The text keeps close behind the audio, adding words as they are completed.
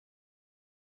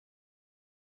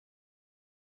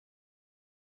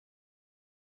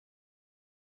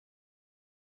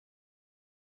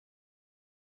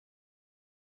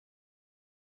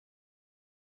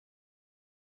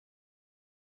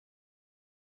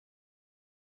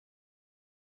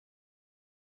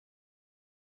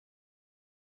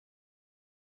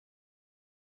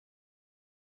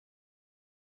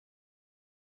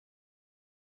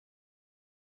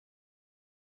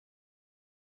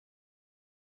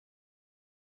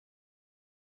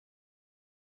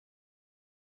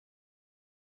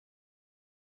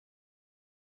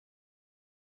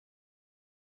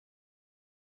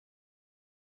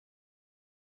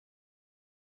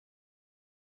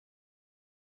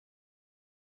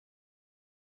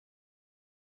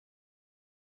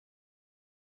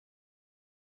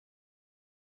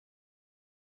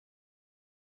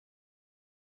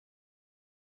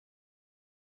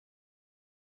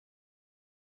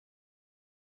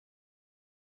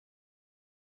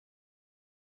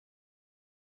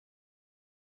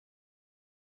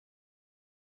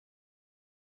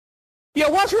Yeah,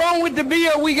 what's wrong with the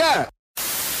beer we got?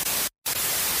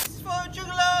 For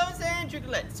juggalos and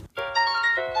juggalettes.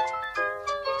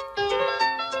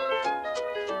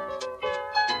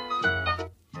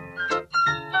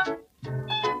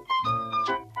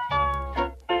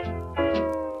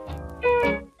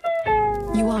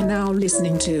 You are now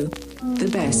listening to the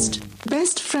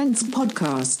Best Friends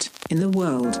podcast in the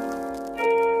world.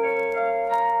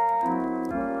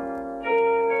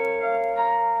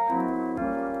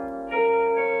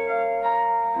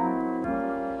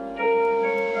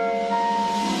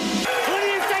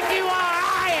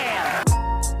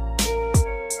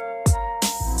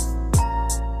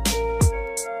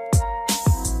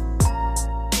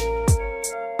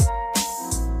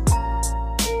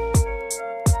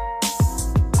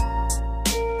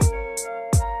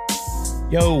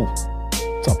 Yo,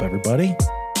 what's up, everybody?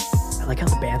 I like how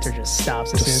the banter just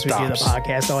stops as soon as we do the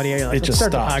podcast audio. You're like, It let's just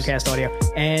start stops. the podcast audio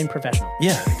and professional.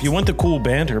 Yeah, if you want the cool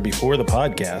banter before the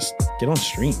podcast, get on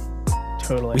stream.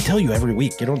 Totally. We tell you every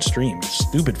week, get on stream. You're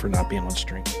stupid for not being on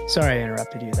stream. Sorry I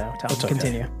interrupted you, though. That's okay.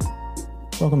 Continue.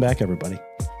 Welcome back, everybody.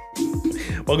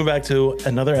 Welcome back to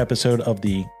another episode of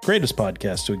the greatest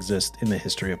podcast to exist in the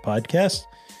history of podcasts.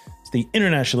 It's the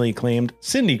internationally acclaimed,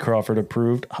 Cindy Crawford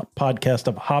approved podcast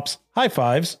of hops, high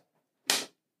fives,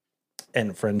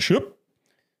 and friendship.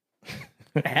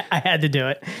 I had to do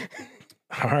it.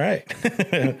 All right.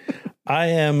 I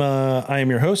am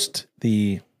your host,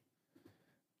 we're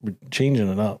changing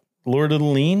it up. Lord of the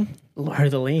Lean. Lord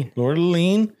of the Lean. Lord of the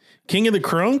Lean. King of the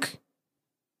Crunk.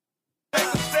 There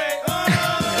you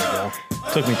go.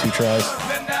 Took me 2 tries.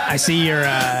 I see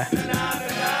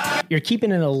you're keeping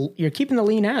the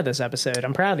lean out of this episode.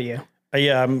 I'm proud of you.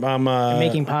 Yeah, I'm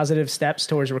Making positive steps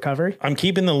towards recovery. I'm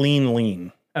keeping the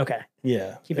lean. Okay.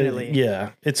 Yeah. Keeping it lean.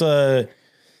 Yeah.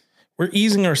 We're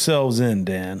easing ourselves in,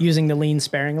 Dan. Using the lean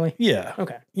sparingly. Yeah.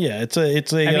 Okay. Yeah, it's a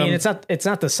I mean, it's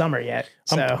not the summer yet.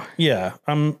 So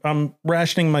I'm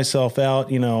rationing myself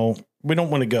out, you know. We don't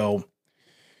want to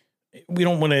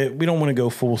go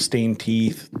full stained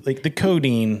teeth. Like the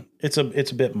codeine, it's a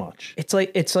bit much. it's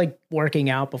like working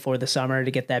out before the summer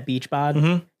to get that beach bod.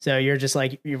 Mm-hmm. So you're just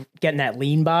like you're getting that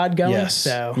lean bod going. Yes.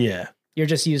 So yeah. you're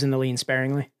just using the lean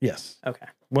sparingly. Yes. Okay.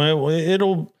 Well,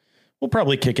 we'll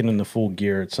probably kick it into full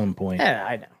gear at some point. Yeah,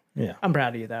 I know. Yeah. I'm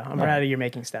proud of you, though. I'm proud of you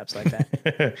making steps like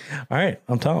that. All right.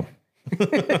 I'm Tom.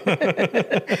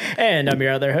 And I'm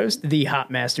your other host, the Hop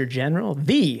Master General,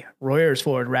 the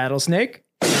Royersford Rattlesnake.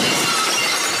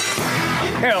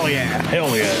 Hell yeah.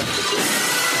 Hell yeah.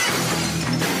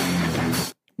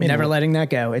 Never letting that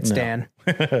go. It's Dan.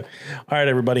 All right,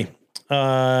 everybody.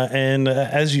 And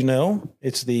as you know,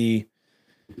 it's the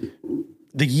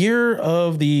year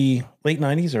of the late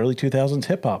 90s, early 2000s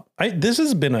hip hop. I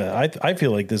feel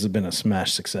like this has been a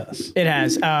smash success. It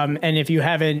has. And if you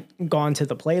haven't gone to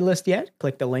the playlist yet,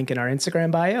 click the link in our Instagram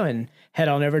bio and head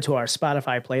on over to our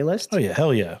Spotify playlist. Oh yeah,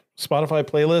 hell yeah. Spotify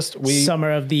playlist.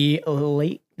 Summer of the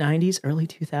late 90s, early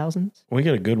 2000s. We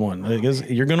got a good one. Because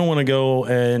you're going to want to go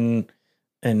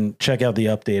and check out the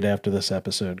update after this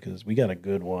episode because we got a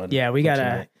good one. Yeah, we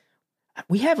have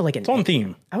like it's on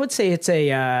theme. I would say it's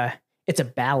a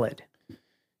ballad.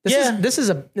 This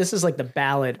is like the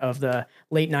ballad of the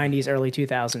late 90s, early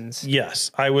 2000s.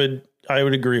 Yes, I would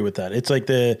agree with that. It's like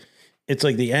the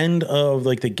end of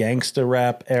like the gangsta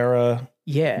rap era.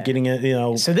 Yeah. Getting it, you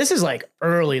know. So this is like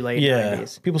early late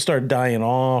 90s. People start dying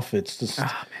off. It's just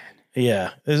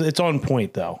yeah, it's on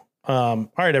point though.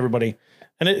 All right, everybody.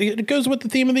 And it goes with the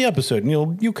theme of the episode, and you'll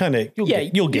get it. You'll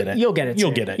get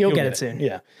it soon.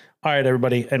 Yeah. All right,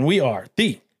 everybody. And we are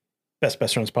the best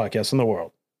friends podcast in the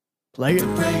world. Play it. Oh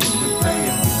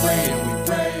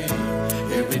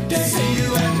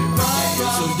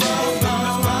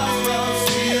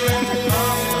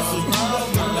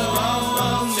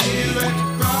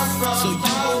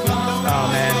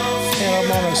man.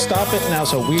 And I'm gonna stop it now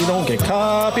so we don't get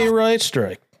copyright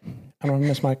strike. I don't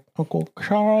miss my Uncle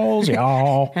Charles,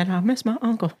 y'all. And I miss my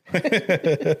uncle. You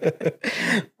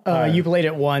played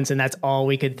it once, and that's all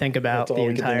we could think about the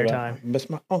entire time. Miss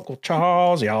my Uncle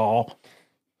Charles, y'all.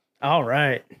 All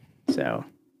right. So.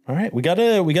 All right, we got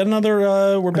another. We got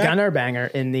another banger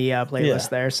in the playlist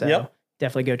there. So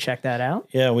definitely go check that out.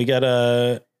 Yeah, we got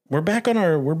we're back on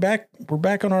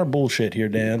our bullshit here,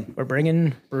 Dan. We're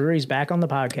bringing breweries back on the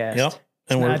podcast. Yep.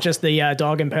 And it's not just the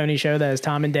Dog and Pony show that is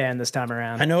Tom and Dan this time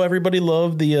around. I know everybody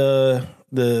loved the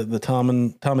Tom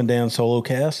and Dan solo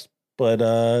cast, but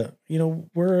you know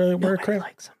we're a crowd.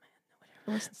 Likes them, man.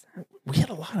 Nobody listens to that. We had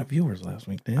a lot of viewers last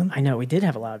week, Dan. I know we did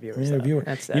have a lot of viewers.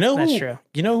 That's true.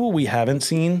 You know who we haven't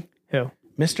seen? Who?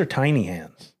 Mr. Tiny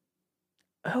Hands.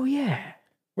 Oh yeah.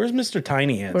 Where's Mr.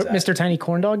 Tiny Hands at? Mr. Tiny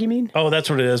Corn Dog, you mean? Oh,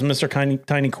 that's what it is. Mr.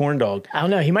 Tiny Corn Dog. I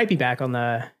don't know. He might be back on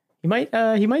the. He might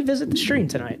visit the stream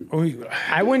tonight.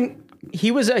 I wouldn't. He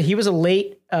was a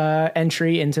late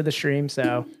entry into the stream,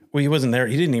 so. Well, he wasn't there.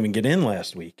 He didn't even get in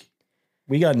last week.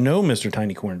 We got no Mr.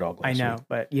 Tiny Corn Dog last week. I know,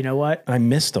 but you know what? I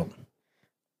missed him.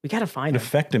 We got to find It him.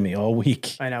 affected me all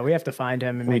week. I know. We have to find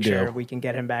him and make sure we can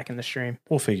get him back in the stream.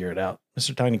 We'll figure it out.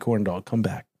 Mr. Tiny Corn Dog, come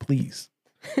back, please.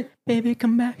 Baby,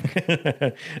 come back.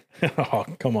 Oh,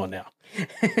 come on now.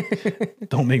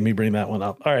 Don't make me bring that one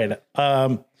up. All right.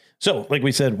 So like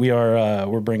we said,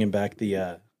 we're bringing back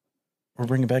the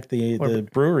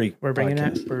brewery. We're bringing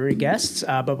podcast. out brewery guests.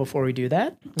 But before we do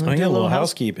that, A little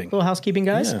housekeeping. Little housekeeping,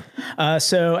 guys. Yeah.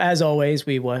 So as always,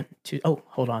 we want to. Oh,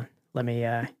 hold on. Let me.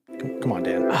 Come on,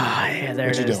 Dan. Yeah, there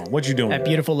What it you is. doing? What you doing? That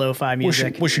beautiful lo-fi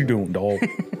music. What you doing, doll?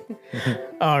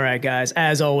 All right, guys.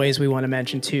 As always, we want to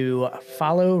mention to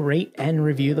follow, rate, and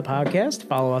review the podcast.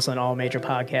 Follow us on all major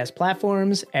podcast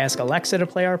platforms. Ask Alexa to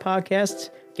play our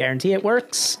podcast. Guarantee it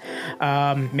works.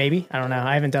 Maybe. I don't know.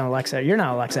 I haven't done Alexa. You're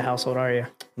not Alexa household, are you?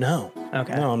 No.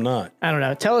 Okay. No, I'm not. I don't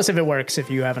know. Tell us if it works if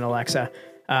you have an Alexa.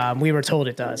 We were told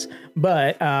it does.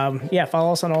 But yeah,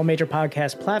 follow us on all major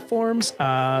podcast platforms.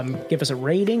 Give us a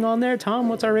rating on there. Tom,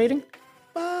 what's our rating?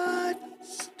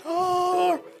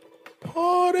 5-star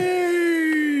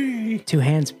party. 2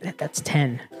 hands. That's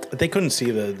 10. They couldn't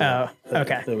see the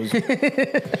okay. It was,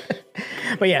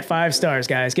 But yeah, 5 stars,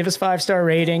 guys. Give us 5-star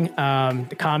rating.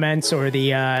 The comments or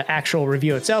the actual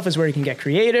review itself is where you can get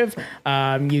creative.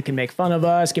 You can make fun of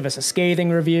us, give us a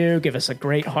scathing review, give us a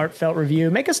great heartfelt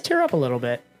review, make us tear up a little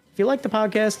bit. If you like the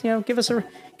podcast, give us a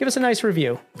nice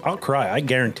review. I'll cry. I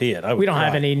guarantee it. We don't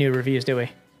have any new reviews, do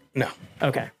we? No.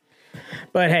 Okay.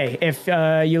 But hey, if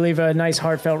you leave a nice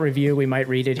heartfelt review, we might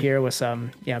read it here with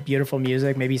some beautiful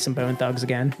music, maybe some Bone Thugs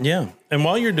again. Yeah. And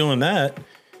while you're doing that,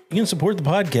 you can support the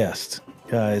podcast.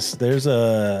 Guys, there's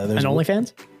an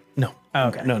OnlyFans? No. Oh,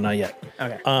 okay. No, not yet.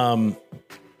 Okay. I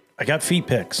got feet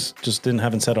pics, just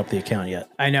haven't set up the account yet.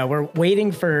 I know we're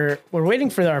waiting for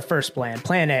our first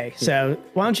plan A. So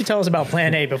why don't you tell us about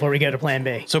plan A before we go to plan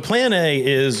B? So plan A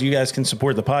is you guys can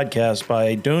support the podcast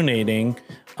by donating,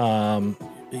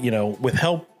 with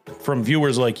help from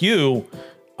viewers like you.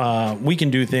 We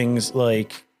can do things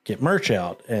like get merch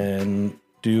out and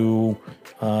do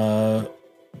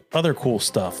other cool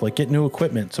stuff, like get new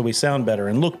equipment so we sound better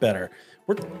and look better.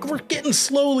 We're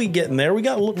slowly getting there. We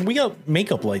got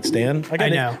makeup lights, Dan. I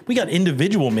know. We got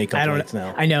individual makeup lights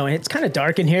now. I know, and it's kind of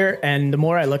dark in here. And the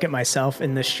more I look at myself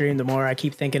in this stream, the more I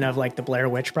keep thinking of like the Blair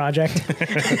Witch Project.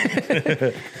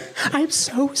 I'm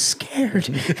so scared.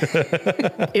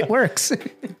 It works.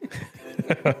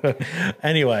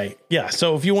 Anyway, yeah.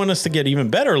 So if you want us to get even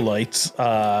better lights,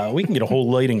 we can get a whole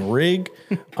lighting rig.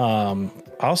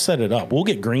 I'll set it up. We'll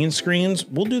get green screens.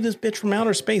 We'll do this bitch from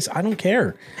outer space. I don't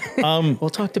care. We'll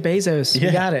talk to Bezos. Yeah.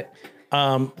 We got it.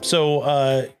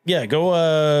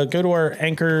 Go to our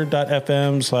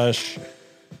anchor.fm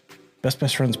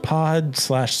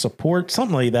 /bestfriendspod/support,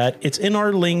 something like that. It's in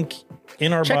our link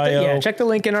in our bio. Check the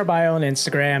link in our bio on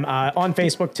Instagram, on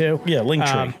Facebook too. Yeah,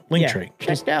 Linktree.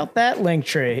 Check out that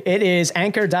Linktree. It is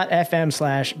anchor.fm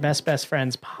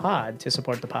 /bestfriendspod to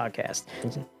support the podcast.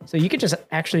 So you could just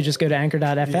go to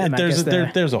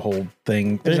anchor.fm. There's a whole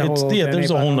thing. There's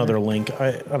a whole nother link.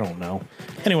 I don't know.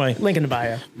 Anyway, link in the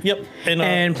bio. Yep.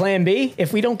 And plan B,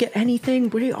 if we don't get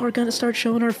anything, we are going to start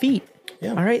showing our feet.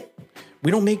 Yeah. All right. We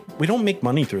don't make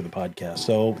money through the podcast.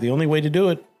 So the only way to do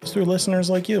it is through listeners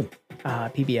like you.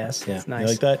 PBS. Yeah. That's nice. You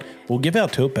like that? We'll give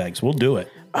out tote bags. We'll do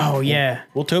it. Oh yeah.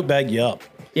 We'll tote bag you up.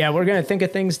 Yeah. We're going to think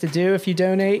of things to do if you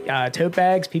donate. Tote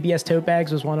bags, PBS tote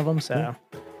bags was one of them. So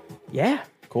yeah.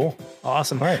 Cool.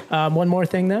 Awesome. All right. One more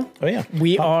thing though. Oh yeah.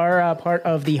 We are part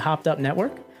of the Hopped Up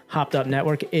Network. Hopped Up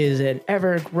Network is an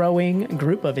ever-growing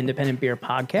group of independent beer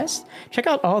podcasts. Check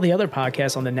out all the other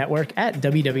podcasts on the network at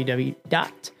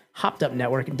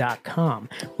www.hoppedupnetwork.com.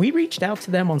 We reached out to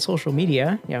them on social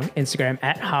media, Instagram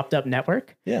at Hopped Up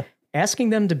Network, asking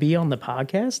them to be on the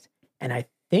podcast, and I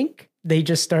think they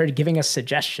just started giving us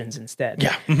suggestions instead.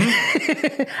 Yeah.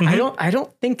 Mm-hmm. I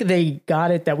don't think they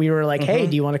got it that we were like, hey,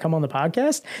 do you want to come on the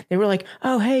podcast? They were like,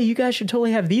 oh, hey, you guys should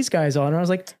totally have these guys on. And I was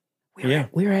like,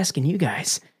 we're asking you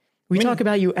guys. We talk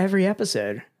about you every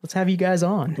episode. Let's have you guys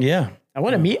on. Yeah. I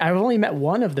want to meet. I've only met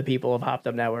one of the people of Hopped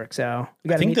Up Network, so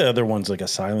I think the other one's like a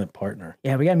silent partner.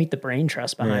 Yeah, we got to meet the brain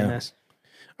trust behind this.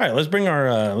 All right, let's bring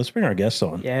our guests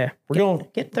on. Yeah,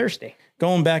 get thirsty.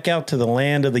 Going back out to the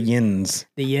land of the yins.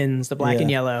 The yins, the black and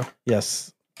yellow.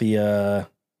 Yes. The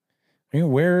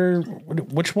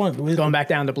which one? Going back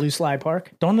down to Blue Slide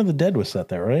Park. Dawn of the Dead was set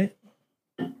there, right?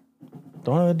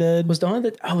 Dawn of the Dead. Was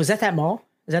that mall?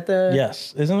 Is that the?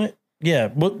 Yes, isn't it? Yeah.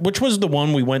 Which was the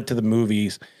one we went to the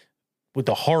movies with,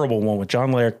 the horrible one with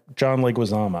John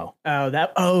Leguizamo?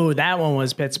 That one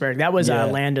was Pittsburgh. That was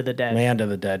Land of the Dead. Land of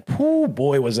the Dead. Oh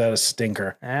boy, was that a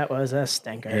stinker. That was a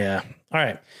stinker. Yeah. All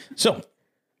right. So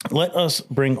let us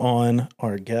bring on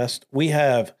our guest. We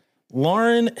have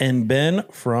Lauren and Ben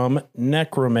from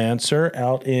Necromancer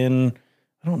out in,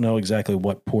 I don't know exactly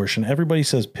what portion. Everybody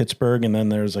says Pittsburgh, and then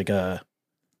there's like a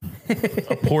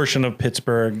portion of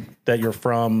Pittsburgh that you're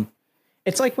from.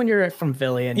 It's like when you're from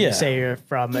Philly and you say you're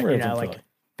from, like Philly.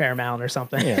 Fairmount or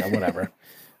something. Yeah, whatever.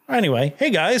 Anyway, hey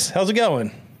guys, how's it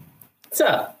going? What's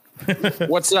up?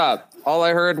 What's up? All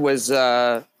I heard was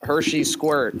Hershey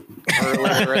Squirt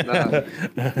earlier in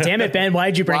the Damn it, Ben.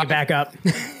 Why'd you bring it back up?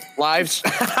 lives.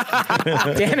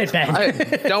 Damn it,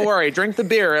 Ben. Don't worry. Drink the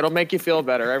beer. It'll make you feel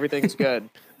better. Everything's good.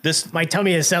 My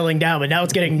tummy is settling down, but now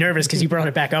it's getting nervous because you brought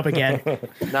it back up again.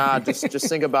 Nah, just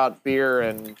think about beer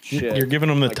and shit. You're giving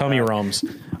them the tummy rums.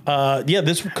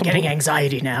 Getting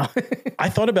anxiety now. I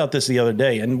thought about this the other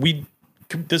day, and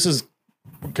this is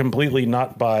completely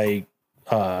not by,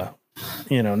 not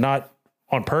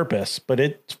on purpose, but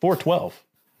it's 412,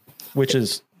 which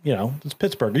is, it's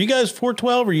Pittsburgh. Are you guys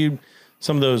 412? Or are you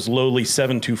some of those lowly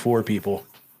 724 people?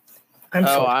 I'm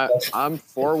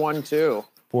 412.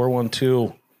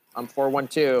 412. I'm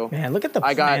 412. Man, look at the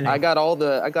I got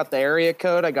the area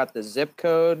code. I got the zip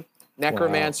code.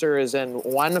 Necromancer is in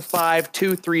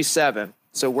 15237.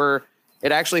 So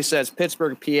it actually says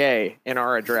Pittsburgh, PA in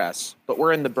our address, but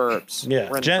we're in the burbs.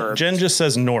 Yeah. Jen just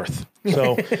says north.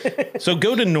 So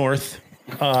go to north.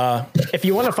 If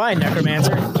you want to find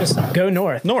Necromancer, just go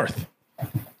north. North.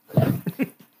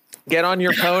 Get on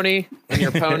your pony, and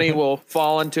your pony will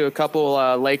fall into a couple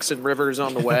lakes and rivers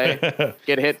on the way.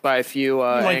 Get hit by a few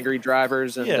angry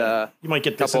drivers, and you might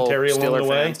get dysentery along the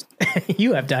way.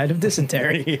 You have died of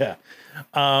dysentery. Yeah.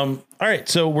 All right,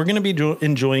 so we're going to be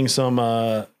enjoying some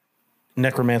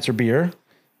Necromancer beer.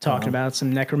 Talking about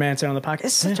some Necromancer on the podcast.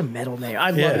 It's such a metal name. I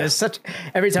love it. It's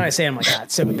every time I say it, I'm like, God,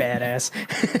 it's so badass.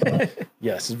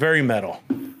 Yes, it's very metal.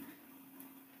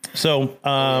 So,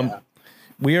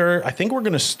 I think we're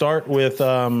going to start with. You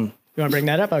want to bring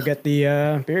that up? I'll get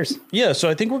the beers. Yeah, so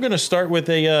I think we're going to start with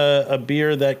a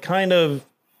beer that kind of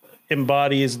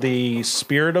embodies the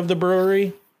spirit of the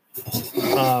brewery.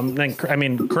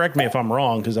 Correct me if I'm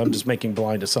wrong, because I'm just making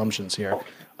blind assumptions here.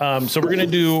 So we're going to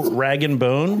do Rag and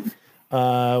Bone,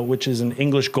 which is an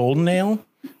English golden ale.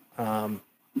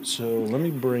 So let me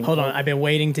bring. Hold on, I've been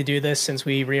waiting to do this since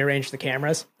we rearranged the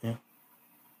cameras. Yeah.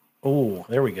 Oh,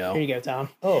 there we go. Here you go, Tom.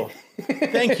 Oh,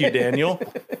 thank you, Daniel.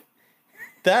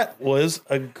 That was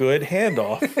a good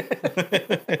handoff.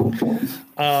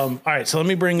 All right, so let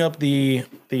me bring up the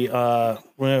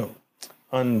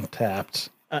Untapped.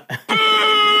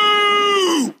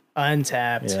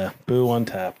 Untapped. Yeah, boo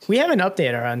Untapped. We haven't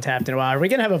updated our Untapped in a while. Are we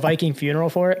going to have a Viking funeral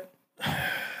for it?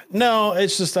 No,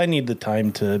 it's just I need the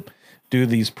time to do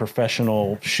these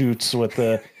professional shoots with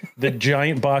the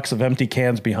giant box of empty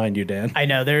cans behind you, Dan. I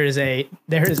know there is a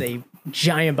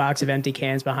giant box of empty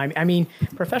cans behind me. I mean,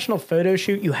 professional photo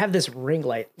shoot, you have this ring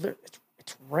light.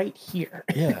 It's right here.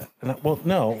 Yeah.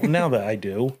 No, now that I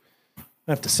do,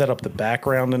 I have to set up the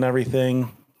background and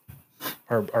everything.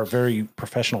 Our very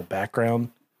professional background.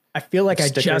 I feel like I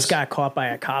just got caught by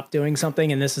a cop doing something,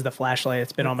 and this is the flashlight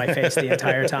that's been on my face the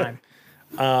entire time.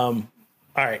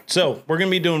 All right, so we're going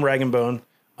to be doing Rag and Bone,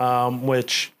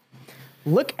 which...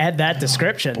 Look at that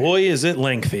description. Boy, is it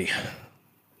lengthy.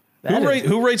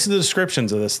 Who writes the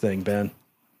descriptions of this thing, Ben?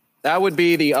 That would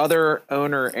be the other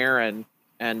owner, Aaron,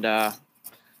 and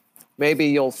maybe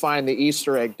you'll find the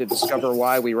Easter egg to discover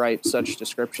why we write such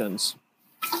descriptions.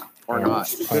 Or not.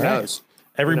 Who knows?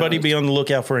 Everybody be on the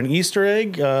lookout for an Easter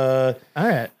egg. All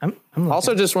right. I'm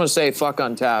also just want to say fuck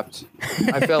Untapped.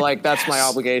 I feel like that's my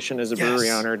obligation as a brewery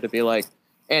owner to be like,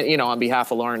 and on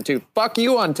behalf of Lauren too, fuck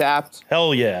you, Untapped.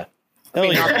 Hell yeah. Not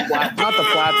the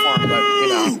platform,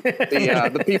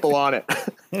 but the people on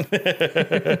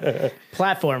it.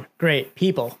 Platform, great.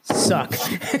 People suck.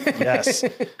 Yes.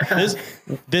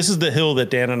 This is the hill that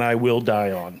Dan and I will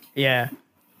die on. Yeah.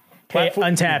 Hey,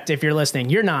 Untapped, if you're listening,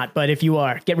 you're not, but if you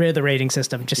are, get rid of the rating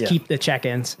system. Just keep the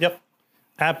check-ins. Yep.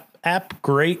 App,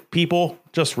 great people,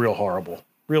 just real horrible,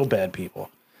 real bad people.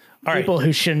 All people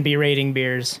who shouldn't be rating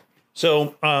beers.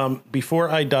 So before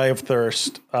I die of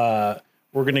thirst, we're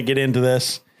going to get into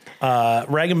this.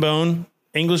 Rag and Bone,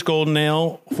 English Golden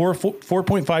Ale,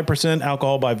 4.5%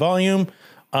 alcohol by volume.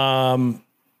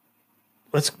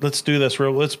 Let's do this.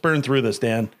 Let's burn through this,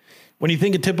 Dan. When you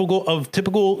think of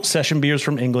typical session beers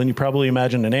from England, you probably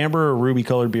imagine an amber or ruby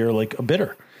colored beer like a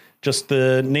bitter. Just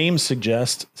the name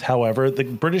suggests, however, the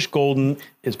British Golden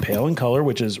is pale in color,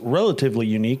 which is relatively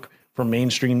unique from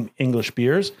mainstream English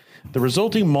beers. The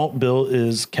resulting malt bill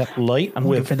is kept light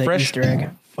with fresh Easter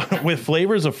egg. with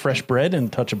flavors of fresh bread and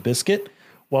a touch of biscuit,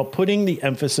 while putting the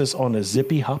emphasis on a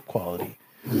zippy hop quality.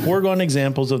 Foregone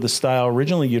examples of the style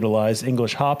originally utilized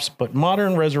English hops, but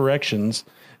modern resurrections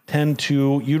tend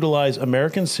to utilize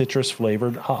American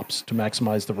citrus-flavored hops to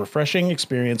maximize the refreshing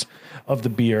experience of the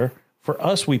beer. For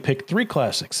us, we picked 3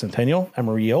 classics: Centennial,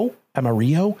 Amarillo,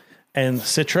 and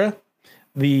Citra.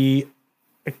 The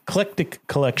eclectic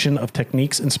collection of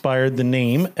techniques inspired the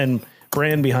name and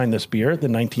brand behind this beer. The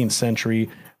 19th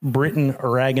century Britain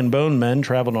rag and bone men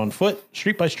traveled on foot,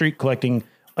 street by street, collecting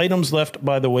items left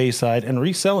by the wayside and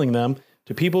reselling them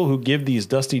to people who give these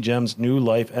dusty gems new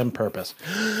life and purpose.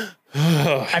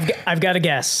 I've got a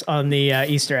guess on the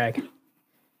Easter egg.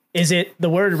 Is it the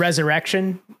word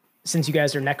resurrection? Since you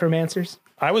guys are necromancers,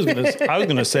 I was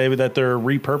gonna say that they're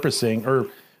repurposing, or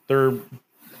they're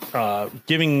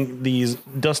giving these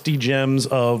dusty gems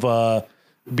of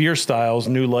beer styles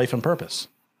new life and purpose.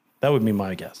 That would be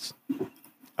my guess.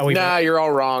 Nah, you're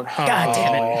all wrong. God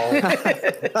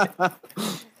damn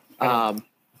it.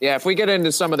 Yeah, if we get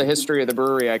into some of the history of the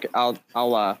brewery, I'll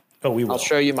we will. I'll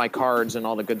show you my cards and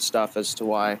all the good stuff as to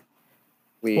why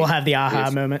we'll have the aha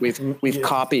moment. We've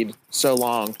copied so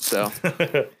long. So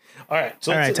all right,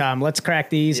 all right, Tom. Let's crack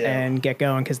these and get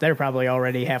going because they're probably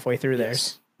already halfway through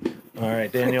theirs. All right,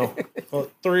 Daniel.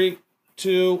 3,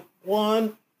 2,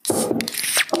 1.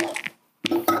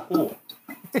 Ooh.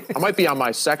 I might be on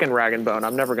my second rag and bone.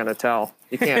 I'm never going to tell.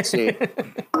 You can't see.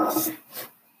 This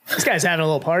guy's having a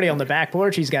little party on the back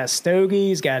porch. He's got a stogie.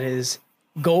 He's got his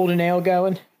golden ale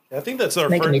going. I think that's our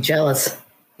making me jealous. I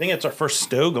think it's our first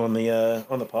Stogue on the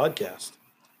podcast.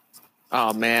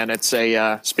 Oh man, it's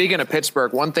a. Speaking of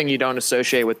Pittsburgh, one thing you don't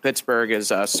associate with Pittsburgh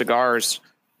is cigars,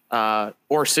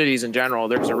 or cities in general.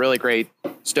 There's a really great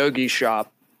stogie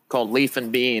shop called Leaf and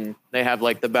Bean. They have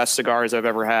like the best cigars I've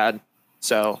ever had.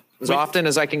 So as often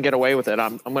as I can get away with it,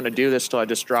 I'm going to do this till I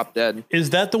just drop dead. Is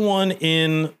that the one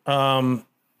in?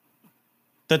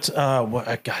 That's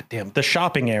goddamn, the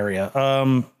shopping area.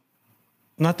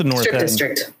 Not the North Strip End.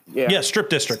 District. Yeah, Strip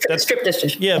District. That's Strip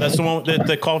District. Yeah, that's the one.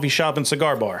 The coffee shop and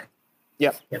cigar bar.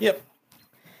 Yep.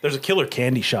 There's a killer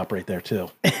candy shop right there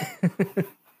too.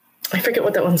 I forget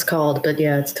what that one's called, but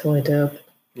yeah, it's totally dope.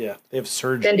 Yeah, they have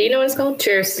surgery. Ben, do you know what it's called?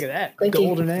 Cheers. Look at that. Thank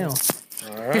golden you. ale.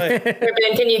 All right. Here,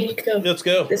 Ben, can you go? Let's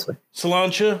go. This way.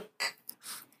 Cilantro.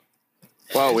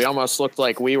 Whoa, we almost looked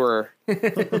like we were.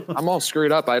 I'm all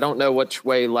screwed up. I don't know which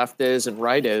way left is and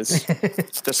right is.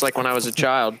 Just like when I was a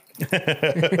child.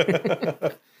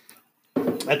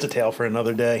 That's a tale for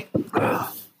another day.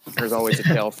 There's always a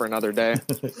tale for another day.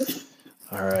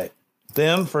 All right.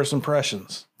 Dan, first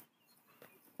impressions.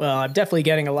 Well, I'm definitely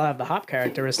getting a lot of the hop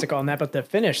characteristic on that, but the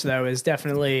finish though is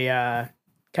definitely kind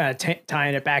of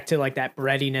tying it back to like that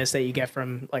breadiness that you get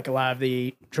from like a lot of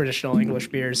the traditional English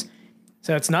beers.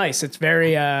 So it's nice. It's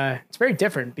very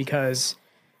different because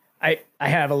I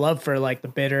have a love for like the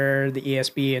bitter, the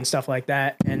ESB and stuff like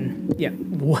that. And yeah,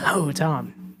 whoa,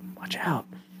 Tom, watch out.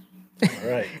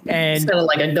 All right. And Sounded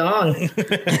like a gong.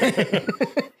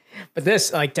 but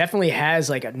this like definitely has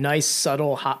like a nice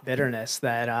subtle hop bitterness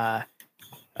that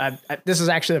this is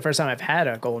actually the first time I've had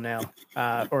a golden ale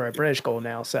or a British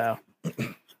golden ale. So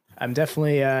I'm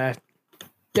definitely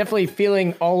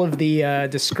feeling all of the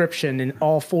description in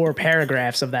all 4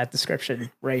 paragraphs of that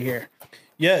description right here.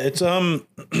 Yeah, it's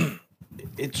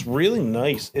really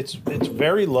nice. It's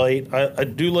very light. I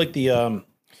do like the I'm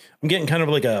getting kind of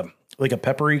like a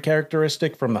peppery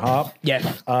characteristic from the hop.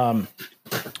 Yeah.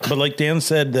 But like Dan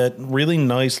said, that really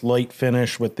nice light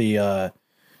finish with the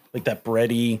like that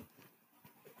bready,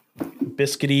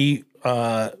 biscuity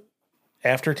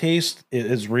aftertaste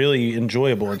is really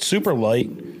enjoyable. It's super light.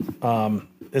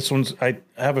 This one's I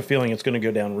have a feeling it's going to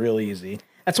go down real easy.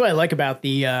 That's what I like about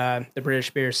the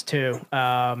British beers too.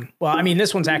 Well, I mean,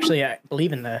 this one's actually, I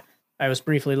believe I was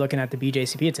briefly looking at the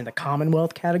BJCP. It's in the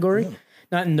Commonwealth category,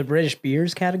 not in the British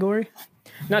beers category.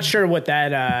 Not sure what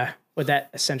that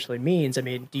essentially means. I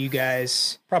mean, do you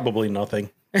guys? Probably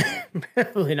nothing.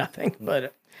 Probably nothing.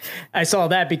 But I saw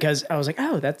that because I was like,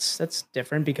 oh, that's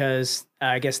different because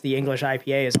I guess the English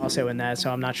IPA is also in that.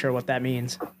 So I'm not sure what that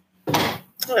means.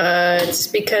 It's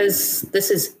because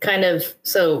this is kind of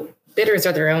bitters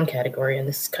are their own category, and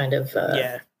this is kind of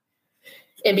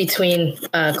in between,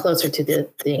 closer to the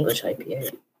English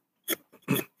IPA.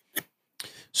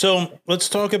 So let's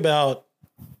talk about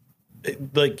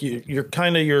like your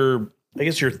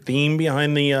theme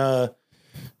behind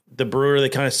the brewer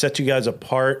that kind of sets you guys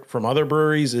apart from other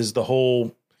breweries is the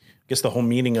whole guess the whole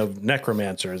meaning of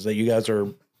Necromancer is that you guys are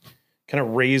kind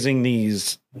of raising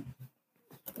these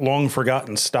long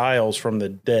forgotten styles from the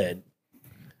dead.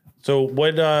 So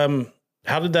what,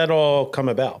 how did that all come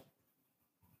about?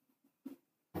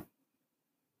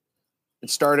 It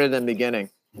started in the beginning.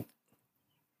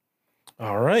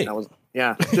 All right.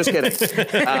 Yeah, just kidding.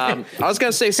 I was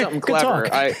going to say something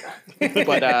clever.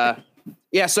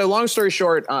 So long story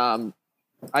short,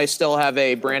 I still have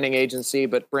a branding agency,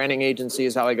 but branding agency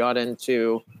is how I got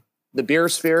into the beer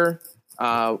sphere.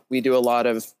 We do a lot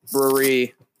of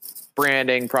brewery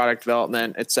branding, product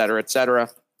development, et cetera, et cetera.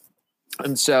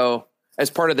 And so as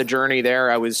part of the journey there,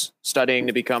 I was studying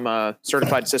to become a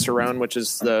certified Cicerone, which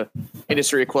is the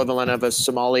industry equivalent of a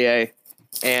sommelier.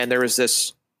 And there was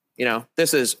this,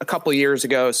 this is a couple years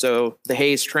ago. So the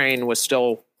haze train was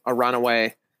still a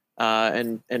runaway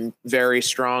and very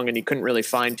strong. And you couldn't really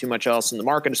find too much else in the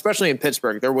market, especially in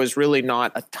Pittsburgh. There was really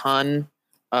not a ton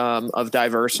of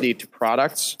diversity to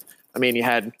products. I mean, you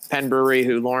had Penn Brewery,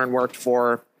 who Lauren worked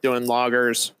for, doing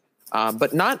lagers,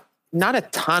 but not a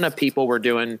ton of people were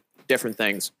doing different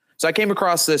things. So I came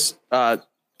across this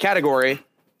category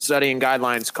studying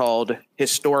guidelines called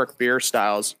historic beer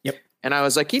styles. Yep. And I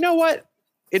was like, you know what?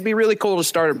 It'd be really cool to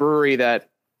start a brewery that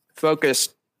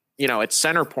focused, its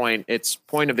center point, its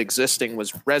point of existing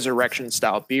was resurrection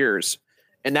style beers.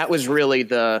 And that was really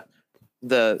the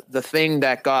thing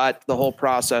that got the whole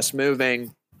process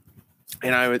moving.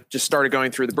 And I just started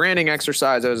going through the branding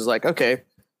exercise. I was like, okay,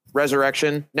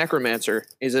 Resurrection, Necromancer,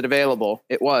 is it available?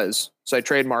 It was. So I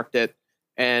trademarked it.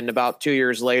 And about 2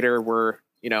 years later, we're,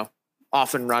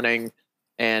 off and running.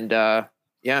 And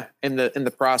in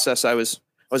the process, I was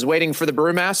waiting for the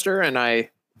brewmaster, and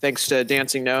thanks to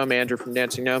Dancing Gnome, Andrew from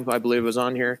Dancing Gnome, who I believe was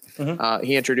on here,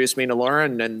 he introduced me to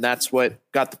Lauren, and that's what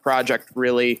got the project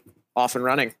really off and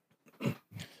running.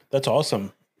 That's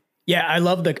awesome. Yeah, I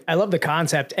love the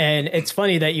concept, and it's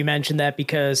funny that you mentioned that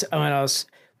because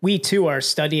we too are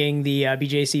studying the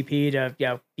BJCP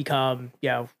to become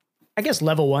I guess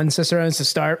level 1 Cicerones to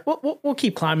start. We'll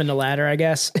keep climbing the ladder, I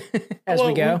guess, as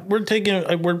we go.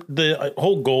 The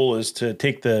whole goal is to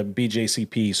take the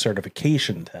BJCP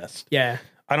certification test. Yeah,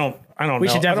 I don't know. We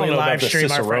should definitely live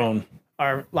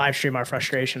stream our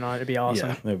frustration on it. It'd be awesome.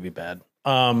 Yeah, that would be bad.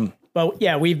 But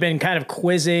yeah, we've been kind of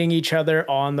quizzing each other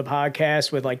on the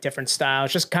podcast with like different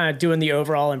styles, just kind of doing the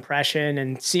overall impression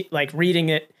and reading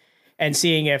it and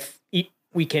seeing if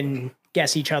we can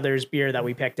guess each other's beer that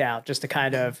we picked out, just to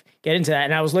kind of get into that.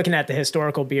 And I was looking at the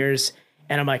historical beers,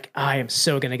 and I'm like, I am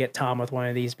so going to get Tom with one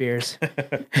of these beers.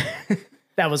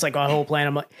 That was like a whole plan.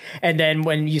 I'm like, and then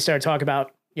when you start talking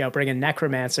about, bringing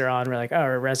Necromancer on, we're like, oh,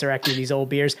 we're resurrecting these old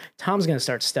beers. Tom's going to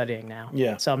start studying now.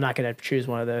 Yeah. So I'm not going to choose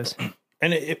one of those.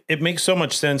 And it makes so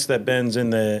much sense that Ben's in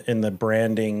the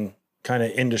branding kind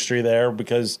of industry there,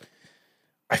 because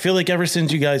I feel like ever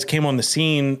since you guys came on the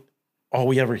scene, all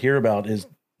we ever hear about is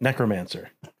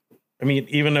Necromancer. I mean,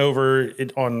 even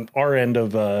on our end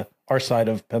of our side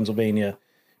of Pennsylvania,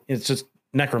 it's just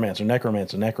Necromancer.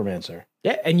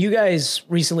 Yeah, and you guys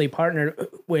recently partnered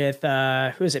with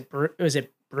who is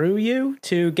it? Brew You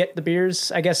to get the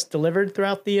beers, I guess, delivered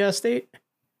throughout the state.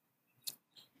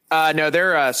 No,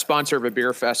 they're a sponsor of a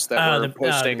beer fest that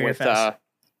we're hosting with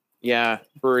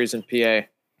breweries in PA.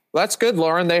 Well, that's good,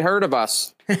 Lauren. They heard of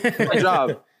us. Good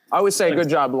job. I always say good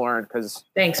job, Lauren, because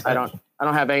thanks. I don't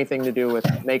have anything to do with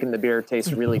making the beer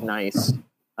taste really nice.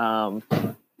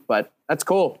 But that's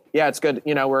cool. Yeah, it's good.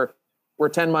 We're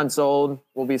 10 months old.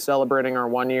 We'll be celebrating our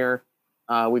 1 year.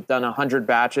 We've done 100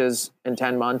 batches in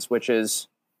 10 months, which is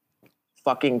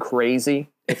fucking crazy.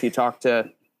 If you talk to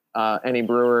any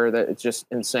brewer, that it's just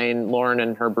insane. Lauren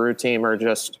and her brew team are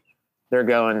just, they're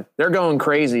going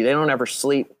crazy. They don't ever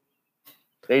sleep.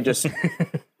 They just,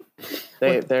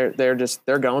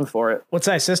 they're going for it. What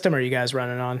size system are you guys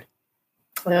running on?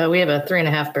 We have a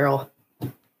 3.5 barrel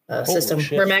system.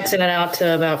 Shit. We're maxing it out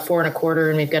to about 4 1/4,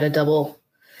 and we've got a double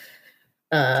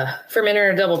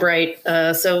fermenter, double bright.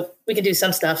 So we can do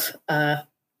some stuff.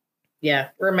 Yeah,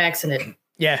 we're maxing it.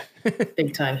 Yeah.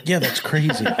 Big time. Yeah, that's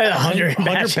crazy. 100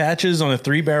 batches on a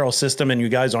 3-barrel system, and you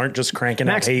guys aren't just cranking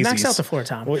out hazies. Max out to 4,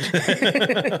 Tom.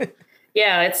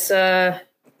 Yeah,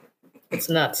 it's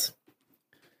nuts.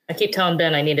 I keep telling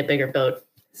Ben I need a bigger boat,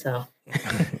 so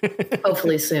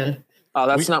hopefully soon. Oh,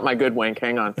 that's not my good wink.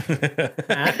 Hang on.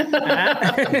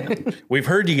 We've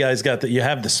heard you guys you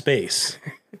have the space.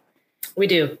 We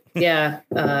do. Yeah.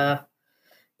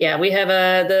 Yeah, we have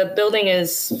the building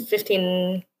is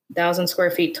 15,000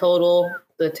 square feet total.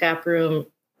 The tap room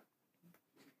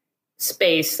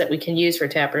space that we can use for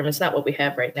tap room, it's not what we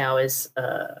have right now, is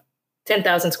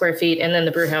 10,000 square feet. And then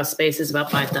the brew house space is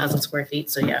about 5,000 square feet.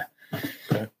 So yeah,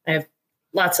 I have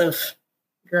lots of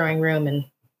growing room and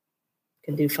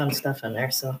can do fun stuff in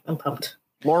there. So I'm pumped.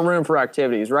 More room for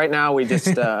activities. Right now, we just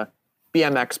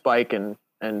BMX bike and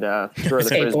throw the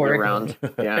frisbee Skateboard. around. Yeah.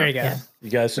 There you go. Yeah. You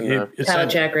guys, Pallet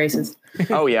jack races.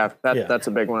 Oh yeah, that's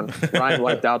a big one. Ryan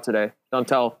wiped out today. Don't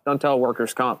tell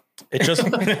workers comp. it just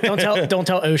Don't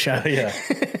tell OSHA. yeah.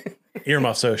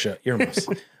 Earmuffs, OSHA. Earmuffs.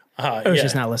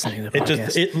 OSHA's not listening to the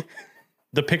podcast.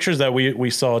 The pictures that we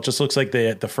saw, it just looks like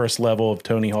the first level of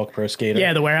Tony Hawk Pro Skater.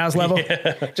 Yeah, the warehouse level.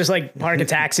 Just like park a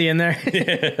taxi in there.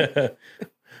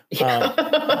 So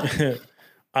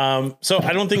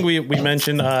I don't think we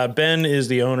mentioned Ben is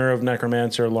the owner of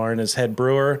Necromancer. Lauren is head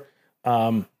brewer.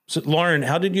 So Lauren,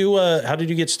 how did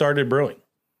you get started brewing?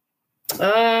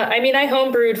 I mean, I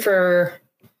homebrewed for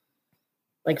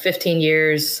like 15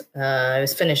 years. I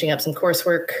was finishing up some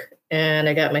coursework, and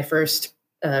I got my first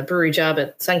brewery job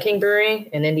at Sun King Brewery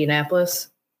in Indianapolis.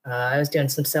 I was doing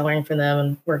some cellaring for them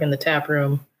and working the tap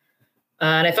room.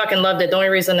 And I fucking loved it. The only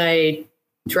reason I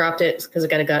dropped it is because I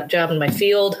got a job in my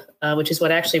field, which is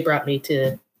what actually brought me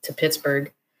to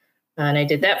Pittsburgh. And I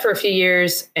did that for a few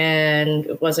years, and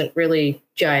it wasn't really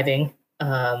jiving.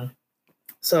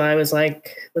 So I was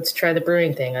like, let's try the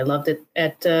brewing thing. I loved it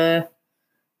at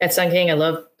Sun King. I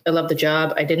loved the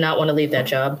job. I did not want to leave that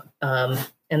job. And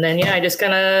then, I just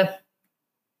kind of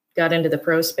got into the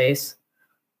pro space.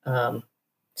 So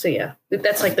yeah,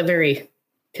 that's like the very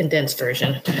condensed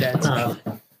version.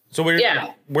 So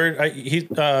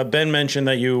Ben mentioned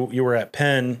that you were at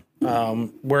Penn.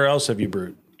 Where else have you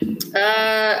brewed?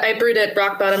 I brewed at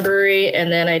Rock Bottom Brewery,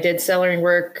 and then I did cellaring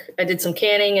work. I did some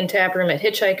canning and tap room at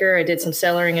Hitchhiker. I did some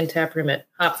cellaring and tap room at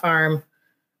Hop Farm.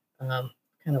 Kind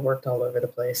of worked all over the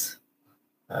place.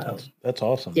 That's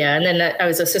awesome. Yeah, and then I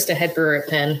was assistant head brewer at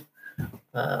Penn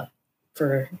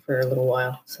for a little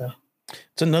while. So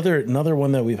it's another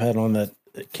one that we've had on that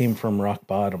came from Rock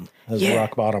Bottom,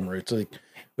 Rock Bottom roots,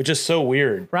 which is so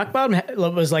weird. Rock Bottom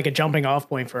was like a jumping off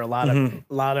point for a lot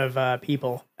of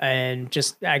people, and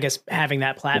just I guess having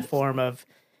that platform of,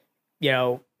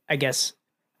 I guess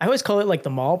I always call it like the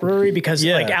mall brewery because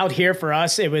like out here for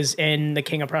us it was in the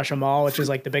King of Prussia Mall, which is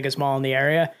like the biggest mall in the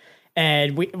area.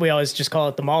 And we always just call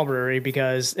it the mall brewery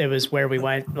because it was where we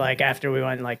went like after we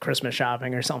went like Christmas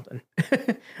shopping or something.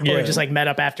 Or we just like met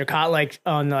up after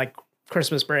on like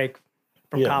Christmas break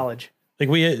from college. Like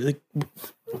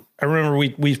I remember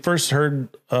we first heard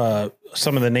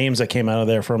some of the names that came out of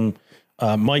there from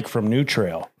Mike from New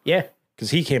Trail. Yeah. Because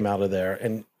he came out of there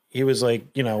and he was like,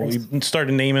 we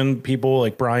started naming people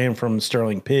like Brian from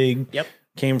Sterling Pig. Yep.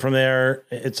 Came from there.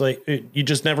 It's like you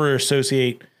just never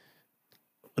associate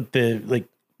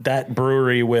that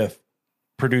brewery with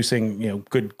producing,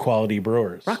 good quality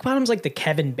brewers. Rock Bottom's like the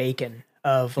Kevin Bacon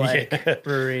of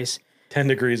breweries. 10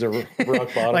 degrees of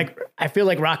Rock Bottom. Like I feel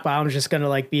like Rock Bottom's just going to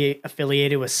like be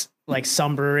affiliated with like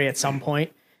some brewery at some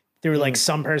point through like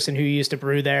some person who used to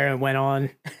brew there and went on.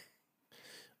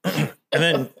 And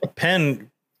then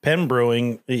Penn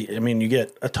Brewing, I mean, you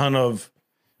get a ton of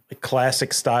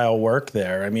classic style work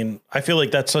there. I mean, I feel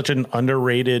like that's such an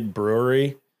underrated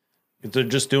brewery. They're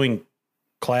just doing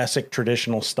classic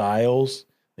traditional styles,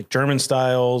 like German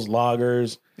styles,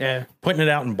 lagers. Yeah. Putting it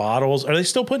out in bottles. Are they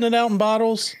still putting it out in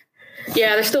bottles?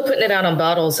 Yeah, they're still putting it out on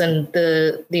bottles, and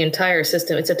the entire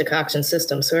system, it's a decoction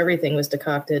system. So everything was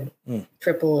decocted,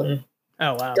 triple and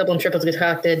double and triple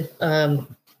decocted.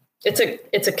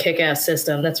 It's a kick-ass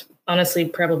system. That's honestly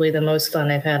probably the most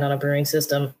fun I've had on a brewing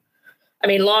system. I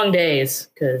mean, long days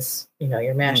because,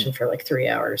 you're mashing for like 3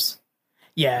 hours.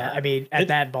 Yeah, I mean, at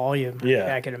that volume,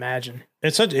 I can imagine.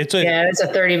 It's a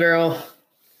 30 barrel.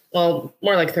 Well,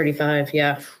 more like 35.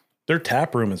 Yeah. Their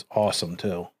tap room is awesome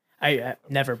too. I've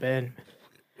never been.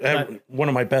 One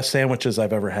of my best sandwiches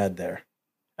I've ever had there.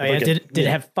 Oh, yeah. Did it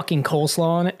have fucking coleslaw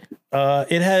on it?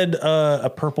 It had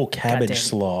a purple cabbage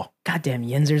slaw. Goddamn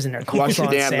Yinzers in their coleslaw. Wash your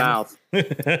damn mouth.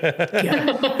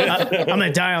 I'm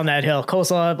gonna die on that hill.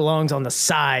 Coleslaw belongs on the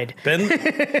side.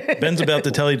 Ben's about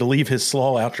to tell you to leave his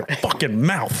slaw out your fucking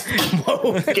mouth.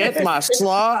 Get my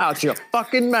slaw out your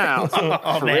fucking mouth.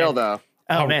 For real though.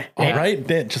 Oh, man. All right,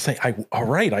 Ben. Just say, all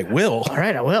right, I will. All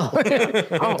right, I will.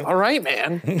 All right,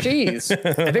 man. Jeez.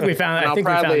 I think we found. I think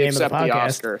we found the name of the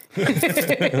podcast.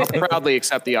 I'll proudly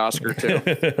accept the Oscar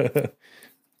too.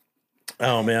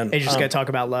 Oh man, they just got to talk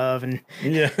about love and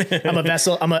I'm a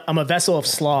vessel. I'm a vessel of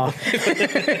slaw.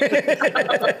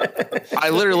 I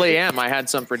literally am. I had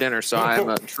some for dinner, so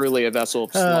I'm truly a vessel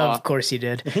of slaw. Of course you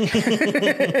did.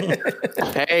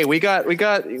 Hey, we got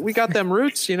them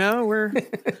roots.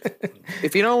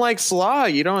 If you don't like slaw,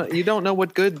 you don't know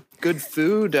what good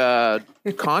food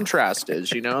contrast is.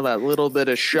 That little bit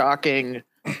of shocking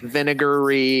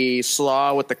vinegary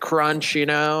slaw with the crunch.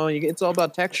 It's all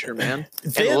about texture, man,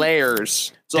 and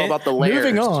layers. It's all about the layers.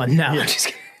 Moving on. No,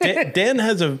 just Dan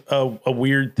has a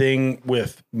weird thing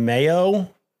with mayo,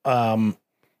 and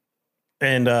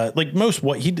like most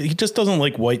white, he just doesn't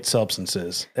like white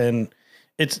substances, and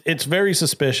it's very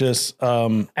suspicious.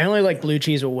 I only like blue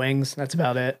cheese with wings. That's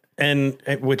about it. And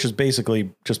which is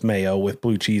basically just mayo with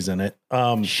blue cheese in it.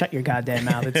 Shut your goddamn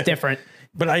mouth. It's different.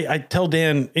 But I tell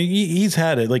Dan, he's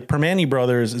had it like Permane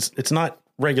Brothers. It's not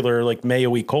regular like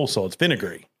mayo-y coleslaw. It's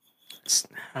vinegary.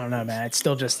 I don't know, man. It's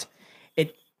still just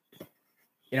it.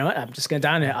 You know what? I'm just gonna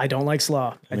die on it. I don't like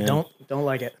slaw. I don't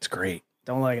like it. It's great.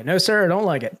 Don't like it. No, sir. I don't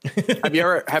like it.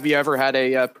 Have you ever had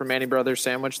a Permane Brothers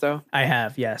sandwich though? I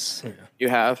have. Yes. Yeah. You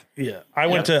have? Yeah. I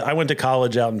went to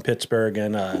college out in Pittsburgh,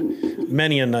 and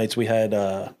many a nights we had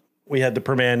the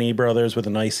Permane Brothers with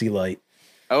an icy light.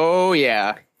 Oh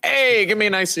yeah. Hey, give me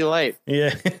an icy light.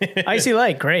 Yeah. Icy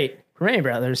light. Great. Permane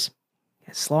Brothers.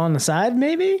 Slaw on the side,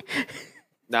 maybe.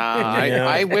 Nah,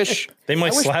 I wish they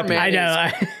might slap you. I know.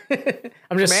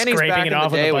 I'm just Permane's scraping back it in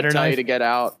off the with day a would butter tell you knife. to get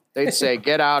out. They'd say,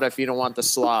 "Get out if you don't want the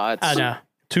slaw." I know.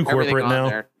 Too corporate now.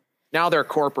 There. Now they're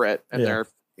corporate, and they're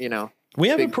we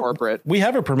have big corporate. We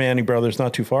have a Permane Brothers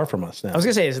not too far from us now. I was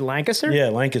gonna say, is it Lancaster? Yeah,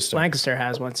 Lancaster. Lancaster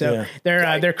has one, so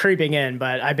they're creeping in,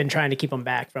 but I've been trying to keep them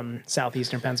back from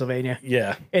southeastern Pennsylvania.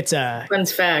 Yeah, it's a fun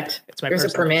fact. It's my There's a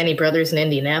Permane Brothers in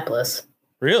Indianapolis.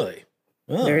 Really?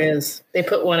 Oh. There is. They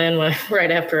put one in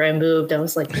right after I moved. I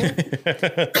was like,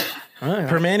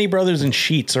 Permane Brothers and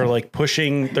Sheets are like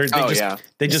pushing.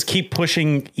 They just keep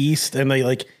pushing east, and they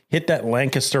like hit that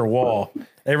Lancaster wall.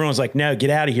 Everyone's like, "No, get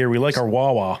out of here. We like our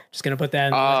Wawa." Just gonna put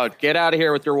that. Get out of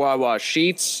here with your Wawa.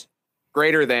 Sheets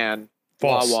greater than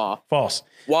False. Wawa. False.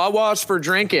 Wawa's for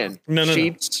drinking. No.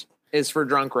 Sheets is for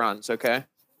drunk runs. Okay.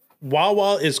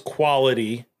 Wawa is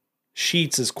quality.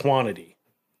 Sheets is quantity.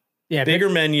 Yeah. Bigger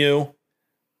menu,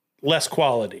 less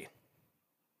quality.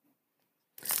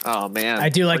 Oh man, I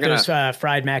do like those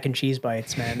fried mac and cheese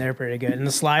bites, man. They're pretty good. And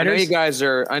the sliders. I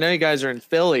know you guys are in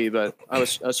Philly, but I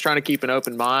was trying to keep an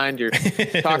open mind. You're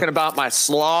talking about my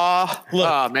slaw. Look,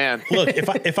 oh man. Look,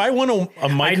 if I want a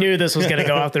mic, I knew this was going to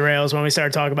go off the rails when we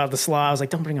started talking about the slaw. I was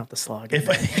like, don't bring up the slaw again.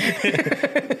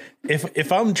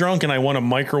 If I'm drunk and I want a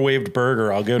microwaved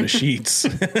burger, I'll go to Sheets.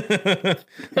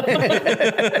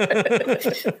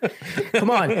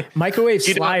 Come on, microwave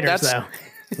sliders though.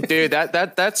 Dude,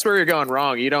 that's where you're going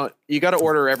wrong. You got to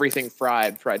order everything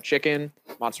fried chicken,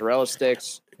 mozzarella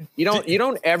sticks. You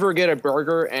don't ever get a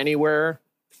burger anywhere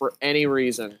for any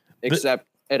reason except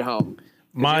at home.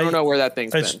 You don't know where that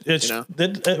thing's been. It's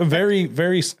a very,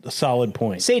 very solid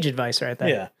point. Sage advice right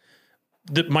there.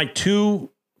 Yeah.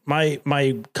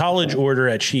 My college order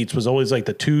at Sheets was always like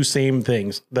the two same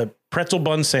things. The pretzel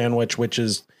bun sandwich, which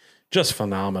is just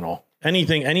phenomenal.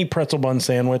 Any pretzel bun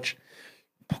sandwich.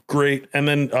 Great. And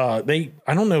then I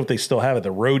don't know if they still have it.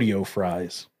 The rodeo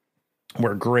fries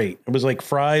were great. It was like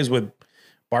fries with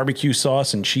barbecue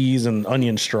sauce and cheese and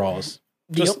onion straws.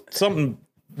 Just something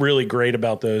really great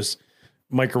about those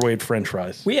microwave French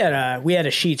fries. We had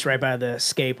a Sheets right by the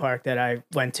skate park that I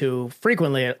went to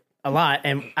frequently a lot,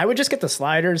 and I would just get the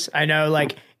sliders. I know,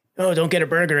 like, don't get a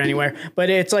burger anywhere, but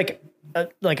it's like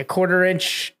a quarter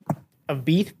inch of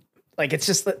beef. Like it's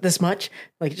just this much.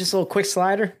 Like just a little quick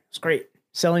slider. It's great.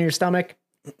 Selling your stomach.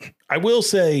 I will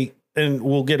say, and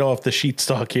we'll get off the Sheets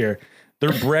talk here,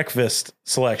 their breakfast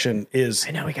selection is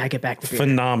I know we gotta get back to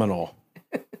phenomenal.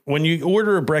 When you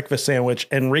order a breakfast sandwich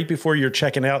and right before you're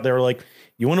checking out, they're like,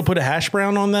 "You want to put a hash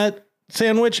brown on that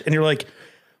sandwich?" And you're like,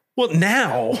 "Well,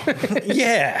 now,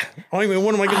 yeah. I mean,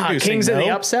 what am I going to do?" Kings of the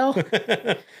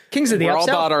upsell. Kings of the upsell. We're all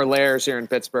about our layers here in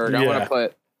Pittsburgh. I want to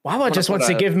put. Wawa just wants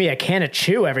to give me a can of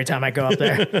chew every time I go up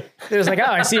there. It was like,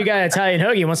 "Oh, I see you got an Italian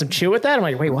hoagie. You want some chew with that?" I'm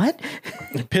like, "Wait, what?"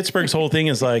 Pittsburgh's whole thing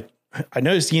is like, I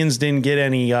noticed Yins didn't get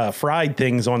any fried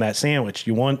things on that sandwich.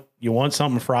 You want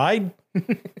something fried?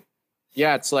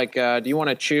 Yeah, it's like, do you want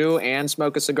to chew and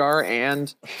smoke a cigar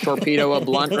and torpedo a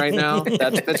blunt right now?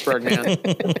 That's Pittsburgh, man.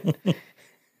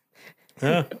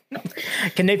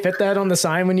 Can they fit that on the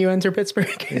sign when you enter Pittsburgh?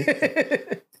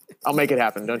 I'll make it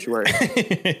happen. Don't you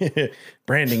worry.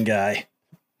 Branding guy.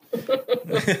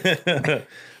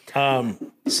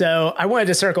 So I wanted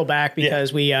to circle back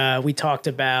because we talked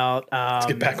about let's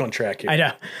get back on track here. I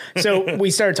know. So we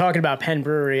started talking about Penn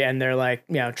Brewery and their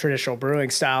traditional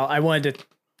brewing style. I wanted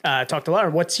to talk to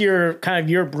Laura. What's your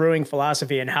brewing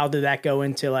philosophy and how did that go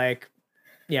into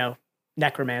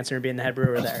Necromancer being the head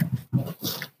brewer there?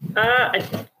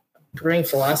 Brewing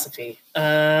philosophy.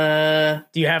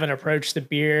 Do you have an approach to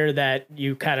beer that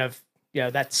you kind of,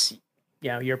 that's,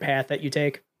 your path that you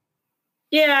take?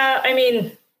 Yeah. I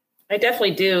mean, I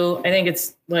definitely do. I think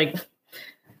it's like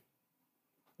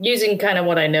using kind of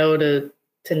what I know to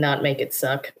not make it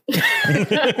suck. You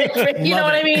know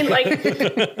what I mean? Like,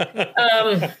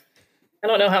 I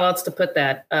don't know how else to put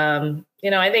that.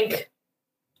 I think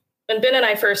when Ben and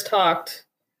I first talked,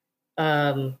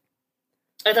 I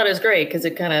thought it was great because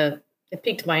it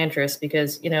piqued my interest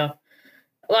because, a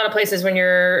lot of places when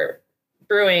you're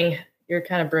brewing, you're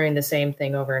kind of brewing the same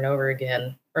thing over and over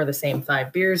again, or the same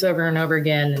 5 beers over and over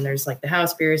again. And there's like the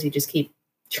house beers you just keep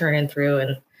churning through,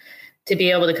 and to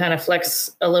be able to kind of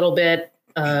flex a little bit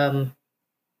and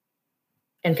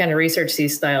kind of research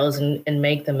these styles and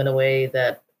make them in a way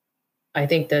that I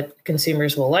think that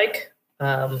consumers will like,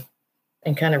 and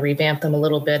kind of revamp them a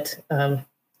little bit.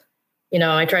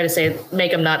 I try to say,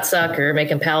 make them not suck or make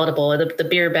them palatable. The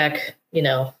beer back,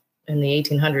 in the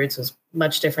 1800s was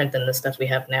much different than the stuff we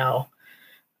have now.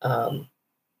 And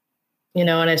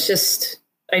it's just,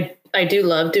 I do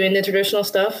love doing the traditional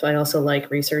stuff. I also like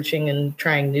researching and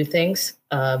trying new things.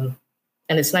 And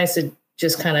it's nice to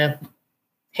just kind of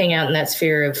hang out in that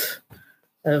sphere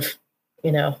of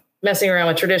messing around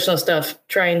with traditional stuff,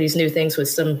 trying these new things with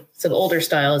some older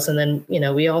styles. And then,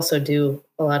 we also do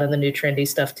a lot of the new trendy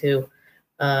stuff too,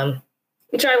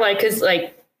 which I like because,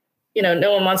 like,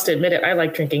 no one wants to admit it. I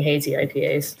like drinking hazy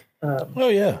IPAs. Oh,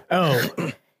 yeah.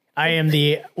 Oh, I am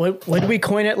the, what did we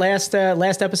coin it last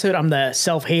episode? I'm the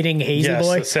self-hating hazy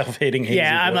boy. The self-hating hazy boy.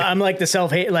 I'm like the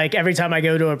self-hate, like every time I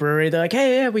go to a brewery, they're like,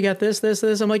 hey, yeah, we got this.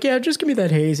 I'm like, yeah, just give me that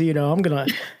hazy. I'm going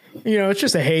to, it's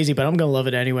just a hazy, but I'm going to love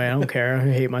it anyway. I don't care. I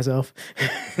hate myself.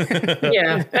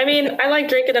 Yeah. I mean, I like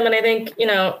drinking them. And I think,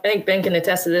 I think Ben can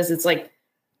attest to this. It's like,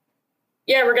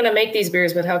 yeah, we're going to make these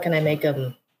beers, but how can I make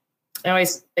them? I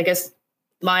guess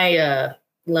my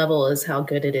level is how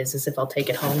good it is if I'll take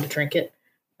it home to drink it.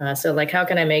 So like, how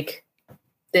can I make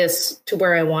this to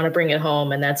where I want to bring it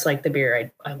home? And that's like the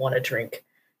beer I want to drink,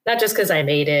 not just because I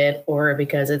made it or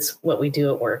because it's what we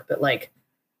do at work, but like,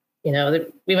 we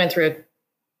went through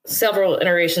several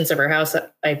iterations of our house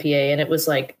IPA, and it was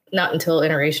like not until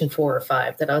iteration 4 or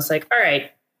 5 that I was like, all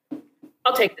right,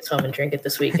 I'll take this home and drink it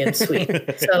this weekend. Sweet.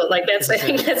 So like, I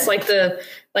think that's like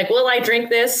will I drink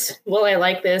this? Will I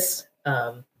like this?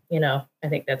 I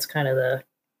think that's kind of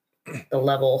the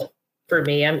level for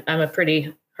me. I'm a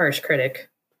pretty harsh critic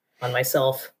on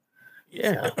myself.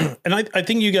 Yeah. So. And I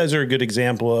think you guys are a good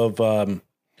example of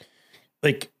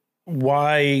like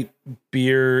why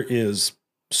beer is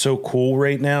so cool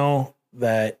right now,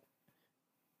 that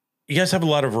you guys have a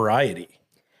lot of variety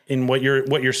in what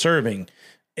you're serving.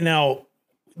 And now,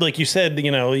 like you said,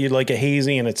 you like a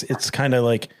hazy, and it's kind of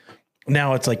like,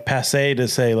 now it's like passe to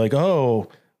say like, oh,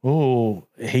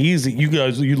 hazy,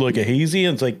 you like a hazy.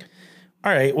 And it's like,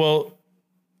 all right, well,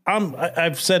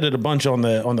 I've said it a bunch on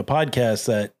the podcast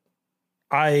that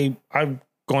I've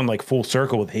gone like full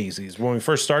circle with hazies. When we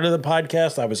first started the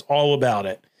podcast, I was all about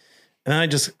it. And then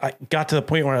I got to the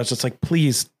point where I was just like,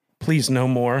 please no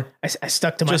more. I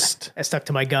stuck to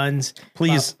my guns.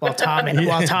 Please. While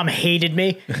Tom hated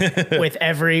me with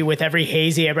every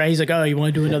hazy. He's like, oh, you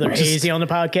want to do another hazy on the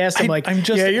podcast? I'm like,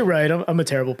 yeah, you're right. I'm a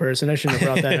terrible person. I shouldn't have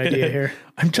brought that idea here.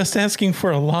 I'm just asking for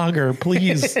a lager,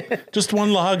 please. Just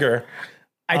one lager.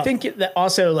 I think that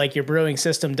also, like, your brewing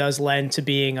system does lend to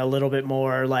being a little bit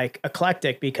more like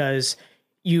eclectic, because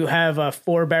you have a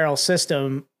 4-barrel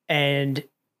system, and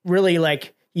really,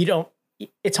 like,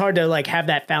 it's hard to like have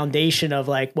that foundation of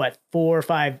like 4 or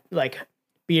 5 like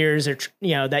beers or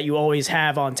that you always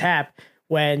have on tap.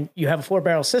 When you have a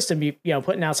 4-barrel system,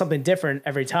 putting out something different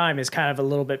every time is kind of a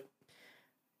little bit,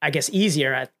 I guess,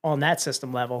 easier on that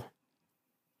system level.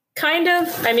 Kind of.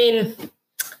 I mean,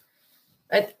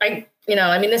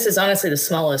 this is honestly the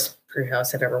smallest brew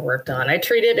house I've ever worked on. I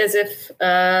treat it as if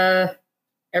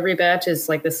every batch is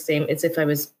like the same. It's if I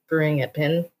was brewing at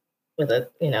Penn with a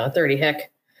 30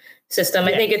 heck system.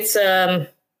 Yeah. I think it's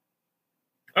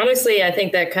honestly, I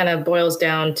think that kind of boils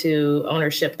down to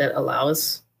ownership that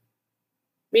allows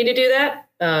me to do that.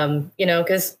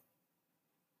 Because,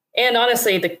 and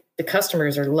honestly, the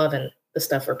customers are loving the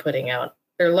stuff we're putting out.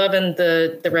 They're loving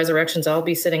the resurrections. I'll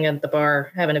be sitting at the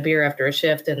bar having a beer after a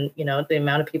shift, and the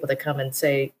amount of people that come and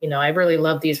say, I really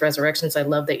love these resurrections. I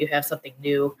love that you have something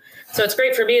new. So it's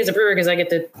great for me as a brewer because I get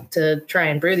to try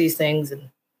and brew these things and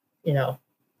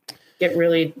do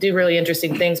really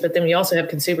interesting things. But then we also have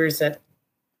consumers that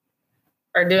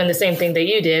are doing the same thing that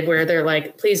you did, where they're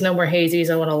like, please, no more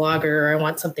hazies. I want a lager, or I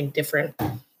want something different.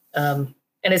 And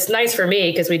it's nice for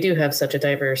me because we do have such a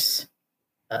diverse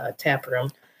tap room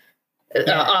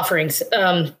offerings.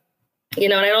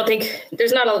 and I don't think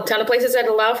there's not a ton of places that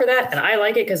allow for that. And I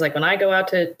like it because like when I go out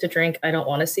to drink, I don't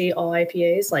want to see all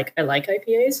IPAs. Like I like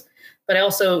IPAs, but I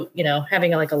also,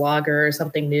 having like a lager or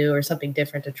something new or something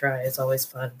different to try is always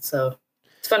fun. So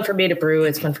it's fun for me to brew.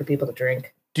 It's fun for people to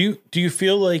drink. Do you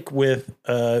feel like with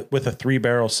a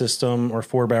 3-barrel system or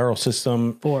 4-barrel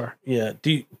system? 4. Yeah.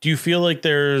 Do you feel like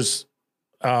there's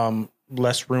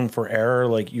less room for error?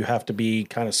 Like you have to be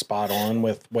kind of spot on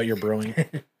with what you're brewing?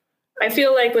 I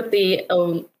feel like with the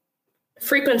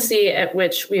frequency at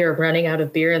which we are running out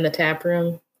of beer in the tap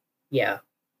room, we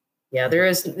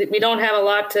don't have a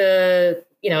lot to,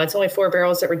 it's only 4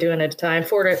 barrels that we're doing at a time,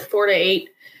 4 to 8,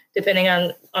 depending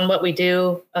on what we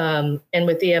do. And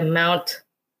with the amount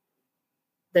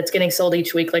that's getting sold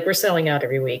each week, like we're selling out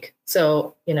every week.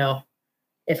 So,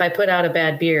 if I put out a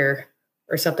bad beer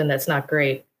or something that's not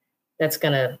great, that's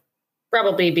going to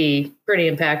probably be pretty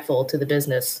impactful to the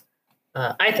business.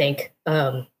 I think.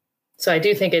 So I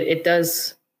do think it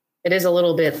is a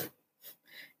little bit,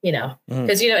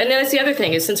 because, and then that's the other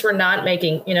thing is since we're not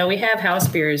making, we have house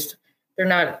beers, they're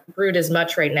not brewed as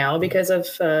much right now because of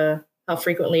how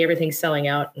frequently everything's selling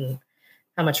out and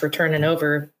how much we're turning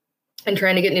over and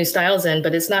trying to get new styles in.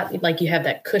 But it's not like you have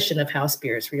that cushion of house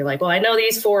beers where you're like, well, I know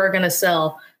these 4 are going to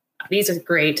sell. These are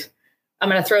great. I'm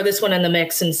going to throw this one in the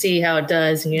mix and see how it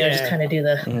does. And, just kind of do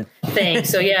the thing.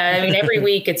 So, every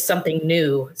week it's something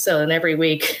new. So, and every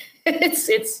week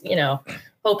it's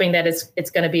hoping that it's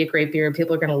going to be a great beer and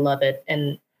people are going to love it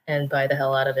and buy the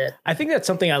hell out of it. I think that's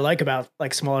something I like about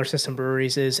like smaller system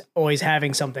breweries is always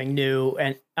having something new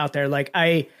and out there. Like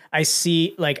I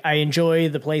see, like I enjoy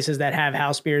the places that have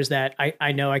house beers that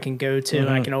I know I can go to and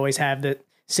I can always have the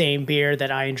same beer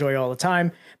that I enjoy all the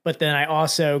time. But then I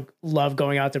also love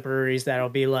going out to breweries that'll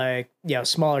be like,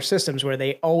 smaller systems where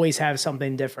they always have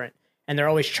something different and they're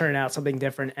always churning out something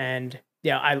different. And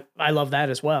I love that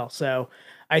as well. So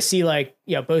I see like,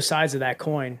 both sides of that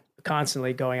coin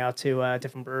constantly going out to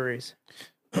different breweries.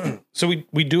 So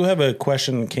we do have a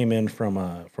question that came in from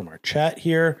our chat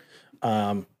here.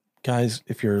 Guys,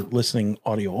 if you're listening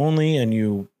audio only and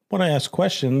you want to ask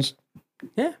questions,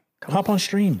 hop on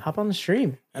stream. Hop on the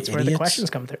stream. That's where the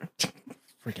questions come through.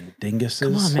 Freaking dinguses.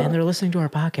 Come on, man. They're listening to our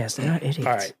podcast. They're not idiots.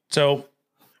 All right. So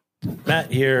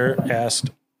Matt here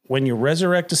asked, when you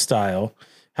resurrect a style,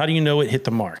 how do you know it hit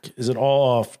the mark? Is it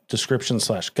all off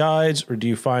description/guides, or do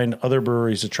you find other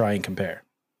breweries to try and compare?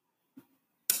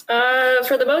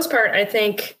 For the most part, I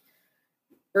think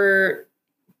for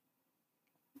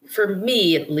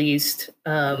me at least,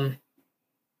 trying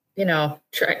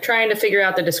to figure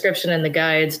out the description and the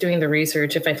guides, doing the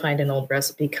research, if I find an old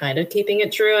recipe, kind of keeping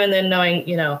it true. And then knowing,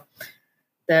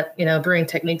 that, brewing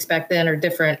techniques back then are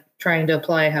different, trying to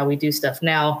apply how we do stuff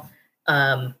now.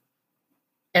 And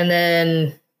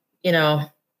then, a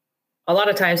lot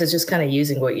of times it's just kind of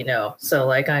using what you know. So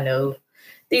like, I know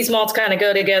these malts kind of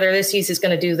go together. This yeast is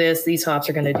going to do this. These hops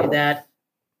are going to do that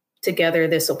together.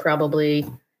 This will probably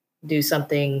do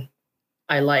something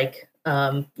I like.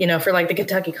 For like the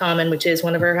Kentucky Common, which is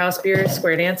one of our house beers,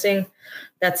 Square Dancing,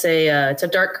 that's it's a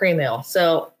dark cream ale.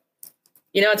 So,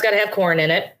 it's got to have corn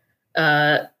in it.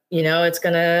 It's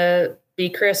going to be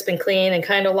crisp and clean and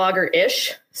kind of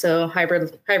lager-ish. So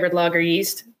hybrid lager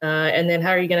yeast. And then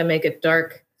how are you going to make it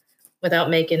dark without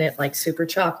making it like super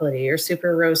chocolatey or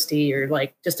super roasty or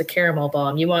like just a caramel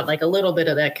bomb? You want like a little bit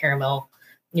of that caramel.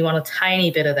 You want a tiny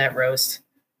bit of that roast.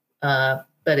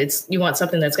 But you want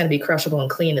something that's going to be crushable and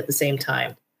clean at the same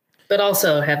time, but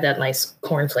also have that nice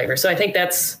corn flavor. So I think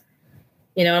that's,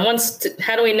 and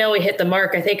how do we know we hit the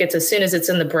mark? I think it's as soon as it's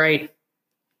in the bright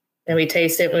and we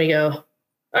taste it and we go,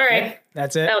 all right,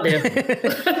 that's it. That'll do.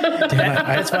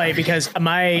 That's funny because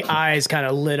my eyes kind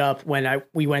of lit up when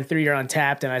we went through your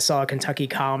Untapped and I saw a Kentucky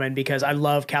Common because I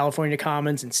love California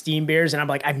Commons and steam beers. And I'm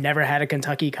like, I've never had a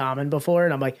Kentucky Common before.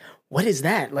 And I'm like, what is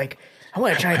that? Like, I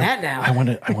want to try that now. I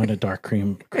want a dark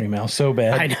cream ale so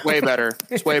bad. Way better.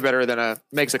 It's way better than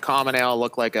makes a common ale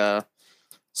look like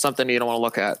something you don't want to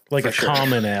look at. Like a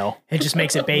common ale. It just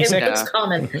makes it basic. It's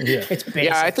common. Yeah. It's basic.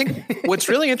 Yeah, I think what's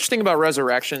really interesting about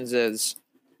Resurrections is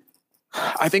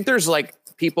I think there's like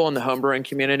people in the homebrewing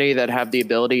community that have the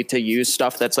ability to use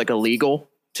stuff that's like illegal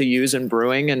to use in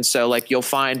brewing. And so like you'll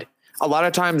find a lot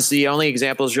of times the only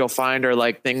examples you'll find are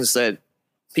like things that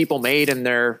people made in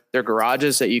their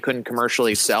garages that you couldn't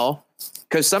commercially sell.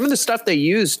 Because some of the stuff they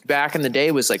used back in the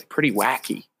day was like pretty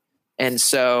wacky. And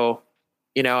so,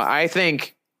 I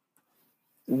think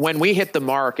when we hit the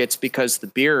mark, it's because the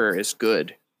beer is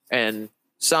good. And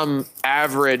some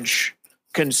average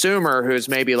consumer who's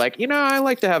maybe like, I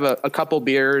like to have a couple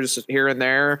beers here and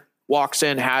there, walks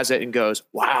in, has it and goes,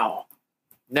 wow,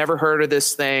 never heard of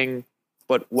this thing,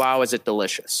 but wow, is it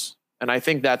delicious. And I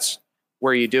think that's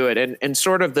where you do it. And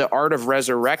sort of the art of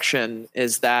resurrection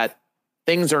is that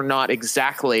things are not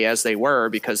exactly as they were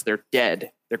because they're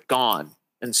dead, they're gone.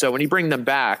 And so when you bring them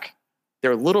back,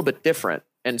 they're a little bit different.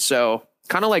 And so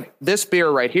kind of like this beer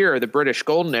right here, the British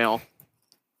Golden Ale,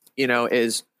 you know,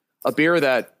 is a beer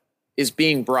that is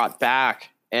being brought back.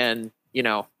 And, you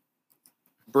know,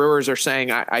 brewers are saying,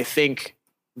 I think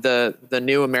the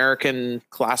new American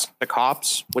classic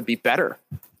hops would be better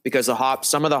because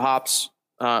some of the hops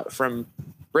from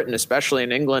Britain, especially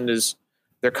in England,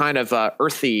 they're kind of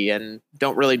earthy and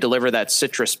don't really deliver that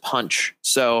citrus punch.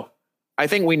 So I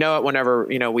think we know it whenever,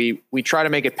 you know, we try to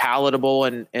make it palatable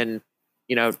and,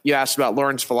 you know, you asked about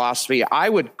Lauren's philosophy. I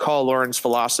would call Lauren's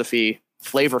philosophy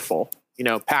flavorful, you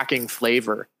know, packing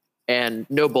flavor and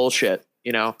no bullshit.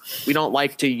 You know, we don't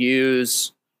like to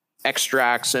use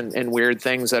extracts and weird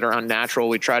things that are unnatural.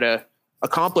 We try to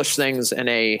accomplish things in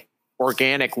a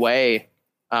organic way,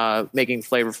 making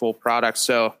flavorful products.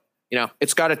 So, you know,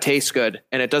 it's got to taste good,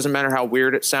 and it doesn't matter how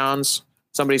weird it sounds.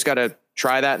 Somebody's got to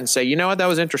try that and say, you know what, that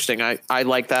was interesting. I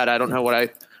like that. I don't know what I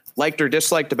liked or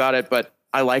disliked about it, but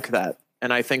I like that.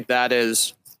 And I think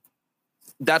that's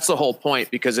the whole point,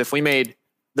 because if we made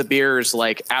the beers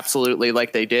like absolutely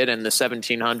like they did in the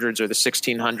 1700s or the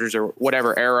 1600s or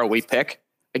whatever era we pick,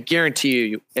 I guarantee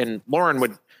you, and Lauren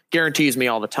would guarantees me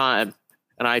all the time,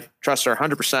 and I trust her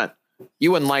 100%,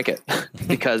 you wouldn't like it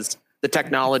because the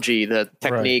technology, the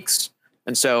techniques. Right.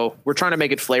 And so we're trying to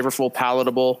make it flavorful,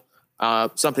 palatable,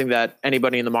 something that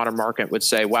anybody in the modern market would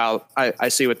say, wow, I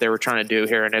see what they were trying to do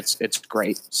here, and it's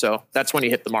great. So that's when you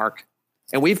hit the mark.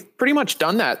 And we've pretty much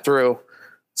done that through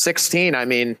 16. I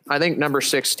mean, I think number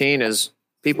 16 is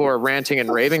people are ranting and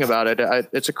raving about it.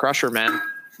 It's a crusher, man.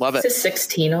 Love it. Is it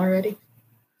 16 already?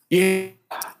 Yeah,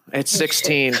 it's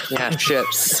 16. Shit. Yeah, shit.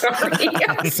 Sorry.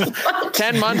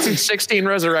 10 months and 16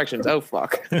 resurrections. Oh,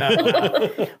 fuck.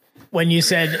 When you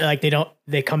said like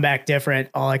they come back different,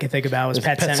 all I could think about was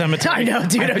Pet Sematary. I know,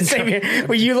 dude. I'm saying here.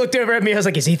 When you looked over at me, I was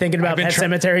like, is he thinking about Pet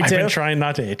Sematary too? I've been trying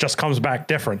not to. It just comes back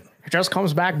different. It just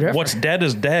comes back different. What's dead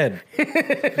is dead.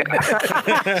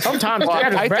 Sometimes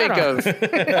I think of,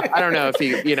 I don't know if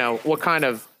you know, what kind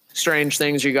of strange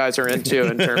things you guys are into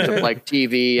in terms of like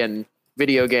TV and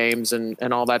video games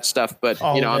and all that stuff. But,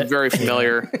 you know, I'm very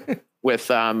familiar with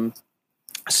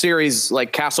series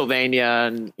like Castlevania,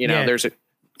 and, you know, there's a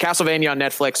Castlevania on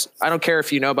Netflix. I don't care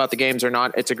if you know about the games or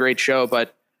not. It's a great show,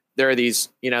 but there are these,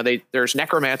 you know, there's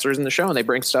necromancers in the show, and they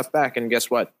bring stuff back, and guess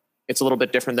what? It's a little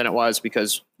bit different than it was,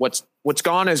 because what's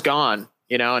gone is gone,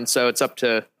 you know? And so it's up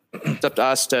to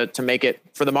us to make it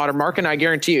for the modern market. And I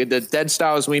guarantee you the dead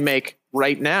styles we make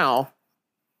right now,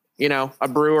 you know, a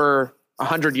brewer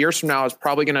 100 years from now is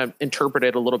probably going to interpret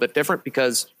it a little bit different,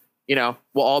 because, you know,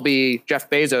 we'll all be Jeff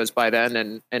Bezos by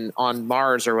then and on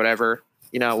Mars or whatever,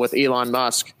 you know, with Elon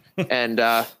Musk, and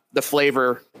the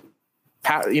flavor,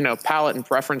 you know, palate and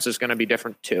preference is going to be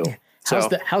different too. How's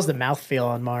the mouthfeel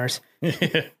on Mars?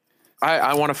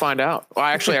 I want to find out. Well,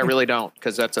 actually, I really don't,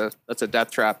 because that's a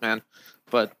death trap, man.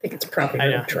 But I think it's probably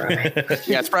really dry.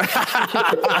 Yeah, it's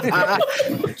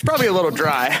probably a little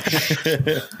dry.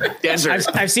 Desert.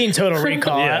 I've seen Total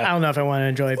Recall. Yeah. I don't know if I want to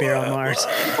enjoy beer on Mars.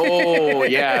 Oh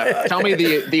yeah, tell me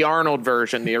the Arnold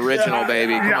version, the original,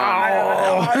 baby. Come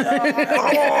on.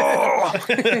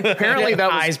 Apparently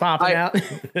that was eyes popping out.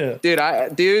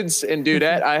 Dudes and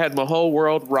dudette, I had my whole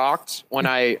world rocked when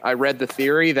I read the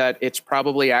theory that it's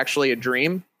probably actually a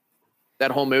dream. That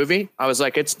whole movie, I was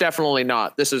like, it's definitely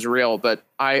not. This is real. But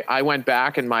I went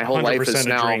back, and my whole life is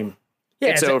now. Dream.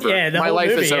 It's over. My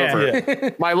life is over. Yeah.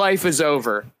 My life is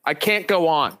over. I can't go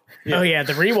on. Yeah. Oh yeah,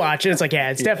 the rewatch. It's like,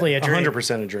 it's definitely a dream.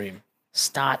 100% a dream.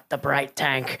 Start the bright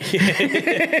tank.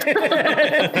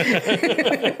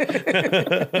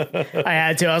 I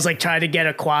had to. I was like trying to get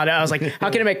a Quado. I was like, how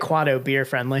can I make Quado beer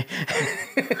friendly?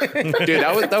 Dude,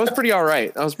 that was pretty all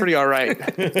right. That was pretty all right.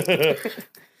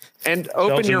 And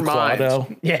open Belgian your mind.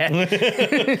 Quado.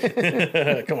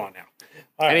 Yeah. Come on now.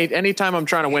 Right. Anytime I'm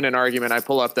trying to win an argument, I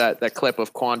pull up that clip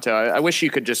of Quanto. I wish you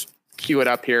could just cue it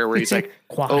up here where he's like,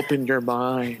 open your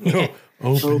mind. Yeah.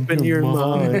 Open your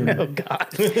mind. Oh, God.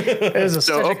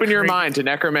 So open your mind to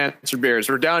Necromancer Beers.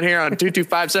 We're down here on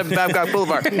 22575 Babcock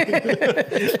Boulevard.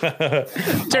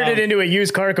 Turned it into a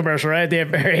used car commercial right at the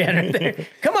very end. There.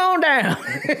 Come on down.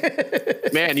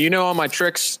 Man, you know all my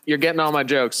tricks. You're getting all my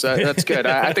jokes. That's good.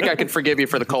 I think I can forgive you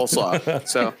for the coleslaw.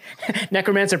 So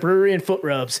Necromancer Brewery and foot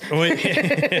rubs. Oh,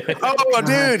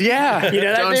 dude, yeah. You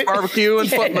know John's dude? Barbecue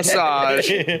and foot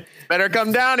massage. Better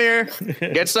come down here.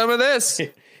 Get some of this.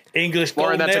 English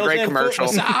Lauren, that's a great commercial.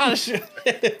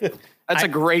 That's a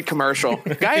great commercial.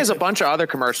 The guy has a bunch of other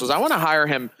commercials. I want to hire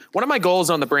him. One of my goals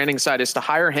on the branding side is to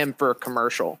hire him for a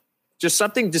commercial. Just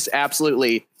something just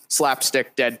absolutely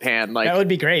slapstick deadpan. Like, that would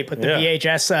be great. Put the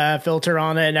VHS filter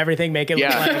on it and everything. Make it look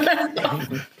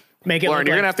like. Make it. Lauren, look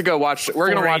you're like gonna have to go watch.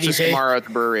 We're gonna watch this tomorrow at the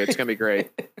brewery. It's gonna be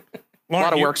great. Lauren, a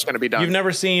lot of work's gonna be done. You've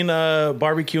never seen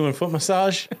barbecue and foot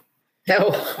massage?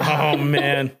 No. Oh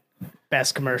man,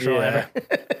 best commercial ever.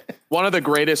 One of the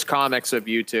greatest comics of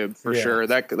YouTube for sure.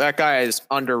 That guy is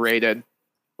underrated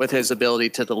with his ability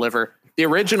to deliver. The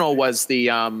original was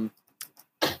the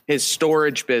his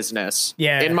storage business.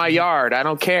 Yeah. In my yard, I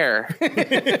don't care.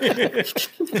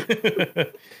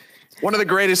 One of the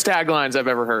greatest taglines I've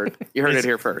ever heard. You heard it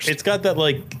here first. It's got that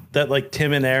like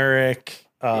Tim and Eric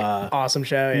awesome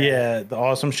show. Yeah, the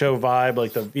Awesome Show vibe,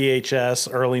 like the VHS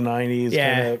early 90s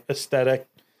kind of aesthetic.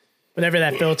 Whatever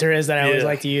that filter is that I always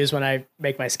like to use when I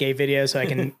make my skate videos so I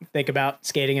can think about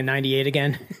skating in 98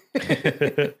 again.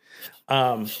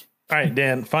 All right,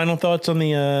 Dan, final thoughts on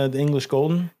the English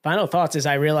Golden? Final thoughts is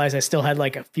I realized I still had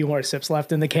like a few more sips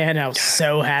left in the can. I was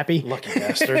so happy. Lucky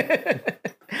bastard.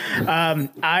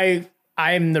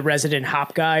 I'm the resident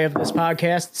hop guy of this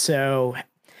podcast, so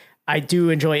I do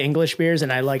enjoy English beers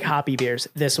and I like hoppy beers.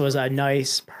 This was a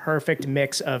nice, perfect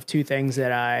mix of two things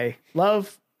that I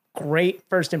love. Great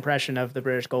first impression of the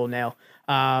British Golden Ale.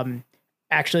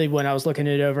 Actually, when I was looking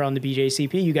it over on the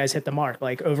BJCP, you guys hit the mark.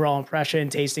 Like overall impression,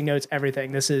 tasting notes,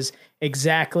 everything. This is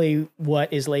exactly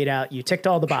what is laid out. You ticked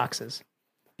all the boxes.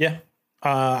 Yeah,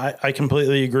 I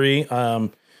completely agree.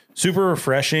 Super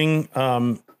refreshing.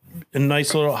 A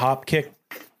nice little hop kick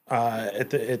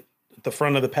at the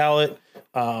front of the palate.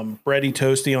 Bready,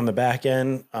 toasty on the back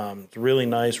end. It's really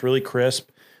nice, really crisp.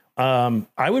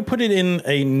 I would put it in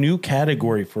a new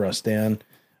category for us, Dan.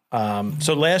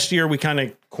 So last year we kind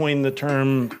of coined the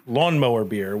term lawnmower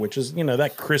beer, which is,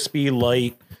 that crispy,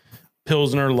 light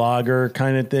Pilsner lager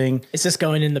kind of thing. Is this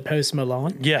going in the post-mo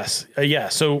lawn? Yes. Yeah.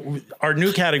 So our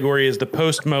new category is the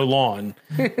post-mo lawn,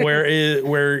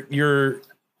 where you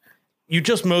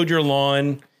just mowed your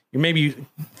lawn. You're maybe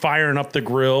firing up the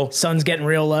grill. Sun's getting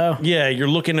real low. Yeah. You're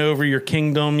looking over your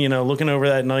kingdom, looking over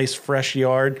that nice fresh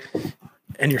yard.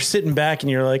 And you're sitting back and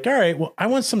you're like, all right, well, I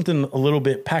want something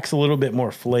packs a little bit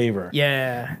more flavor.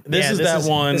 Yeah. This is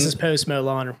post-mo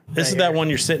lawn. This is that one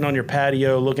you're sitting on your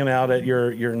patio looking out at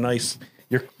your nice,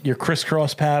 your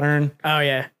crisscross pattern. Oh,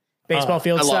 yeah. Baseball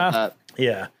field I stuff. love that.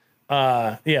 Yeah.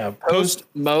 Yeah.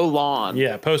 Post-mo lawn.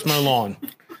 Yeah. Post-mo lawn.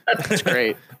 That's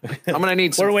great. I'm going to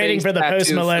need some We're waiting for the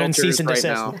Post Malone cease and desist.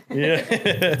 now.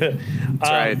 Yeah. That's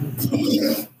right.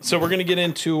 So we're gonna get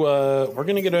into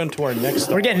our next.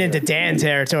 We're getting into Dan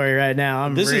territory right now.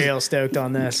 I'm real stoked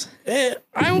on this. I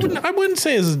wouldn't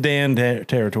say this is Dan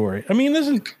territory. I mean, this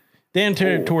is Dan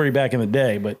territory back in the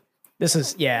day, but this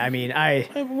is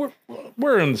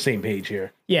we're on the same page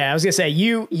here. Yeah, I was gonna say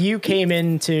you came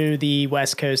into the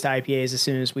West Coast IPAs as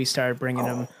soon as we started bringing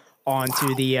them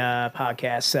onto the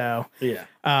podcast. So yeah,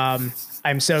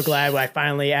 I'm so glad I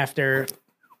finally, after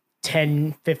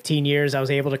 10, 15 years, I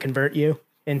was able to convert you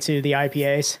into the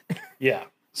IPAs. Yeah.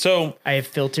 So I have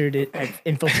filtered it. I've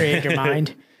infiltrated your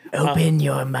mind. Open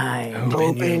your mind.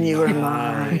 Open your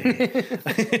mind.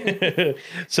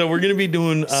 So we're going to be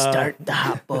doing... Start the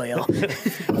hot boil.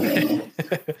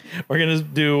 We're going to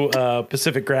do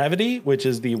Pacific Gravity, which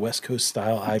is the West Coast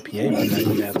style IPA by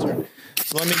Necromancer.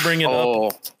 So let me bring it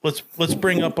up. Let's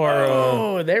bring up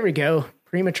our... there we go.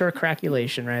 Premature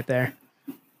craculation right there.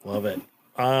 Love it.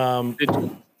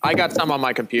 I got some on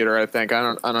my computer, I think. I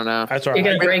don't know. That's all right.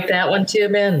 You're gonna break that one too,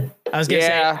 man. I was gonna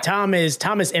say Tom is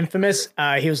infamous.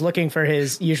 He was looking for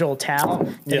his usual towel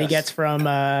that he gets from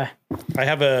I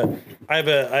have a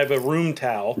room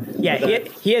towel. Yeah,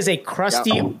 he has a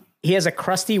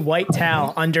crusty white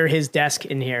towel under his desk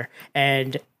in here.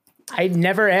 And I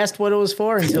never asked what it was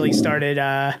for until he started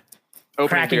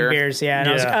cracking beers. Yeah. And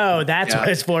I was like, oh, that's what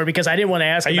it's for, because I didn't want to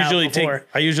ask before.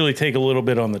 I usually take a little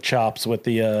bit on the chops with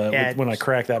the when I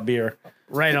crack that beer.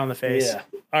 Right on the face. Yeah.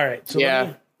 All right.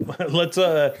 So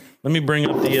let me bring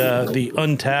up the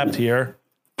Untapped here.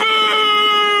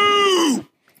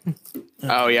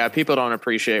 Oh yeah, people don't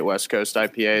appreciate West Coast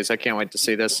IPAs. I can't wait to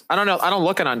see this. I don't know. I don't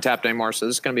look at Untapped anymore, so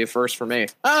this is going to be a first for me.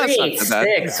 That's not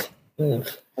that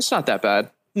bad. It's not that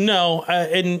bad. No,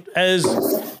 and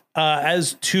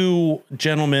as two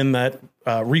gentlemen that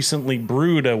recently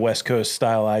brewed a West Coast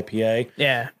style IPA,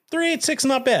 3.86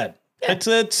 not bad. Yeah.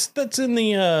 That's in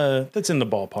the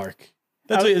ballpark.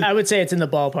 I would say it's in the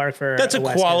ballpark for that's a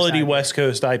quality West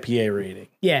Coast IPA rating.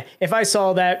 Yeah, if I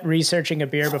saw that researching a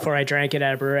beer before I drank it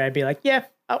at a brewery, I'd be like, yeah,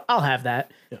 I'll have that.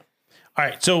 Yeah. All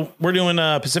right, so we're doing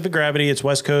Pacific Gravity. It's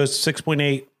West Coast,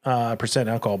 6.8%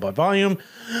 alcohol by volume.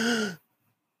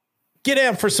 Get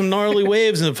out for some gnarly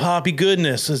waves of hoppy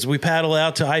goodness as we paddle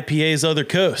out to IPA's other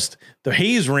coast. The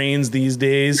haze rains these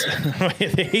days.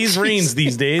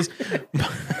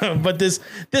 But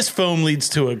this foam leads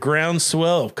to a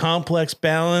groundswell of complex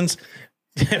balance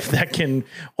that can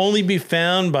only be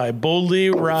found by boldly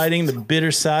riding the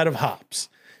bitter side of hops.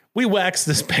 We wax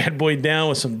this bad boy down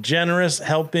with a generous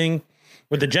helping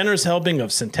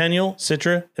of Centennial,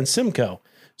 Citra, and Simcoe.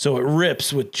 So it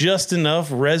rips with just enough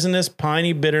resinous,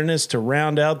 piney bitterness to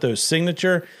round out those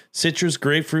signature citrus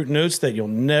grapefruit notes that you'll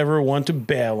never want to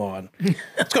bail on.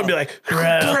 It's going to be like,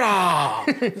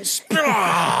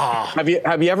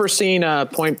 Have you ever seen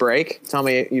Point Break? Tell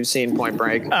me you've seen Point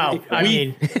Break. Oh,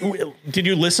 did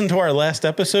you listen to our last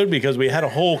episode? Because we had a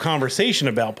whole conversation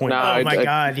about Point Break. Oh my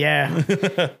God, yeah.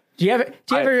 Do you ever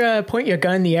point your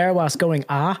gun in the air whilst going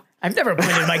ah? I've never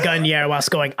pointed my gun in the air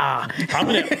whilst going ah.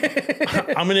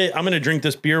 I'm gonna drink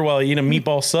this beer while I eat a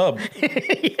meatball sub.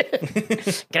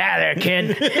 Get out of there,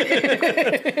 kid.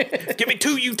 Give me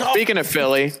two, you talk. Speaking of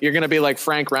Philly, you're gonna be like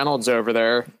Frank Reynolds over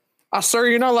there. Sir,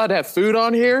 you're not allowed to have food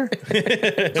on here.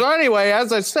 So anyway,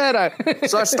 as I said, I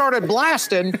started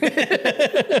blasting.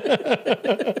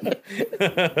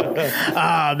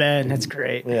 Oh man, that's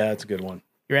great. Yeah, that's a good one.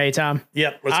 You ready, Tom?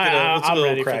 Yep. Let's get a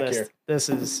little crack here. This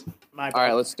is my. All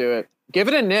right, let's do it. Give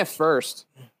it a sniff first.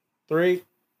 3,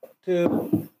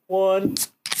 2, 1.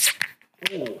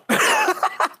 Ooh.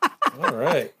 All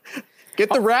right. Get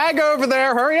the rag over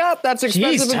there. Hurry up. That's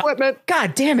expensive equipment.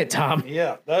 God damn it, Tom.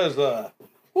 Yeah, that is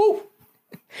woo.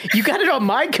 You got it on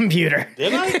my computer.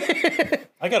 Did I?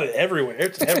 I got it everywhere.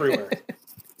 It's everywhere.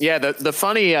 Yeah, the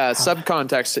funny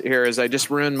subcontext here is I just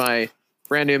ruined my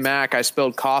brand new Mac. I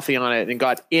spilled coffee on it and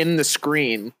got in the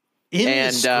screen.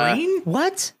 The screen?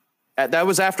 What? That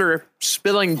was after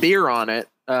spilling beer on it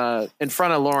in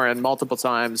front of Lauren multiple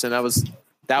times, and that was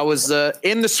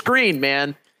in the screen,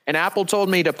 man. And Apple told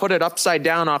me to put it upside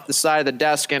down off the side of the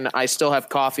desk, and I still have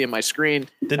coffee in my screen.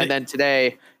 Then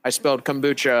today I spilled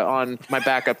kombucha on my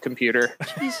backup computer.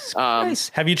 Jesus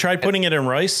Christ. Have you tried putting it in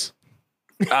rice?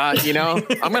 I'm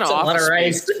gonna offer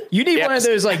rice. You need one of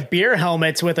those like beer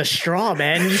helmets with a straw,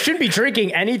 man. You shouldn't be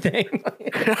drinking anything.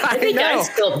 I think I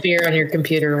spilled beer on your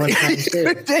computer one time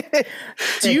too.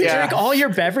 Do you drink all your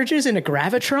beverages in a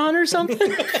Gravitron or something?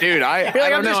 Dude, I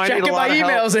don't I'm know. just checking my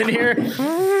emails in here.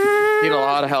 Need a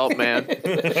lot of help, man.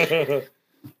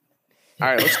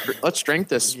 All right, let's drink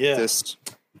this. Yeah. This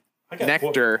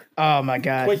nectar. Oh my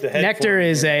God, nectar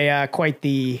is quite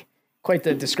the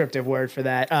descriptive word for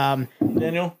that.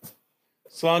 Daniel,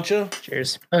 Slancha.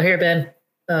 Cheers. Oh, here, Ben.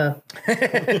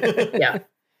 Yeah.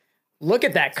 Look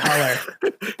at that color.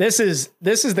 This is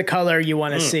the color you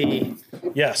want to see.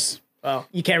 Yes. Well,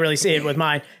 you can't really see it with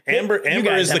mine. Amber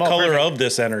is the color of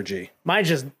this energy. Mine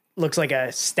just looks like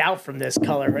a stout from this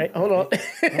color, right? Hold on.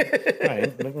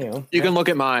 Right, you can look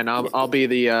at mine. I'll be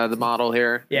the model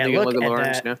here. Yeah, you can look at at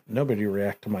Lauren's, that. yeah. Nobody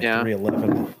react to my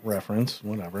 311 reference.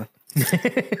 Whatever.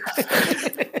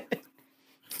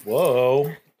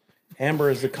 Whoa. Amber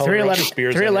is the color of the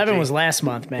spear's 311 energy. was last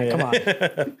month, man. Come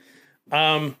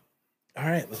on. All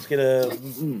right, let's get a...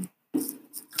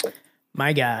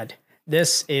 My God.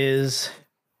 This is...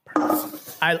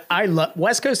 I love...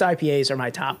 West Coast IPAs are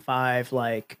my top 5,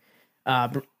 like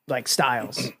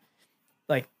styles.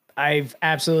 Like, I've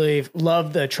absolutely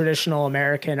loved the traditional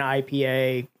American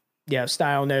IPA,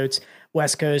 style notes.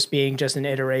 West Coast being just an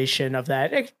iteration of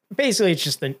that. Basically, it's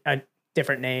just a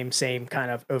different name, same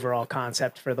kind of overall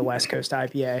concept for the West Coast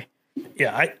IPA.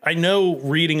 Yeah, I know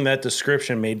reading that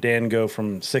description made Dan go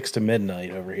from 6 to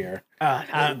midnight over here.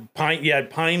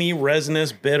 Piney,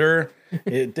 resinous, bitter.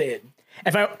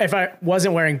 If I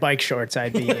wasn't wearing bike shorts,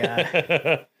 I'd be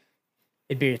it'd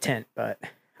be a tent. But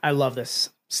I love this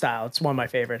style. It's one of my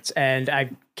favorites, and I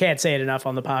can't say it enough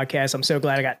on the podcast. I'm so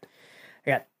glad I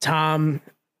got Tom.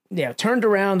 Turned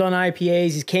around on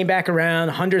IPAs. He came back around.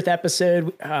 100th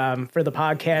episode for the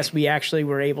podcast. We actually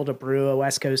were able to brew a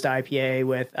West Coast IPA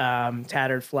with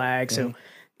Tattered Flag. So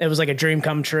it was like a dream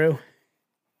come true.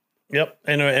 Yep,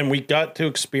 and we got to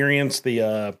experience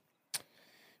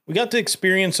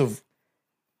of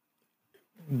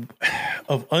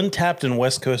untapped and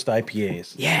West Coast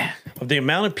IPAs. Yeah, of the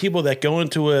amount of people that go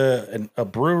into a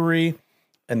brewery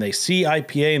and they see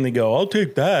IPA and they go, "I'll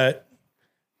take that."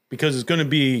 Because it's going to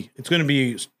be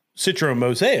Citra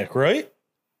Mosaic, right?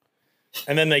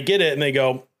 And then they get it and they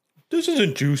go, "This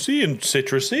isn't juicy and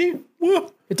citrusy.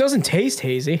 Well, it doesn't taste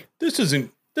hazy. This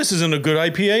isn't a good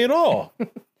IPA at all."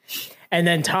 And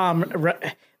then Tom,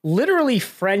 literally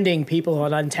friending people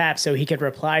on Untapped so he could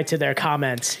reply to their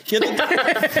comments. So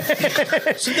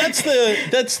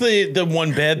that's the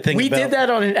one bad thing. We did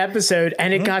that on an episode,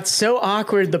 and it got so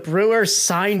awkward. The brewer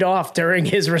signed off during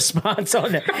his response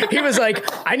on it. He was like,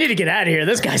 "I need to get out of here.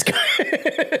 This guy's."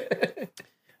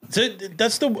 So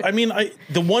that's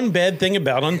the one bad thing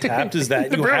about Untapped is that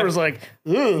the brewer was like,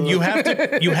 "Ugh." you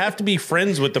have to be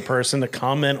friends with the person to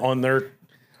comment on their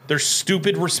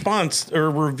stupid response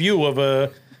or review of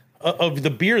the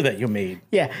beer that you made.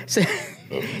 Yeah. So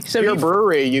your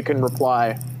brewery, you can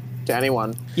reply to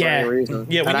anyone for any reason.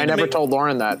 Yeah, and I never told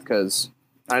Lauren that because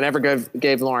I never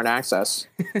gave Lauren access.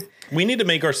 We need to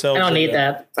make ourselves. I don't need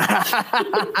that.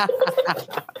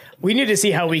 We need to see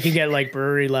how we can get like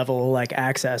brewery level like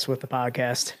access with the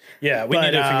podcast. Yeah, we need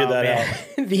to figure that out.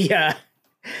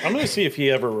 I'm going to see if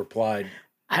he ever replied.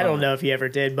 I don't know if he ever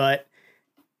did, but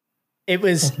it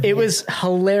was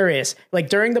hilarious. Like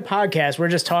during the podcast, we're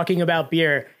just talking about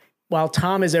beer while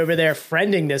Tom is over there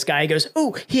friending this guy. He goes,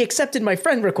 "Oh, he accepted my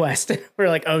friend request." We're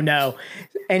like, "Oh no."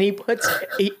 And he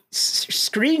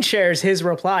screen shares his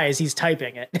reply as he's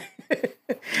typing it.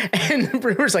 And the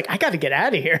brewer's like, "I got to get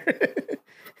out of here."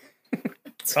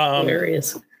 It's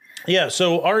hilarious. Yeah.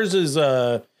 So ours is,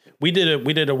 we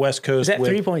did a West Coast. Is that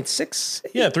 3.6?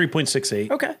 Yeah. 3.68.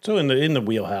 Okay. So in the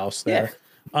wheelhouse there.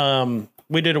 Yeah.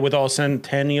 We did it with all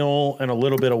Centennial and a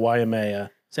little bit of Waimea.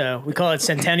 So we call it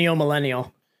Centennial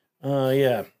Millennial.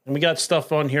 Yeah. And we got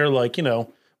stuff on here like,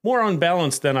 more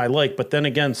unbalanced than I like. But then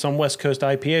again, some West Coast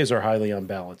IPAs are highly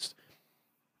unbalanced.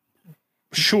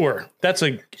 Sure. That's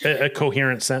a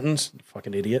coherent sentence. You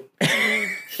fucking idiot.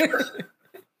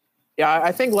 Yeah,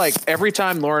 I think like every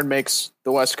time Lauren makes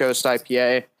the West Coast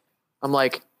IPA, I'm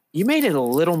like, "You made it a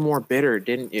little more bitter,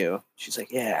 didn't you?" She's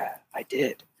like, "Yeah, I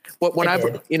did."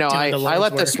 I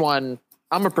let this one,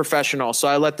 I'm a professional, so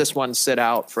I let this one sit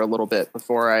out for a little bit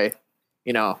before I,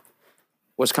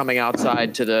 was coming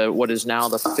outside to what is now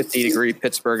the 50-degree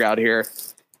Pittsburgh out here,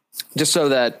 just so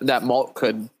that malt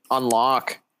could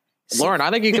unlock. Lauren,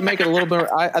 I think you can make it a little bit.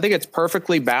 I think it's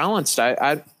perfectly balanced.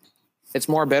 It's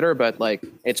more bitter, but like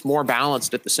it's more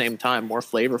balanced at the same time, more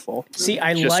flavorful. See,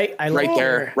 I like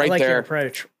your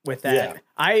approach with that. Yeah.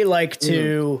 I like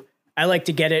to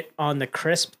get it on the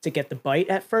crisp to get the bite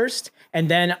at first, and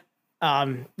then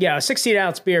a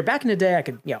 16-ounce beer. Back in the day, I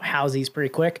could house these pretty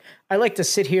quick. I like to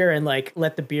sit here and like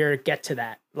let the beer get to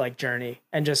that like journey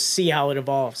and just see how it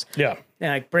evolves. Yeah,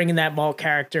 and like bringing that malt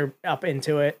character up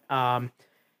into it.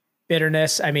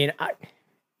 Bitterness. I mean,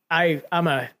 I'm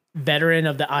a veteran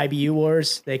of the IBU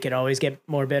wars. They could always get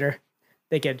more bitter.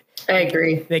 I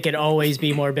agree. They could always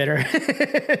be more bitter.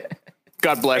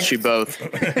 God bless you both.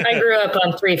 I grew up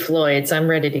on 3 Floyds. I'm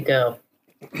ready to go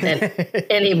at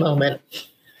any moment.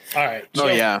 All right.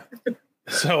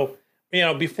 So,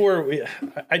 before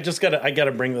I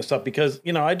gotta bring this up because,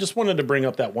 I just wanted to bring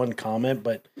up that one comment,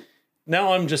 but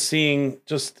now I'm just seeing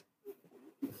just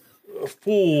a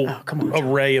full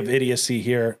array of idiocy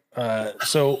here.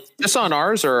 So this on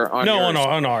ours or on yours? No,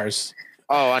 on ours.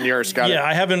 Oh, on yours. Got it. Yeah,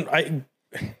 I haven't.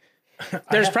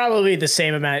 There's probably the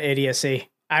same amount of idiocy.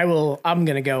 I'm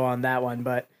going to go on that one,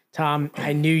 but Tom,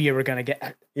 I knew you were going to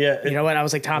get. Yeah. You know what? I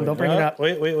was like, Tom, don't bring it up.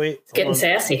 Wait. It's getting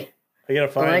sassy. I gotta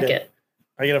find it.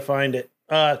 I gotta find it.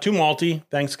 Too malty.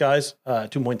 Thanks, guys.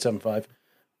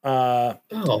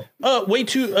 2.75. Way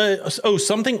too.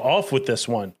 Something off with this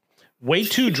one. Way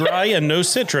too dry and no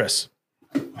citrus.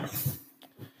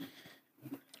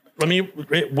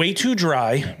 Way too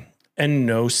dry and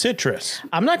no citrus.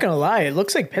 I'm not gonna lie. It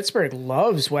looks like Pittsburgh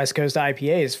loves West Coast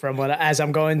IPAs. As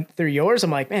I'm going through yours, I'm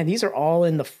like, man, these are all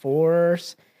in the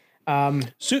 4s.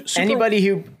 Anybody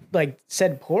who like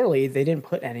said poorly, they didn't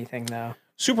put anything though.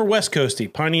 Super West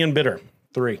Coasty, piney and bitter,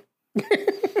 3.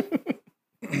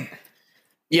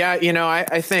 Yeah,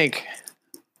 I think.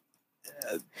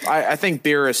 I think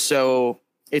beer is so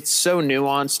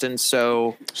nuanced and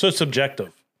so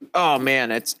subjective. Oh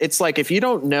man, it's like if you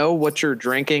don't know what you're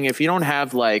drinking, if you don't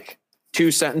have like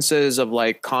 2 sentences of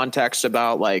like context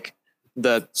about like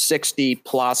the 60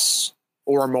 plus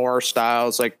or more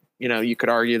styles, like you could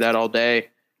argue that all day.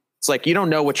 It's like you don't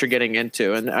know what you're getting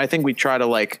into, and I think we try to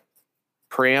like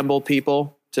preamble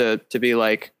people to be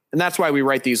like, and that's why we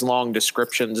write these long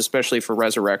descriptions, especially for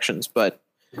Resurrections. But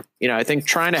I think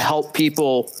trying to help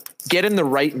people get in the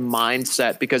right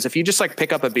mindset, because if you just like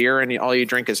pick up a beer and all you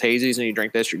drink is hazies and you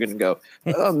drink this, you're going to go,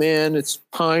 oh man, it's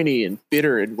piney and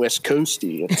bitter and West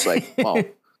Coasty. It's like, well,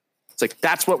 it's like,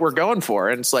 that's what we're going for.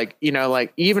 And it's like,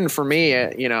 like even for me,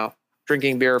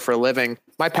 drinking beer for a living,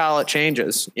 my palate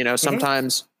changes,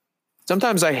 sometimes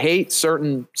I hate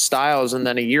certain styles and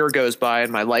then a year goes by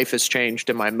and my life has changed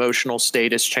and my emotional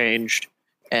state has changed.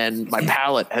 and my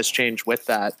palate has changed with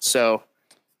that. So,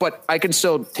 but I can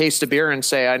still taste a beer and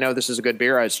say, I know this is a good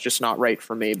beer. It's just not right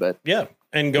for me. But yeah.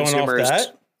 And going off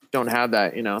that, don't have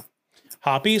that,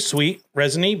 hoppy, sweet,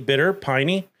 resiny, bitter,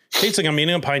 piney. Tastes like I'm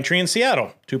eating a pine tree in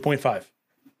Seattle. 2.5.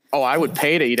 Oh, I would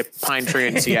pay to eat a pine tree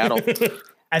in Seattle.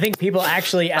 I think people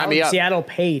actually out in Seattle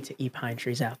pay to eat pine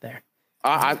trees out there.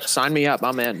 Sign me up.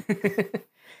 I'm in.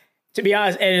 To be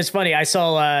honest, and it's funny, I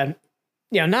saw,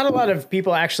 not a lot of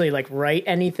people actually like write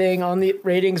anything on the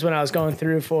ratings when I was going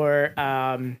through for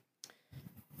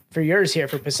yours here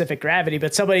for Pacific Gravity,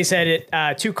 but somebody said it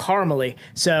too caramely.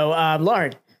 So,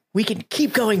 Lauren, we can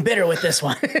keep going bitter with this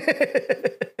one.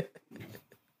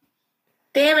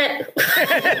 Damn it!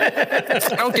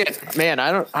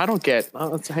 I don't get.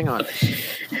 Let's hang on.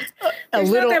 A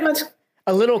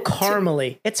little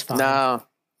caramely. It's fine. No.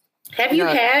 Have you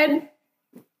had?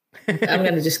 I'm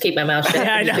gonna just keep my mouth shut.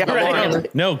 I know,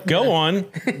 right? No, go on.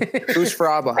 Who's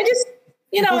Fraba? I just,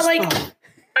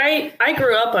 I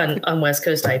grew up on West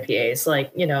Coast IPAs.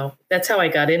 Like, that's how I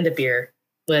got into beer.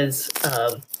 Was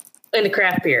into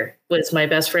craft beer. Was my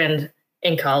best friend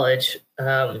in college.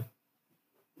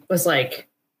 Was like,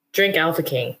 drink Alpha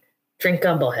King, drink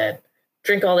Gumblehead,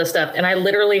 drink all this stuff. And I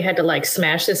literally had to like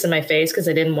smash this in my face because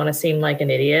I didn't want to seem like an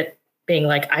idiot being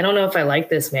like, I don't know if I like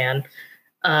this, man.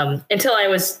 Until I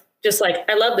was just like,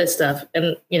 I love this stuff.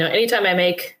 And, anytime I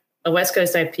make a West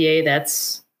Coast IPA,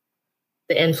 that's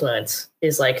the influence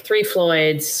is like Three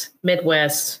Floyds,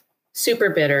 Midwest, super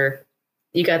bitter.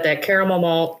 You got that caramel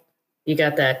malt. You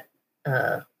got that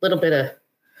little bit of,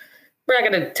 we're not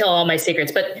going to tell all my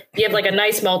secrets, but you have like a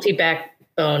nice malty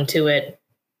backbone to it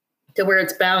to where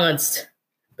it's balanced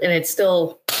and it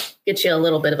still gets you a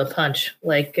little bit of a punch.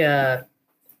 Like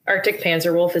Arctic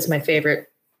Panzerwolf is my favorite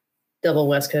double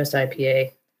West Coast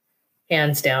IPA,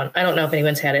 hands down. I don't know if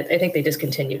anyone's had it. I think they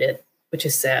discontinued it, which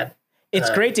is sad. It's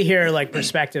great to hear like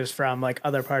perspectives from like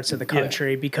other parts of the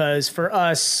country because for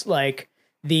us, like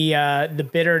the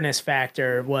bitterness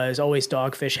factor was always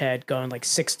Dogfish Head going like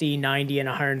 60, 90 and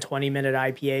 120 minute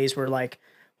IPAs were like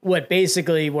what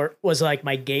basically was like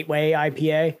my gateway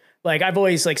IPA. Like I've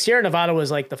always like Sierra Nevada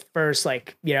was like the first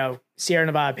like, Sierra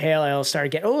Nevada Pale Ale started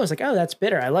getting, I was like, oh, that's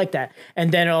bitter. I like that.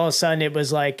 And then all of a sudden it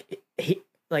was like,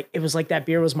 it was like that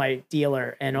beer was my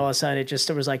dealer. And all of a sudden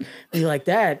it was like, you like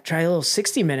that? Try a little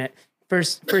 60 minute.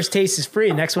 First taste is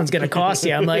free. Next one's going to cost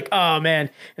you. I'm like, oh man.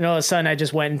 And all of a sudden I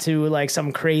just went into like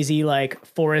some crazy like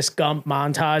Forrest Gump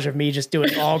montage of me just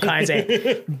doing all kinds of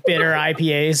bitter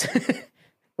IPAs.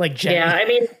 Like Jenny. Yeah, I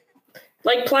mean,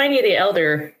 like Pliny the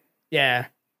Elder. Yeah.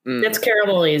 That's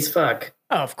caramelly as fuck.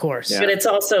 Oh, of course. Yeah. But it's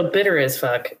also bitter as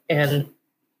fuck. And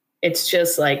it's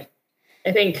just like,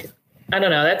 I think, I don't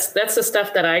know. That's the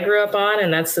stuff that I grew up on.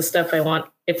 And that's the stuff I want.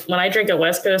 When I drink a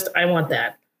West Coast, I want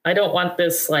that. I don't want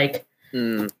this like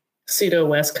pseudo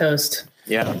West Coast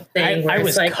thing. I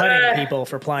was like, cutting people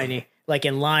for Pliny, like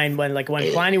in line when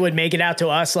Pliny would make it out to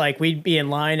us, like we'd be in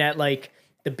line at like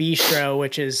the Bistro,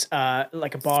 which is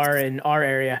like a bar in our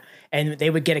area, and they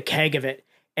would get a keg of it.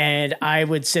 And I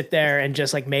would sit there and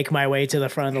just like make my way to the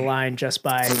front of the line just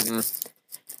by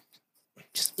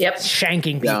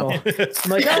shanking people. Yeah. I'm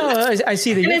like, oh, I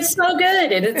see the. And it's so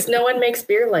good. And it's no one makes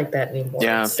beer like that anymore.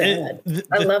 Yeah. It's sad.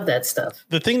 I love that stuff.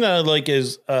 The thing that I like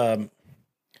is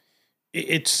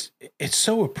it's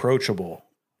so approachable.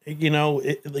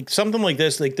 Like something like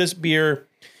this beer,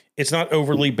 it's not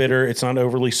overly bitter. It's not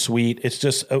overly sweet.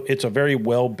 It's a very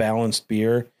well balanced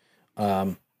beer.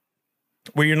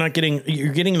 Where you're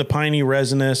getting the piney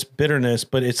resinous bitterness,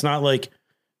 but it's not like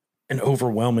an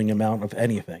overwhelming amount of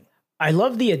anything. I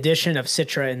love the addition of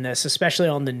Citra in this, especially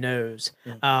on the nose.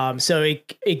 So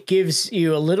it gives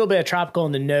you a little bit of tropical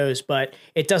in the nose, but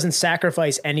it doesn't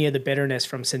sacrifice any of the bitterness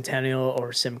from Centennial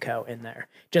or Simcoe in there.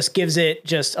 Just gives it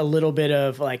just a little bit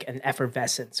of like an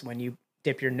effervescence when you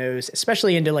dip your nose,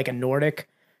 especially into like a Nordic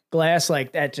glass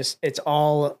like that. It's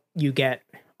all you get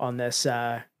on this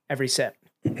every sip.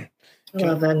 I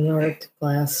love that Nordic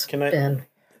glass, Ben.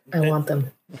 I want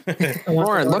them.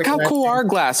 Lauren, look how cool our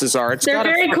glasses are. They're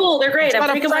very cool. They're great. I'm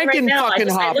drinking one right now. Fucking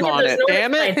hop on it.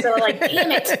 Damn it. So like,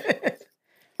 damn it.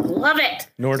 Love it.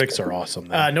 Nordics are awesome.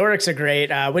 Nordics are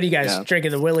great. What are you guys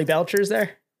drinking? The Willie Belchers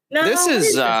there? No, this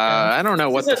is I don't know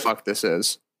what the fuck this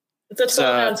is. It's a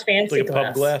 12-ounce fancy like a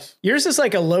pub glass. Yours is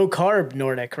like a low carb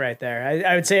Nordic right there.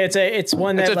 I would say it's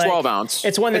one that it's a 12-ounce.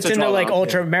 It's one that's in the like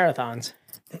ultra marathons.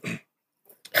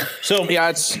 So yeah,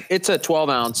 it's a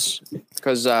 12-ounce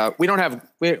because we don't have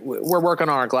we're working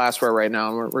on our glassware right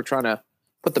now. We're trying to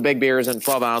put the big beers in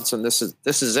 12-ounce, and this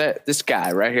is it. This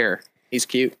guy right here, he's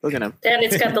cute. Look at him. And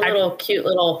it's got the cute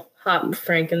little hop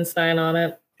Frankenstein on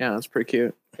it. Yeah, that's pretty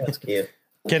cute. That's cute.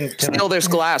 Steal this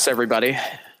glass, everybody.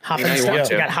 Hoppenstein. want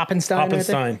to. You got Hoppenstein.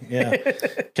 Hoppenstein.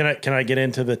 Yeah. Can I get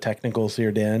into the technicals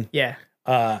here, Dan? Yeah.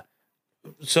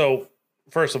 So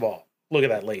first of all, look at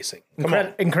that lacing.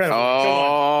 Incredible.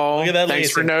 Oh, look at that thanks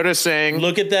lacing. for noticing.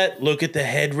 Look at that. Look at the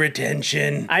head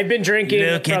retention. I've been drinking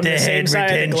Look at from the the same head side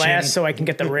of retention. the glass so I can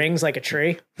get the rings like a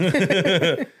tree.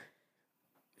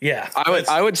 Yeah.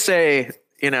 I would say,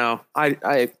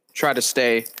 I try to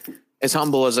stay as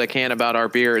humble as I can about our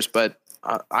beers, but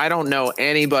I don't know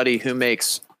anybody who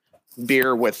makes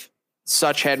beer with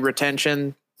such head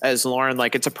retention as Lauren.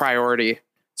 Like, it's a priority.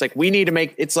 It's like, we need to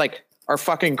make, it's like our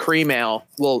fucking cream ale.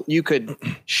 Well, you could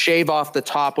shave off the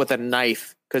top with a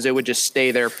knife because it would just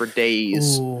stay there for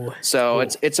days. Ooh. So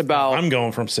it's about, I'm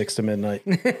going from 6 to midnight.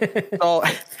 it's all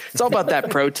about that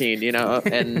protein,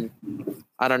 and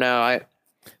I don't know.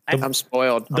 I'm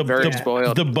spoiled. I'm very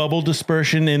spoiled. The bubble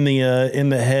dispersion in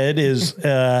the head is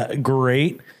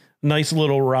great. Nice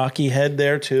little rocky head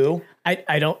there too.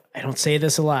 I don't say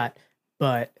this a lot,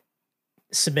 but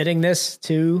submitting this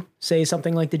to say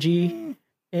something like the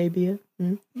GABF.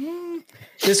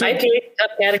 This IPA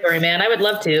category, man. I would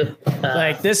love to.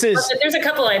 This is. There's a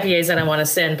couple IPAs that I want to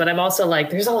send, but I'm also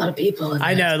like, there's a lot of people. In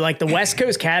I know, like the West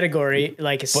Coast category,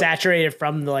 is saturated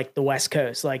from the West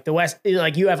Coast. Like the West,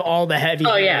 you have all the heavy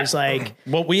beers,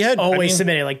 Well, we had always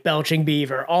submitted like Belching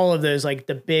Beaver, all of those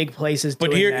the big places.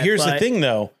 But here's the thing,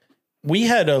 though. We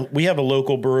have a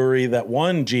local brewery that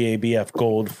won GABF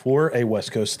Gold for a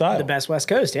West Coast style. The best West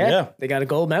Coast, yeah. They got a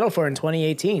gold medal for it in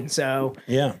 2018. So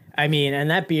yeah, I mean, and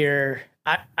that beer,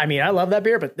 I love that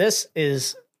beer, but this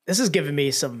is giving me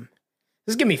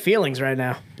feelings right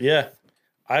now. Yeah,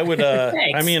 I would.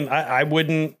 I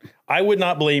would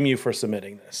not blame you for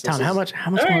submitting this. Tom, how much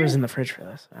more is in the fridge for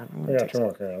this? I got 2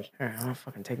 more crowns. All right, I'm gonna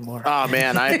fucking take more. Oh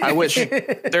man, I wish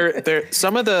there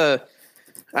some of the.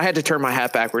 I had to turn my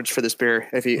hat backwards for this beer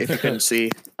if you couldn't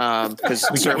see, because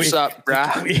surf's up,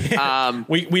 brah.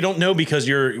 We don't know because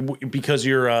you're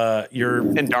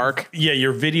in dark. Yeah,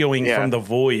 you're videoing from the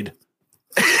void.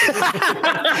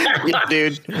 Yeah,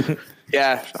 dude.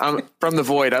 Yeah, I'm from the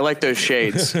void. I like those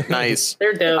shades. Nice.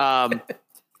 They're dope.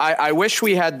 I wish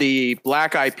we had the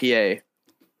black IPA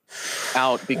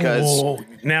out because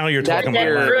now you're talking about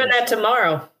we're doing that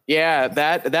tomorrow. Yeah,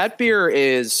 that beer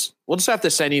is. We'll just have to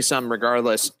send you some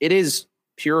regardless. It is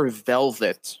pure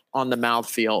velvet on the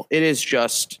mouthfeel. It is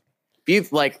just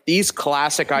like these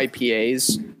classic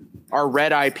IPAs, our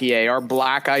red IPA, our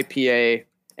black IPA,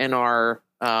 and our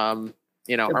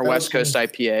our West Coast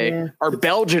IPA. Yeah. Our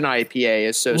Belgian IPA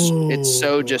is it's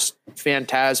so just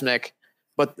phantasmic.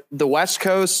 But the West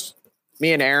Coast,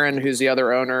 me and Aaron, who's the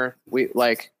other owner, we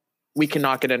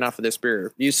cannot get enough of this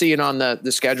beer. You see it on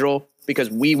the schedule because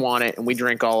we want it and we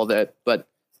drink all of it, but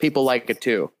people like it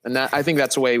too. And I think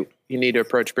that's the way you need to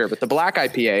approach beer. But the black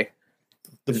IPA,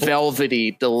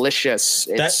 velvety, delicious.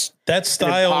 It's that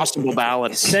style, impossible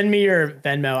balance. Send me your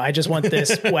Venmo. I just want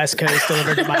this West Coast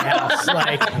delivered to my house.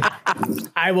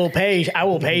 I will pay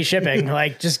shipping.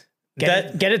 Just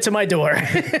get it to my door.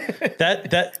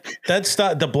 that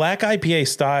style, the black IPA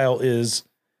style is.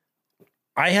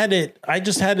 I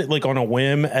just had it on a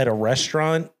whim at a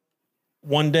restaurant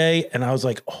one day, and I was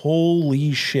like,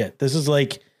 "Holy shit! This is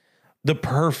the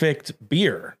perfect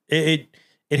beer." It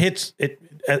hits it.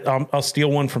 I'll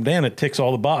steal one from Dan. It ticks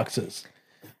all the boxes.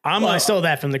 I stole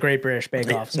that from the Great British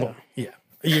Bake Off. So yeah,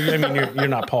 you're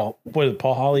not Paul. What is it,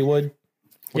 Paul Hollywood?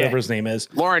 Whatever his name is.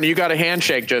 Lauren, you got a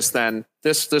handshake just then.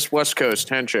 This West Coast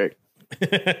handshake.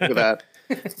 Look at that.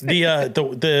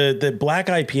 The black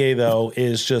IPA though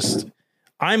is just.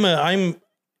 I'm at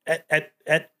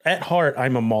heart,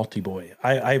 I'm a malty boy.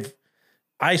 I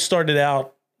started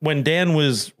out when Dan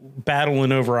was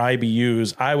battling over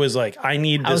IBUs. I was like, I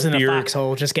was in beer. A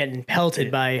foxhole just getting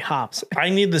pelted by hops. I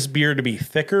need this beer to be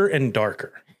thicker and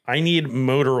darker. I need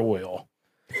motor oil.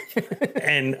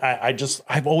 And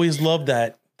I've always loved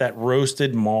that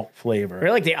roasted malt flavor. We're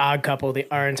like the Odd Couple.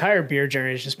 Our entire beer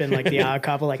journey has just been like the Odd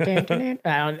Couple. Dun, dun, dun.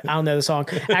 I don't know the song.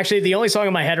 Actually, the only song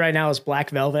in my head right now is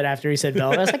Black Velvet. After he said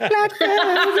velvet, I was like, Black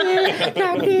Velvet,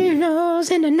 black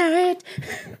pillows in the night.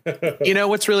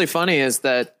 What's really funny is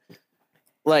that,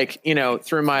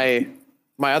 through my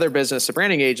other business, the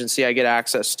branding agency, I get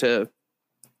access to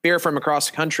beer from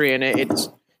across the country, and it's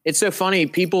so funny.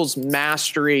 People's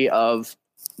mastery of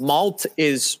malt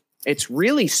it's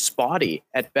really spotty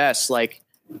at best.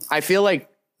 I feel like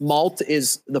malt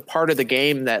is the part of the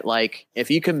game that if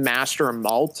you can master a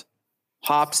malt,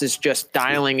 hops is just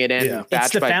dialing it in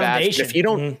batch by batch. If you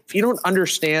don't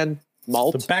understand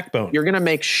malt, the backbone, you're going to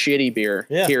make shitty beer,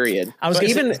 period.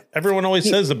 Everyone always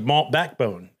says the malt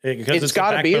backbone because it's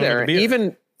got to be there.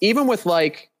 Even with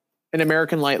an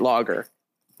American light lager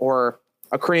or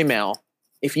a cream ale,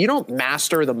 if you don't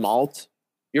master the malt,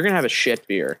 you're going to have a shit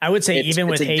beer. I would say even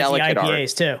with hazy IPAs art.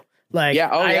 too. Like,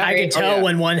 I can tell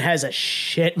when one has a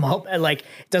shit malt, like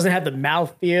it doesn't have the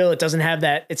mouthfeel. It doesn't have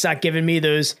that. It's not giving me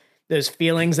those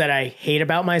feelings that I hate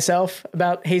about myself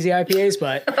about hazy IPAs.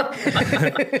 But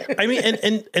I mean,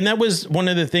 and that was one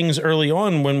of the things early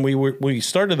on when we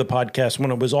started the podcast,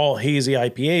 when it was all hazy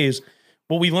IPAs.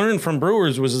 What we learned from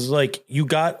brewers was like, you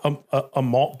got a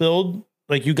malt build,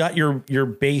 like you got your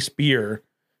base beer,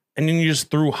 and then you just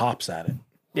threw hops at it.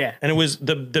 Yeah. And it was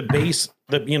the base,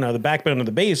 the backbone of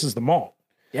the base is the malt.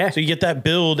 Yeah. So you get that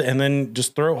build and then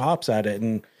just throw hops at it.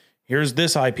 And here's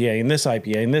this IPA and this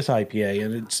IPA and this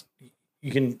IPA.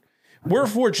 And we're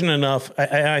fortunate enough.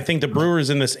 I think the brewers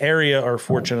in this area are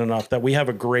fortunate enough that we have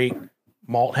a great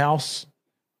malt house.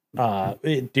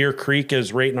 Deer Creek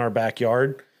is right in our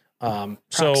backyard.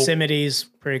 Proximity's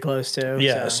pretty close too.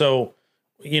 Yeah. So,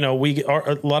 a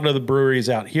lot of the breweries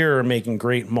out here are making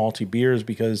great malty beers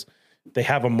because they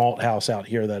have a malt house out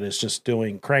here that is just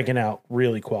cranking out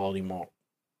really quality malt.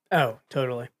 Oh,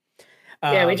 totally.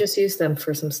 Yeah, we just used them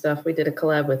for some stuff. We did a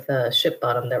collab with Ship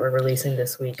Bottom that we're releasing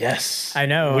this week. Yes, I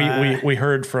know. We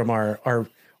heard from our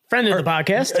friend of the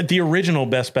podcast, the original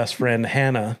best friend,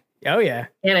 Hannah. Oh yeah,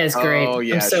 Hannah is great. Oh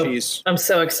yeah, I'm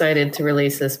so excited to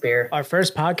release this beer. Our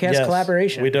first podcast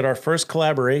collaboration. We did our first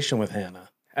collaboration with Hannah.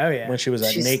 Oh yeah, when she was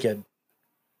at Naked.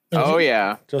 Oh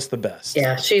yeah, just the best.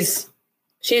 Yeah, she's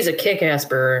a kick-ass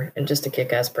brewer and just a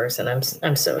kick-ass person. I'm so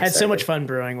excited. Had so much fun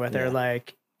brewing with her.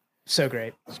 Like, so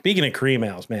great. Speaking of cream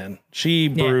ales, man, she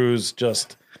brews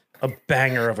just a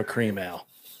banger of a cream ale.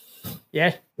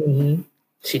 Yeah,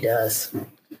 she does.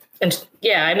 And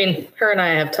I mean, her and I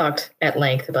have talked at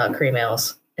length about cream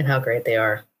ales and how great they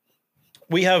are.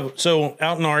 We have, so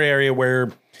out in our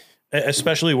area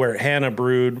especially where Hannah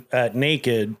brewed at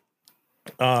Naked,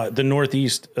 the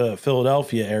Northeast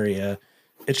Philadelphia area,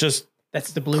 it's just,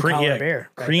 that's the blue collar beer.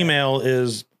 Cream ale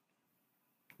is,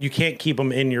 you can't keep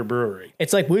them in your brewery.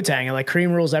 It's like Wu-Tang, and like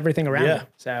cream rules everything around it.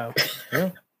 So,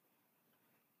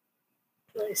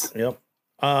 nice. Yep.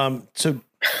 So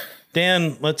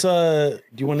Dan, let's do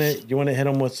you want to hit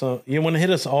them with some? You want to hit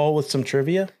us all with some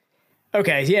trivia?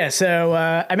 Okay, yeah. So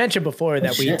I mentioned before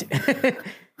that the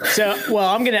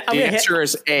answer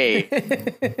is A.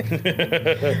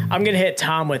 I'm gonna hit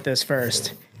Tom with this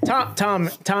first.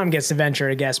 Tom gets to venture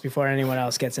a guess before anyone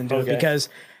else gets into it, because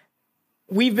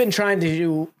we've been trying to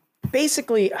do.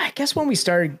 Basically, I guess when we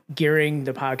started gearing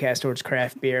the podcast towards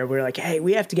craft beer, we were like, hey,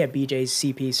 we have to get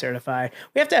BJCP certified.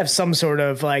 We have to have some sort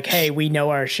of like, hey, we know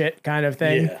our shit kind of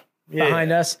thing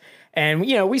behind us. And,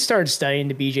 we started studying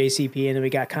the BJCP, and then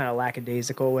we got kind of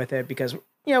lackadaisical with it because,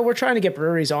 we're trying to get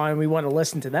breweries on and we want to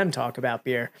listen to them talk about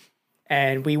beer.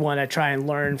 And we want to try and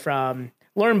learn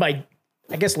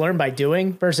by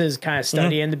doing versus kind of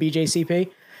studying the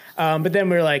BJCP. But then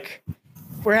we're like,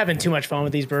 we're having too much fun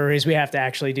with these breweries. We have to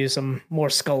actually do some more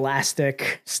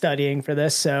scholastic studying for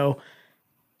this. So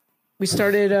we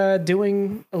started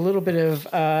doing a little bit of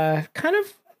I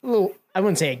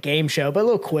wouldn't say a game show, but a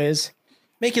little quiz.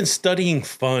 Making studying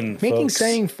fun, folks.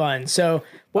 Studying fun. So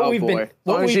as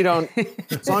long as you don't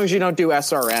do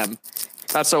SRM.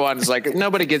 That's the one. It's like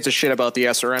nobody gives a shit about the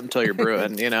SRM until you're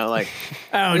brewing.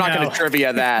 I'm not going to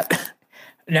trivia that.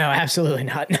 No, absolutely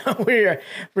not. No,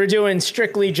 we're doing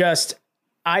strictly just.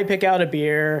 I pick out a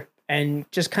beer and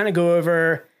just kind of go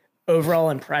over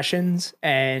overall impressions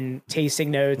and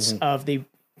tasting notes of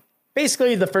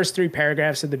basically the first 3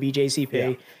 paragraphs of the BJCP.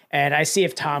 Yeah. And I see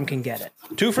if Tom can get it.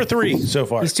 2 for 3 so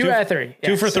far. He's 2 out of 3. Yeah,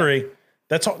 2 for 3.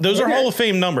 Those are Hall of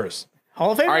Fame numbers.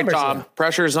 Hall of Fame numbers. All right, Tom,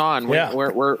 pressure's on.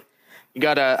 You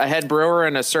got a head brewer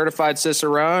and a certified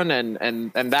Cicerone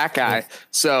and that guy.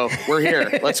 So we're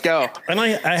here. Let's go. And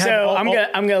I'm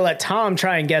gonna let Tom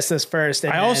try and guess this first.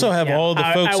 And I also have all the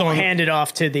folks. I will hand it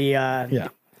off to the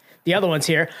other ones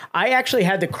here. I actually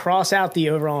had to cross out the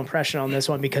overall impression on this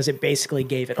one because it basically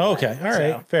gave it away. Okay, all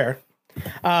right, fair.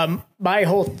 My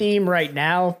whole theme right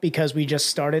now, because we just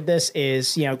started this,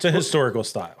 is it's a historical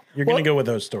style. You're going to go with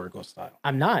a historical style.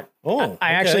 I'm not. Oh,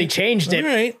 I actually changed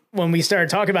it when we started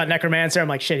talking about Necromancer. I'm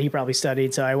like, shit, he probably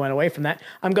studied, so I went away from that.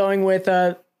 I'm going with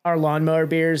our lawnmower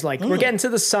beers. Like, we're getting to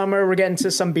the summer. We're getting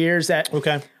to some beers that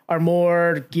are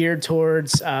more geared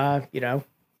towards, the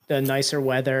nicer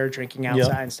weather, drinking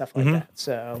outside and stuff like that.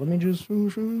 So let me just. We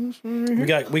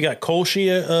got Kolsch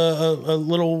a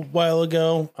little while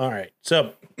ago. All right,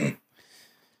 so.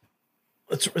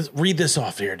 Let's read this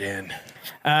off here, Dan.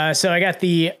 So I got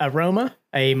the aroma,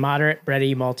 a moderate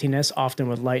bready maltiness, often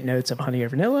with light notes of honey or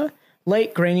vanilla.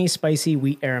 Light, grainy, spicy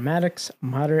wheat aromatics,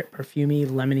 moderate, perfumey,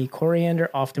 lemony coriander,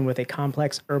 often with a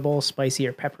complex herbal, spicy,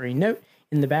 or peppery note.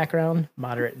 In the background,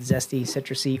 moderate, zesty,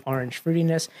 citrusy, orange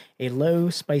fruitiness. A low,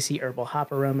 spicy herbal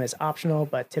hop aroma is optional,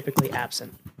 but typically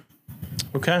absent.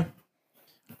 Okay.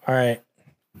 All right.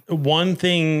 One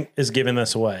thing is giving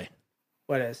this away.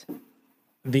 What is?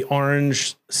 The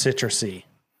orange citrusy.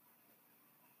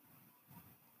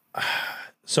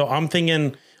 So I'm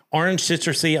thinking orange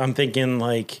citrusy. I'm thinking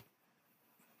like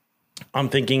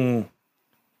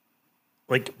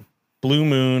Blue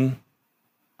Moon.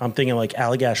 I'm thinking like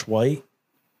Allagash White.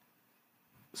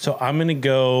 So I'm going to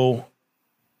go.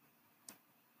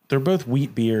 They're both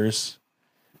wheat beers.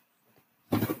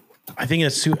 I think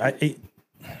it's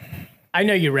I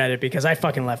know you read it because I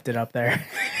fucking left it up there.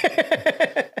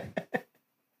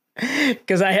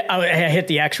 Because I hit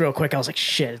the X real quick. I was like,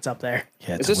 shit, it's up there.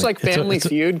 Yeah, is this like Family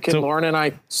Feud? Can Lauren and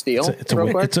I steal? It's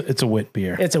a wit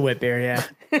beer. It's a wit beer, yeah.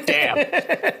 Damn.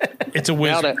 It's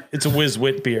a whiz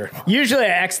wit beer. Usually I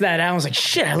X that out. I was like,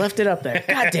 shit, I left it up there.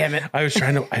 God damn it. I was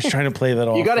trying to play that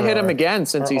off. You got to hit him again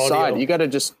since you saw it. You got to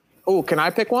just. Oh, can I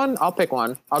pick one? I'll pick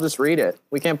one. I'll just read it.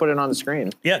 We can't put it on the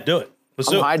screen. Yeah, do it. I'm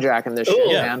hijacking this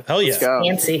shit, man. Hell yeah. Let's go.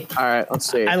 Fancy. All right, let's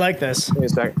see. I like this. Give me a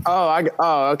sec.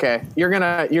 Oh, okay.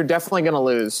 You're definitely gonna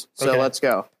lose. So Okay. let's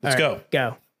go. Let's go.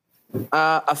 Go.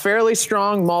 A fairly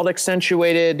strong malt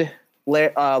accentuated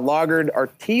lagered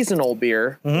artisanal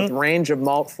beer with range of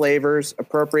malt flavors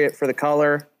appropriate for the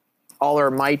color. All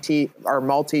are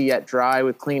malty yet dry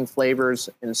with clean flavors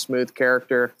and smooth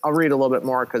character. I'll read a little bit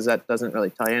more because that doesn't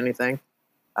really tell you anything.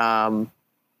 Prominent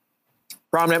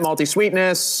malty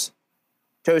sweetness,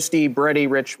 toasty, bready,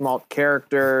 rich malt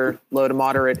character, low to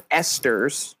moderate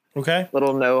esters. Okay.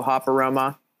 Little no hop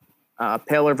aroma.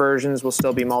 Paler versions will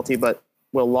still be malty, but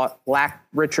will lack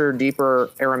richer,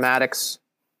 deeper aromatics.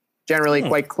 Generally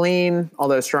quite clean,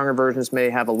 although stronger versions may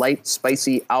have a light,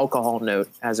 spicy alcohol note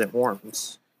as it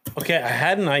warms. Okay, I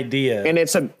had an idea. And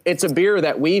it's a beer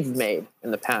that we've made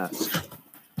in the past. Do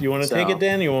you want to take it,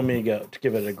 Dan? Or you want me to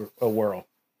give it a whirl?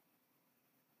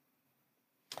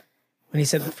 When he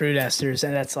said the fruit esters,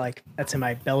 and that's in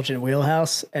my Belgian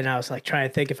wheelhouse, and I was like trying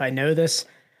to think if I know this.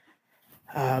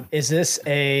 Is this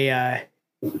a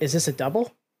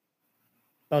double?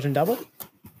 Belgian double?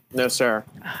 No, sir.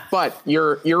 But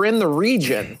you're in the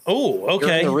region. Oh, okay.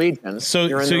 You're in the region. So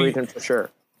you're in the region for sure.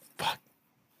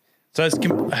 So it's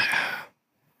all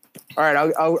right.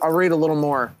 I'll read a little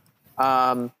more.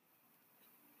 Yeah,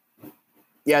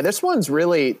 this one is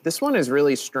really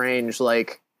strange.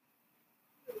 Like,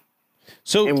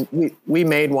 so and we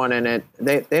made one in it.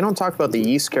 They don't talk about the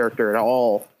yeast character at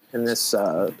all in this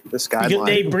guideline.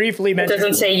 They briefly It mentioned.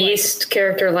 doesn't say yeast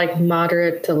character like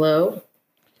moderate to low.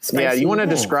 Spicy. Yeah, you want to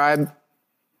describe?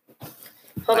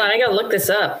 Hold on, I gotta look this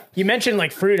up. You mentioned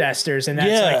like fruit esters, and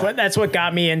that's what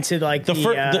got me into like the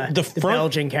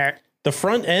Belgian character. The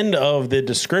front end of the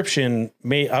description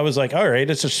I was like, all right,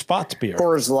 it's a Schwarz beer.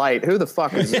 Coors Light. Who the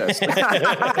fuck is this?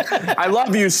 I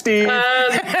love you, Steve.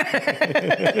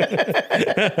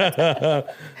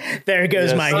 There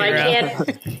goes my hero. I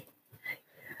can't.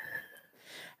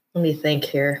 Let me think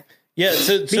here. Yeah,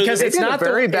 so because they it's did not a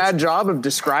very bad job of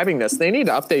describing this. They need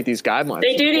to update these guidelines.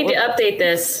 They do need to update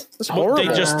this. It's horrible. They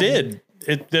just did.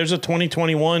 There's a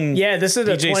 2021. Yeah, this is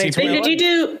a DJC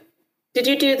 2021. Did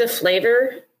you do the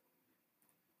flavor?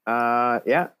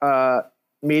 Yeah.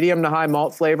 Medium to high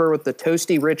malt flavor with the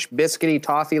toasty, rich, biscuity,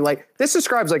 toffee. Like this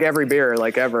describes like every beer,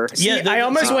 like ever. Yeah, I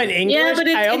almost went English. Yeah, but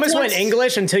I almost went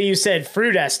English until you said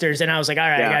fruit esters, and I was like, all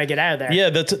right, I gotta get out of there. Yeah,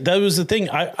 that was the thing.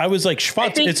 I was like,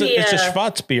 Schwarz. It's a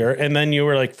Schwarz beer, and then you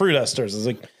were like fruit esters. I was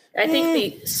like, I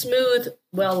think the smooth,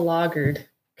 well lagered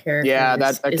character. Yeah,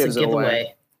 that is gives a it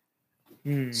away.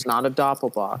 giveaway. It's not a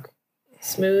Doppelbock.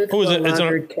 Smooth, who is well it?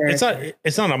 lagered character.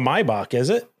 It's not a Maibach, is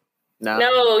it?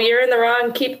 No, you're in the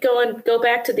wrong. Keep going. Go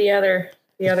back to the other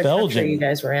Belgian. country you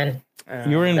guys were in.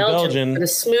 You were in Belgium. For the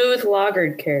smooth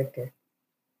lagered character.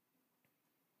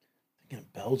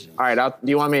 Belgium. All right. Do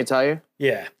you want me to tell you?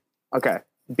 Yeah. Okay.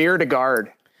 Beer de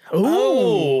Garde.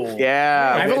 Oh.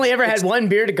 Yeah. I've only ever had one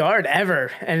beer to guard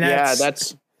ever, and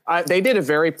they did a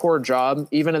very poor job,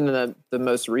 even in the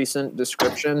most recent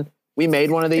description. We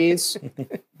made one of these.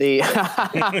 The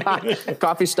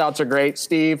coffee stouts are great.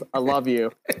 Steve, I love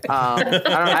you.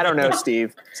 I don't know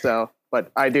Steve,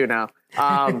 but I do now.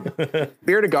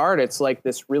 Beer de Garde, it's like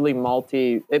this really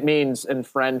malty. It means in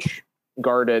French,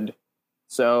 guarded.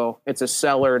 So it's a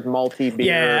cellared malty beer.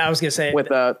 Yeah, I was gonna say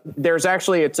there's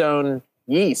actually its own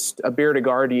yeast, a Beer de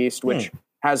Garde yeast, which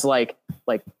has like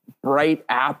bright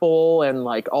apple and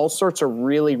like all sorts of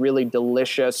really, really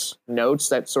delicious notes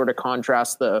that sort of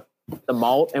contrast the the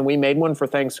malt, and we made one for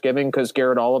Thanksgiving because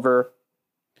Garrett Oliver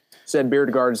said Beer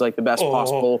de Garde is like the best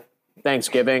possible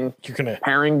Thanksgiving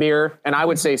pairing beer, and I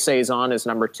would say Saison is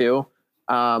number 2.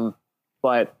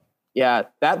 But yeah,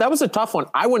 that was a tough one.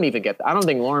 I wouldn't even get that. I don't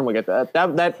think Lauren would get that.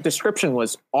 That description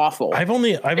was awful. It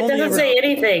doesn't say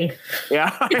anything.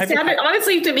 Yeah, it sounded,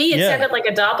 honestly, to me, it sounded like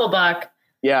a Doppelbock.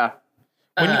 Yeah.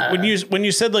 When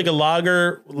you said like a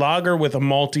lager with a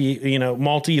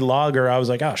malty lager, I was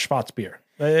like, Schwarz beer.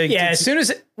 As soon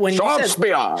as when Schwarz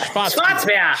beer.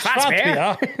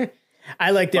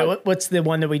 I liked it. What's the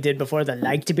one that we did before? The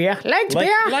liked beer. Liked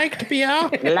beer.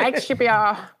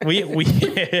 We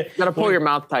gotta pull your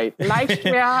mouth tight. Liked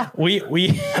beer.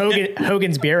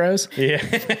 Hogan's Bureaus.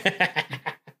 Yeah.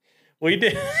 We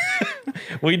did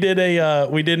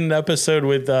an episode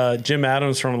with Jim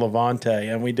Adams from Levante,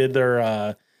 and we did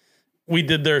their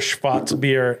Schwarz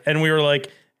beer, and we were like,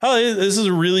 oh, this is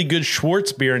a really good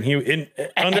Schwarz beer, and he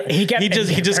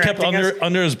just kept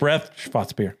under his breath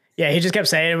Schwarz beer. Yeah, he just kept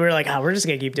saying it. We were like, we're just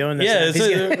gonna keep doing this. Yeah, it's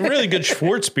a really good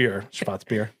Schwarz beer.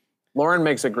 Lauren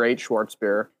makes a great Schwarz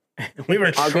beer. We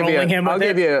were trolling him with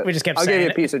it. We just kept saying it. I'll give you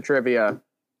a piece of trivia.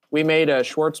 We made a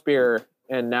Schwarz beer,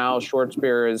 and now Schwarz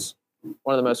beer is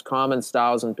one of the most common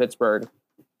styles in Pittsburgh.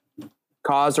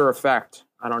 Cause or effect?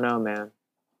 I don't know, man.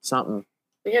 Something.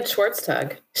 We had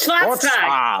Schwarztag.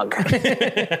 Schwarztag!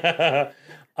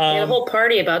 We had a whole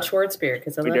party about Schwarz beer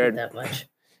because I love it that much.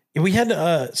 We had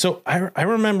so I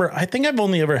remember. I think I've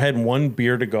only ever had one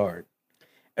Bier de Garde.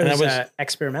 And that was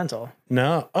experimental.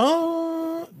 No,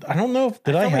 I don't know.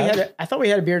 I thought we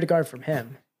had a Bier de Garde from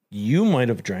him. You might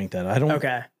have drank that. I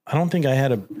don't think I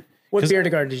had a. What Bier de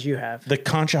Garde did you have? The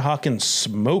Conshohocken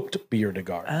smoked Bier de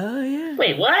Garde. Oh yeah.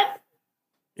 Wait, what?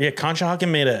 Yeah,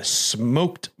 Conshohocken made a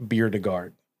smoked Bier de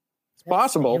Garde. It's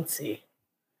possible. Fancy.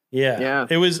 Yeah.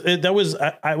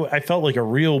 I felt like a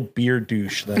real beer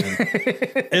douche then.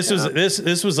 This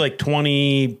was like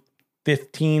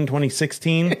 2015,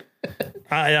 2016.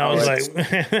 I was like,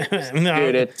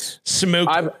 no, dude, it's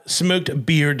smoked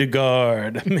Bier de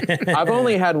Garde. I've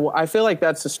only had, I feel like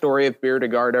that's the story of Bier de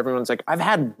Garde. Everyone's like, I've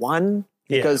had one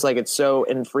because like it's so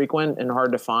infrequent and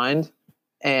hard to find.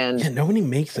 And nobody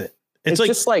makes it. It's like,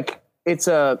 just like, it's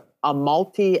a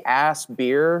malty ass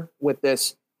beer with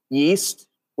this yeast,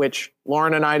 which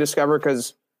Lauren and I discovered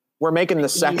because we're making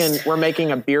we're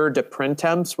making a Bier de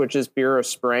Printemps, which is beer of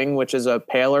spring, which is a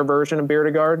paler version of Bier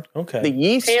de Garde. Okay. The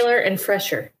yeast. Paler and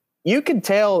fresher. You could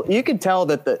tell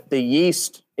that the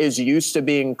yeast is used to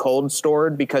being cold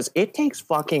stored because it takes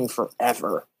fucking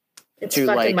forever. It's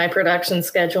fucking my production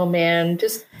schedule, man.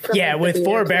 Just with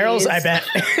 4 barrels, please. I bet.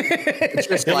 It's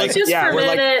just like, just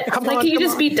ferment it. Come on, can you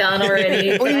just be done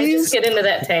already? Can I just get into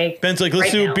that tank? Ben's like,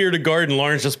 let's do a Bier de Garde, and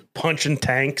Lauren's just punching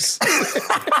tanks.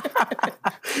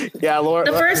 Yeah,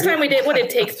 Lauren. The first time we did, would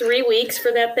it take 3 weeks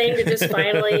for that thing to just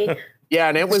finally? Yeah,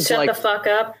 and it was shut the fuck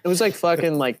up. It was like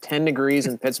fucking like 10 degrees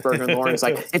in Pittsburgh, and Lauren's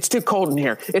like, it's too cold in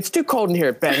here. It's too cold in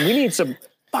here, Ben. We need some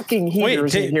fucking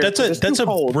heaters in here. That's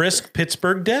a brisk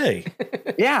Pittsburgh day.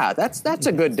 Yeah, that's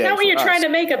a good day. Not when you're trying to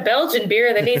make a Belgian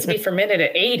beer that needs to be fermented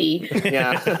at 80.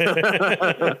 Yeah.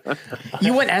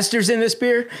 You want esters in this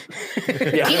beer?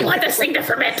 Yeah. You want this thing to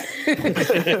ferment.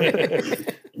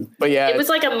 But yeah, it was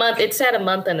like a month. It said a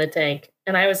month in the tank,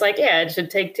 and I was like, yeah, it should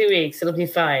take 2 weeks. It'll be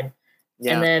fine.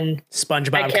 Yeah. And then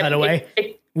SpongeBob cutaway.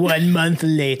 1 month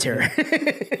later.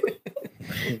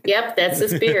 Yep, that's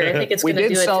this beer. I think it's going to do it.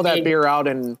 We did sell that beer out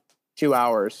in 2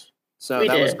 hours. So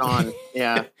that was gone.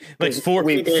 Yeah. Like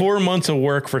 4 months of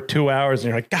work for 2 hours. And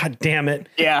you're like, God damn it.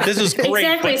 Yeah. This is great.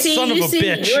 Exactly. But son of a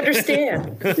bitch. You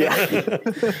understand.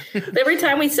 Yeah. Every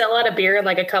time we sell out a beer in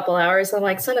like a couple hours, I'm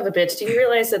like, son of a bitch. Do you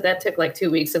realize that took like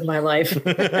 2 weeks of my life?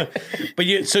 But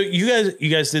you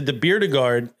guys did the Bier de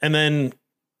Garde, and then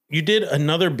you did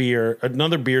another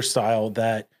beer style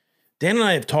that Dan and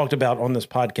I have talked about on this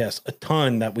podcast a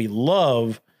ton that we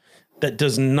love that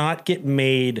does not get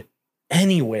made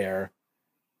anywhere.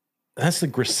 That's the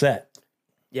grisette.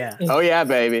 Yeah. Oh yeah,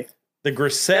 baby. The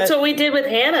grisette. That's what we did with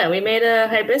Hannah. We made a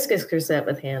hibiscus grisette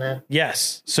with Hannah.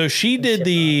 Yes. So she did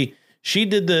the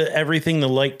everything the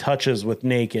light touches with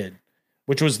Naked,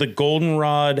 which was the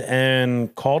goldenrod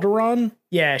and calderon.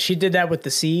 Yeah, she did that with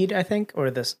the seed, I think, or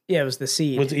this. Yeah, it was the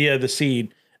seed. The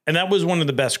seed, and that was one of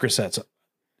the best grisettes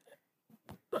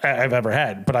I've ever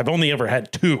had, but I've only ever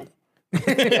had 2.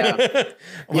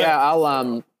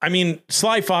 I'll I mean,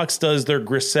 Sly Fox does their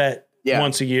grisette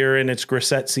once a year, and it's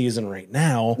grisette season right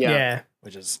now. Yeah.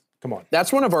 Which is, come on.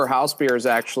 That's one of our house beers,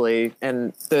 actually.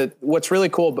 And what's really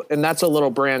cool, and that's a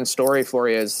little brand story for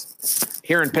you, is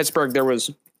here in Pittsburgh,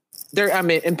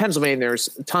 in Pennsylvania, there's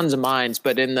tons of mines,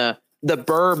 but in the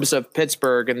burbs of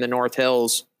Pittsburgh and the North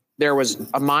Hills, there was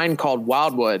a mine called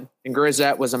Wildwood, and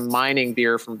Grisette was a mining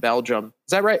beer from Belgium. Is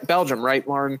that right? Belgium, right,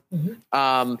 Lauren?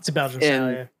 Mm-hmm. It's a Belgian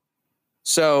style, yeah.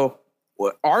 So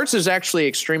ours is actually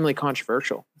extremely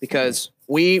controversial because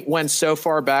we went so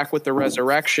far back with the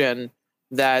Resurrection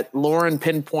that Lauren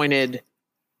pinpointed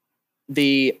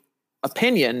the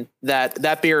opinion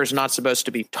that beer is not supposed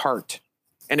to be tart.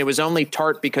 And it was only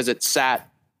tart because it sat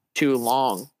too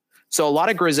long. So a lot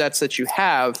of grisettes that you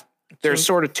have, there's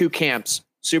sort of two camps,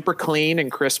 super clean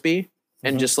and crispy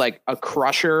and just like a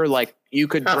crusher. Like you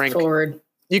could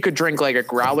drink like a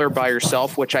growler by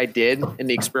yourself, which I did in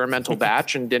the experimental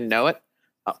batch and didn't know it.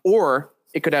 Or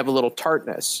it could have a little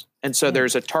tartness. And so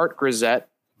there's a tart grisette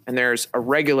and there's a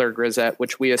regular grisette,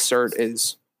 which we assert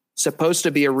is supposed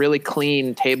to be a really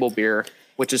clean table beer,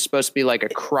 which is supposed to be like a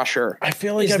crusher. I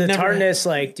feel like is the tartness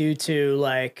like due to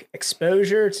like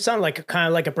exposure to something like kind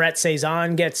of like a Brett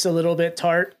Saison gets a little bit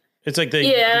tart? It's like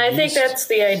I think that's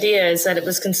the idea, is that it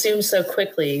was consumed so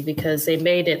quickly because they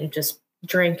made it and just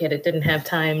drank it. It didn't have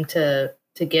time to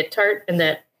get tart, and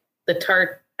that the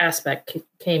tart aspect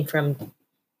came from,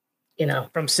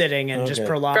 from sitting and just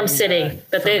prolonged. From sitting,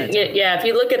 but if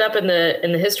you look it up in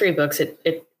the history books,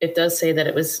 it does say that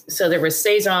it was. So there was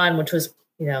Saison, which was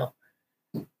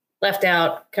left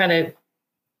out, kind of,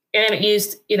 and it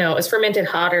used it was fermented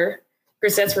hotter.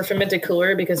 Grisettes were fermented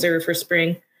cooler because they were for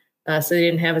spring. So they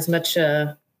didn't have as much,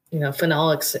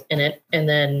 phenolics in it. And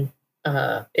then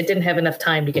it didn't have enough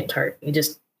time to get tart. You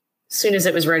just, as soon as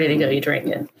it was ready to go, you drank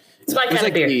it. It's my kind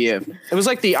of beer. It was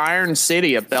like the Iron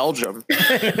City of Belgium.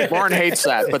 Lauren hates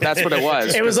that, but that's what it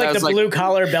was. It was like the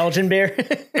blue-collar Belgian beer.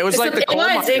 It was like the coal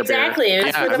miner beer. Exactly. It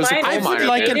was for the miners. I would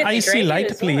like an icy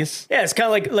light, please. Yeah, it's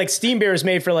kind of like steam beer is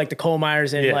made for like the coal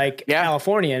miners in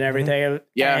California and everything.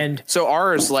 Yeah. And so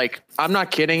ours, like, I'm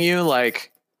not kidding you,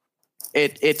 like,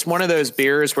 it's one of those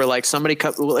beers where like somebody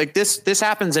like this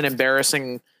happens an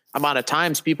embarrassing amount of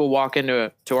times. People walk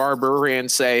into our brewery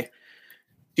and say,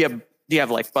 do you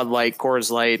have like Bud Light, Coors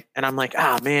Light? And I'm like,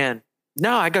 man,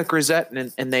 no, I got Grisette.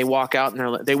 And they walk out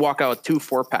and they walk out with 2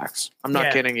 4-packs. I'm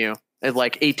not kidding you. At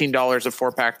like $18 a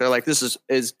 4-pack. They're like, this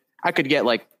is I could get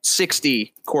like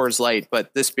 60 Coors Light,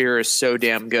 but this beer is so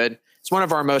damn good. It's one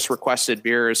of our most requested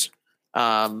beers.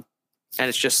 And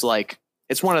it's just like,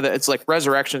 it's like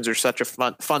Resurrections are such a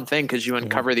fun thing because you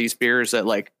uncover these beers that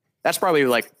like, that's probably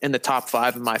like in the top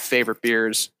 5 of my favorite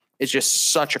beers. It's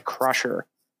just such a crusher.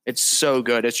 It's so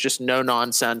good. It's just no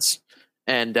nonsense.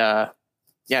 And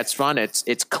it's fun.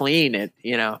 It's clean.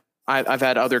 I've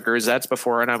had other grisettes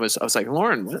before and I was like,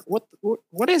 Lauren,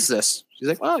 what is this? She's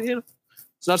like, well,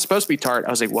 it's not supposed to be tart. I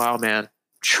was like, wow, man,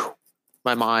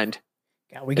 my mind.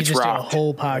 God, we could just do a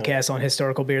whole podcast on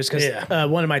historical beers because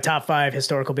one of my top 5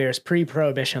 historical beers,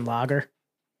 pre-Prohibition lager.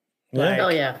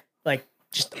 Like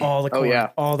just all the corn,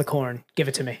 all the corn. Give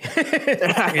it to me.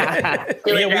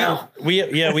 We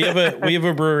have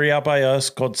a brewery out by us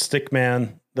called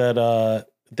Stickman that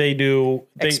they do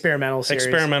experimental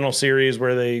series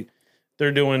where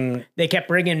they kept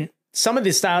bringing some of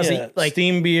the styles like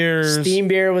steam beers. Steam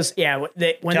beer was when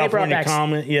they brought back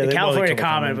the California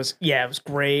Common was it was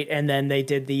great, and then they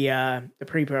did the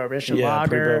pre-Prohibition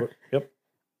lager.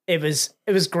 It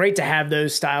was great to have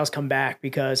those styles come back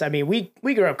because I mean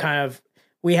we grew up kind of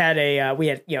we had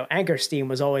Anchor Steam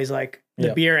was always like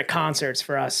the beer at concerts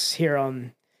for us here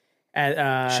on.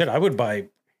 Shit, I would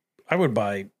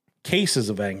buy cases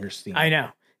of Anchor Steam. I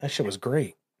know that shit was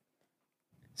great.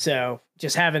 So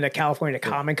just having a California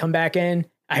Common come back in,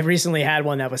 I recently had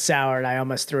one that was sour and I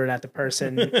almost threw it at the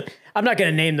person. I'm not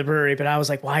going to name the brewery, but I was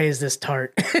like, why is this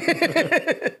tart?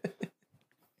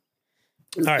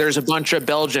 Right. There's a bunch of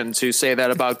Belgians who say that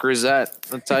about Grisette.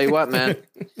 I'll tell you what, man.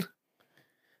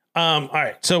 All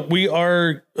right. So we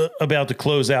are about to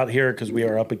close out here because we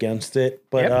are up against it.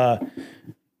 But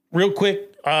real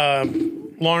quick,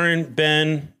 Lauren,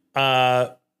 Ben,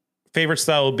 favorite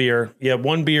style of beer. You have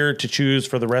one beer to choose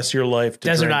for the rest of your life.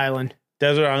 Desert Island.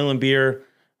 Desert Island beer.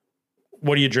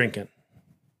 What are you drinking?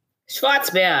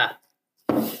 Schwarzbier.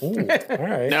 Ooh, all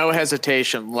right. No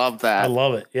hesitation. Love that. I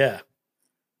love it. Yeah.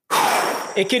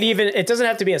 It doesn't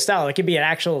have to be a style. It could be an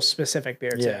actual specific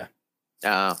beer too.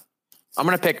 Yeah. I'm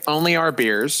going to pick only our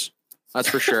beers. That's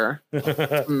for sure.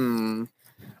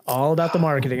 All about the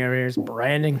marketing over here is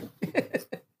branding.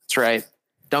 That's right.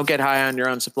 Don't get high on your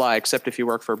own supply, except if you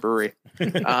work for a brewery.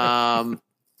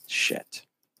 Shit.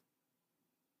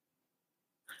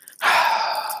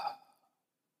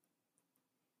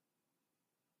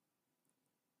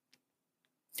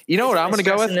 You know what I'm going to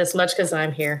go with? This much because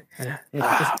I'm here.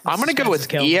 I'm going to go with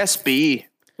ESB.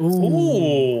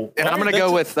 Ooh. And I'm going to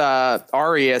go with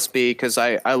RESB because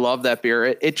I love that beer.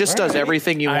 It just does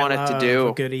everything you want it to do.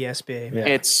 A good ESB. Yeah.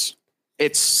 It's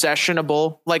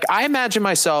sessionable. Like I imagine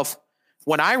myself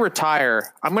when I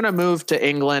retire, I'm going to move to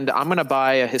England. I'm going to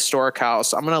buy a historic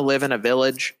house. I'm going to live in a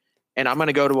village and I'm going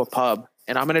to go to a pub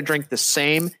and I'm going to drink the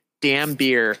same damn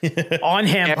beer on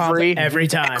hand every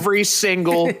time. Every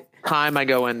single time I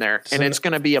go in there. And it's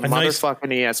going to be a motherfucking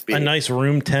ESB. A nice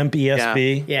room temp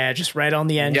ESB. Yeah, just right on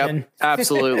the engine. Yep,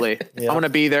 absolutely. I'm going to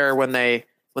be there when they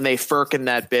firkin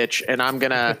that bitch and I'm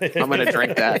going to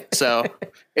drink that. So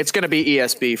it's going to be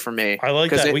ESB for me. I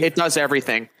like that. It does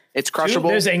everything. It's crushable.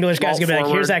 There's English guys going to be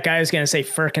like, here's that guy who's going to say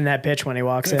firkin that bitch when he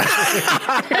walks in.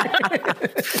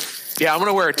 Yeah, I'm going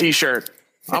to wear a t-shirt.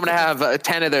 I'm going to have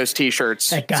 10 of those t-shirts.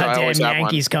 That goddamn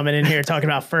Yankees coming in here talking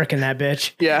about firkin that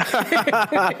bitch. Yeah.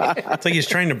 It's like he's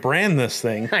trying to brand this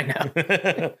thing. I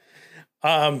know.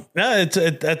 No,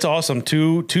 that's awesome.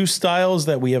 Two styles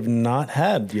that we have not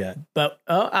had yet. But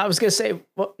I was gonna say,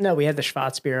 well, no, we had the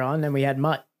Schwarzbier on, and we had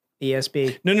Mutt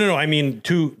ESB. No. I mean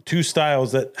two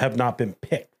styles that have not been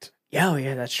picked.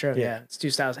 Yeah, that's true. Yeah, it's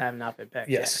two styles that have not been picked.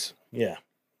 Yes. Yeah.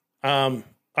 All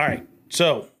right.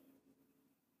 So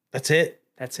that's it.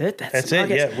 That's it. That's it.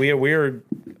 Yeah,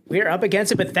 we're up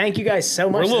against it, but thank you guys so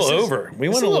much. We're a little over. We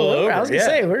went a little over. I was gonna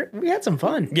say we had some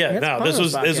fun. Yeah, no, this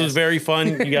was very fun.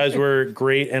 You guys were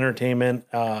great entertainment.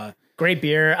 Great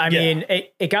beer. I mean,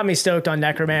 it got me stoked on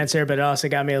Necromancer, but it also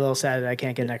got me a little sad that I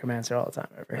can't get Necromancer all the time.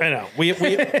 I know. We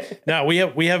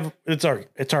have it's all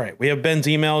right. We have Ben's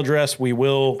email address. We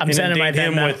will inundate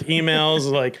him with emails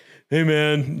like, hey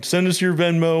man, send us your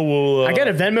Venmo. We'll I got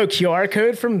a Venmo QR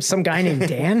code from some guy named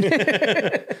Dan.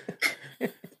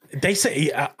 They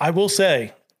say, I will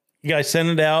say, you guys send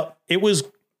it out. It was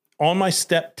on my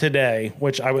step today,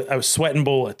 which I was sweating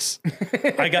bullets.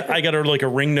 I got a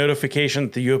ring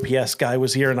notification that the UPS guy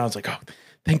was here, and I was like, oh,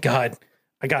 thank God.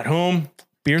 I got home.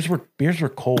 Beers were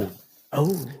cold.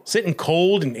 Oh, sitting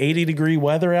cold in 80-degree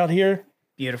weather out here.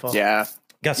 Beautiful. Yeah.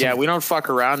 We don't fuck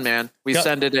around, man. We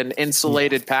send it in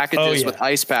insulated packages with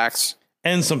ice packs.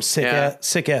 And some sick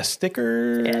ass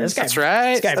stickers. Yeah, that's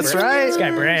right. This guy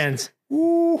brands.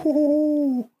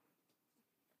 Ooh.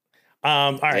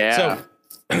 All right. Yeah.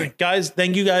 So guys,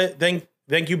 thank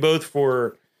you both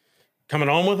for coming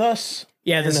on with us.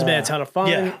 Yeah, this has been a ton of fun.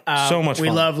 Yeah, so much fun. We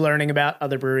love learning about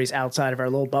other breweries outside of our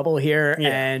little bubble here. Yeah.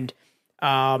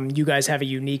 And you guys have a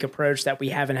unique approach that we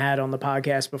haven't had on the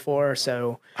podcast before.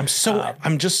 So I'm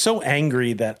just so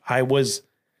angry that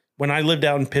when I lived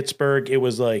out in Pittsburgh, it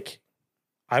was like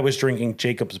I was drinking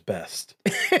Jacob's Best.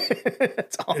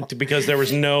 That's all. Because there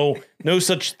was no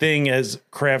such thing as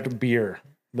craft beer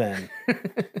then.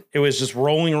 It was just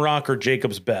Rolling Rock or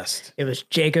Jacob's Best. It was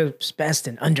Jacob's Best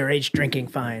and underage drinking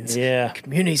fines. Yeah.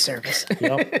 Community service.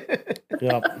 Yep.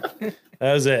 That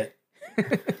was it.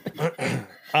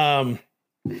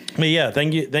 But yeah,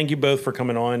 thank you both for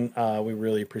coming on. We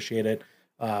really appreciate it.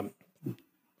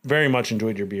 Very much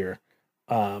enjoyed your beer.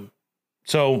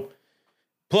 So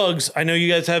plugs. I know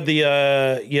you guys have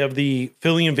the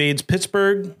Philly Invades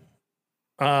Pittsburgh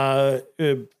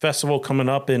festival coming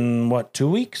up in 2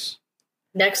 weeks?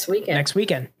 Next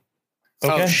weekend.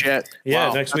 Okay. Oh shit! Yeah,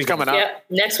 wow. next week coming up. Yeah,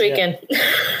 next weekend.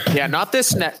 Yeah, not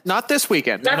this weekend. Not this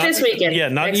weekend. Yeah,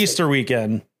 not next Easter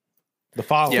weekend. The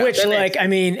following. Yeah. Which, I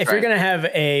mean, if you're gonna have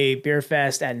a beer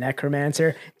fest at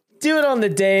Necromancer, do it on the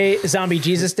day Zombie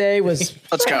Jesus Day was.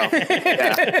 Let's go.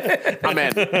 Yeah. I'm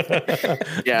in.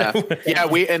 Yeah.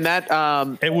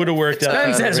 It would have worked out.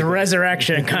 Ben says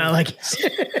resurrection, kind of like.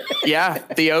 Yeah,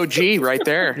 the OG right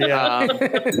there.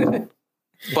 Yeah.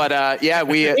 But we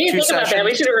when you think about that,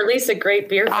 we should have released a great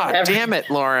beer. Damn it,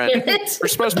 Lauren. We're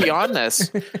supposed to be on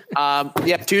this.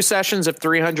 2 sessions of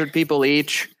 300 people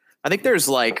each. I think there's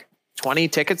like 20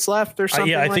 tickets left or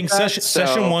something. I think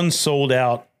session 1 sold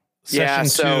out. Session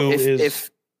 2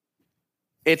 if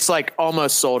it's like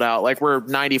almost sold out, like we're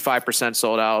 95%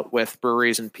 sold out with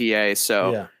breweries in PA.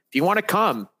 So if you want to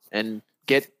come and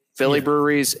get Philly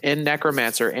breweries in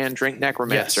Necromancer and drink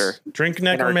Necromancer, drink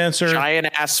Necromancer, giant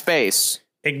ass space.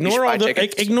 Ignore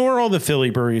all the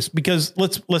Philly breweries because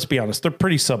let's be honest, they're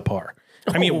pretty subpar.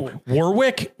 I mean,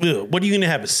 Warwick, what are you going to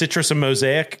have? A citrus and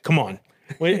mosaic? Come on.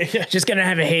 Just going to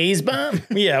have a haze bomb?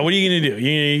 Yeah, what are you going to do?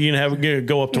 You're going to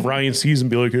go up to Ryan Seas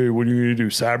and be like, hey, what are you going to do?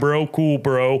 Sabro? Cool,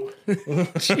 bro.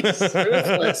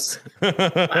 Ruthless.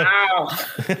 Wow.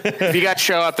 If you guys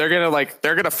show up, they're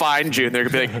going to find you and they're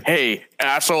going to be like, hey,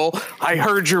 asshole, I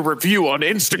heard your review on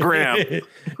Instagram.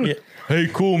 Yeah. Hey,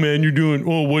 cool, man. You're doing,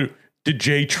 what? Did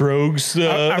Jay Trogs?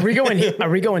 Are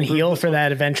we going heel for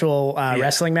that eventual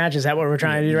wrestling match? Is that what we're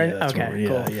trying to do right now? Okay,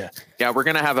 cool. Yeah, we're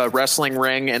gonna have a wrestling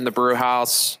ring in the brew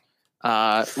house.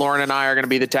 Lauren and I are gonna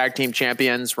be the tag team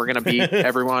champions. We're gonna beat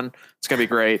everyone. It's gonna be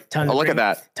great. Look at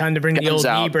that. Time to bring the old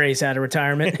knee brace out of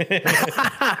retirement.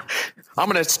 I'm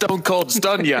gonna stone cold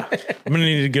stun you. I'm gonna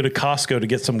need to go to Costco to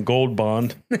get some Gold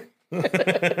Bond.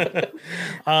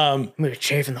 I'm gonna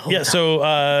chafing the whole time. So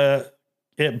I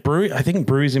think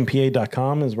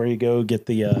brewerysinpa.com is where you go get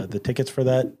the tickets for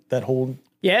that whole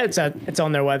it's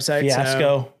on their website.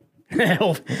 fiasco.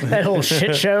 So that whole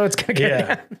shit show. It's gonna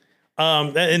get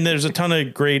and there's a ton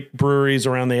of great breweries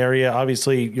around the area.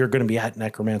 Obviously, you're going to be at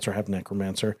Necromancer, have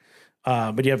Necromancer,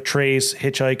 but you have Trace,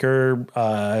 Hitchhiker.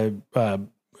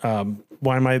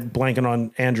 Why am I blanking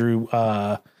on Andrew?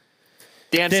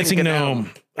 Dancing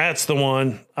Gnome. That's the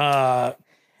one.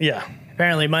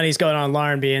 Apparently, money's going on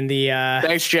Lauren being the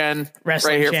thanks, Jen. Right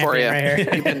here for you. Right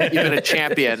here. You've been a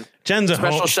champion. Jen's a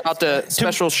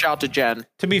special shout to Jen.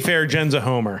 To be fair, Jen's a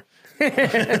homer.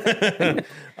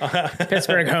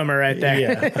 Pittsburgh homer right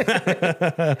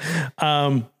there.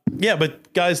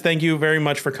 But guys, thank you very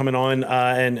much for coming on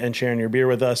and sharing your beer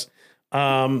with us.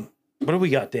 What do we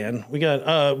got, Dan? We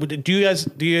got do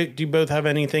you both have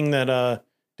anything that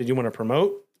did you want to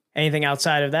promote? Anything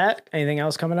outside of that? Anything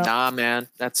else coming up? Nah, man,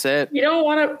 that's it. You don't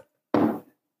want to.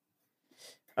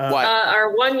 What?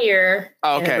 Our 1 year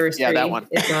anniversary that one.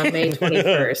 is on May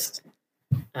 21st.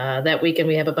 That weekend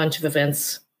we have a bunch of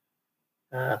events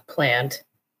planned,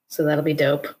 so that'll be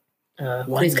dope.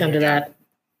 Please come to that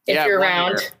if you're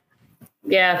around.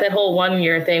 Yeah, that whole 1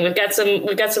 year thing. We've got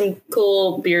some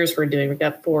cool beers we're doing. We've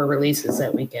got 4 releases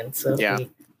that weekend. So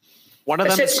one of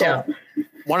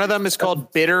them is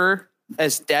called Bitter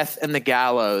as Death and the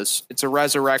Gallows. It's a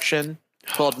resurrection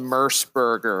called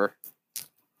Merceburger,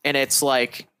 and it's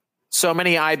like so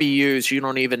many IBUs you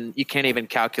can't even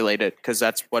calculate it because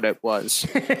that's what it was.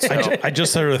 So. I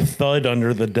just heard a thud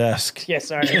under the desk. Yeah,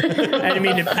 sorry. I didn't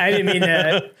mean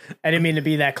to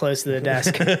be that close to the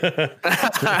desk.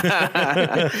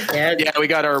 Yeah, we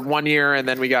got our 1 year, and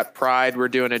then we got Pride. We're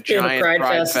doing a giant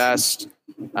Pride Fest.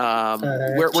 We're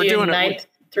doing 9th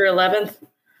through 11th.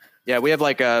 Yeah, we have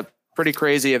like a pretty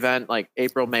crazy event like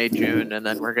April, May, June, and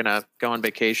then we're gonna go on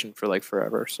vacation for like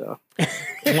forever. So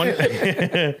one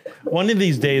of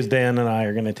these days, Dan and I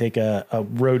are gonna take a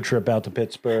road trip out to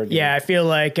Pittsburgh. Yeah, I feel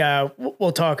like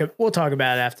we'll talk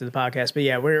about it after the podcast. But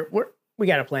yeah, we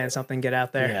got to plan something. Get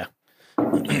out there. Yeah.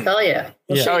 Hell yeah!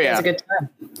 It's a good time.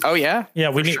 Oh yeah, yeah.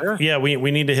 We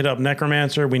need to hit up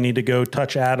Necromancer. We need to go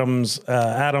touch Adam's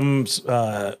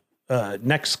neck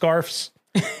scarves.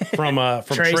 From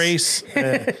Trace,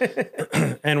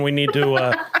 and we need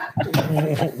to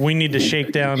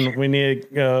shake down. We need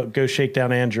to go shake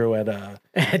down Andrew at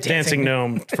Dancing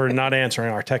Gnome for not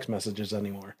answering our text messages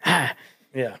anymore.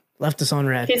 Yeah, left us on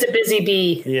red. He's a busy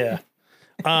bee. Yeah.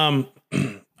 All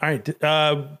right.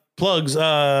 Plugs.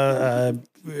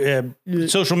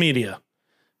 Social media.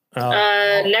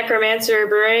 Necromancer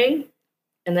Brewing,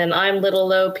 and then I'm Little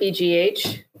Low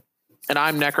PGH. And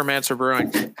I'm Necromancer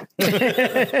Brewing.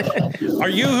 Are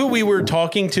you who we were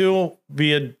talking to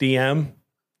via DM?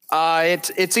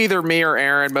 It's either me or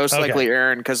Aaron, most likely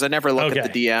Aaron, because I never look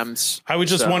at the DMs. I was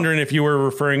just wondering if you were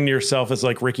referring to yourself as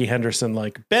like Ricky Henderson,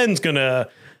 like Ben's gonna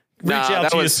reach out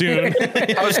to you soon.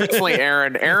 That was definitely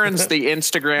Aaron. Aaron's the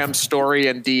Instagram story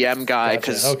and DM guy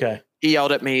because he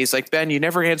yelled at me. He's like, Ben, you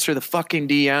never answer the fucking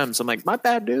DMs. I'm like, my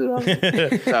bad,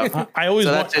 dude. So, I always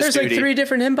there's like 3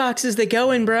 different inboxes that go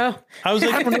in, bro. I was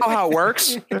like, I don't know how it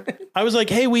works. I was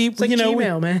like, hey,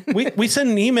 Gmail, man. we sent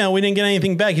an email. We didn't get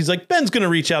anything back. He's like, Ben's going to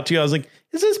reach out to you. I was like,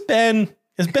 is this Ben?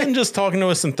 Is Ben just talking to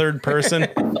us in third person?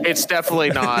 It's definitely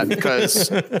not,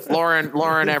 because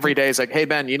Lauren every day is like, hey,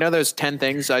 Ben, you know those 10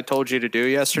 things I told you to do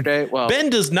yesterday? Well, Ben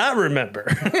does not remember.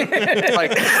 It's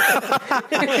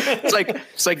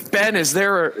like, Ben,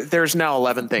 there's now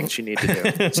 11 things you need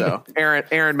to do. So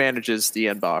Aaron manages the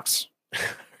inbox.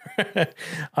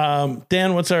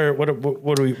 Dan, what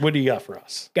do you got for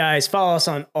us? Guys, follow us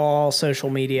on all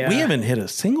social media. We haven't hit a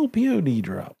single POD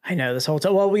drop. I know this whole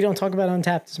time. Well, we don't talk about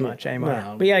Untapped as much anymore.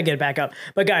 No. We got to get it back up.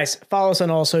 But guys, follow us on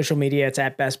all social media. It's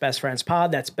at Best Friends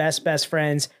Pod. That's Best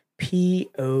Friends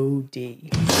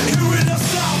POD.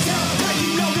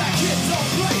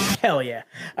 Hell yeah.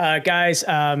 Guys,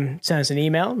 send us an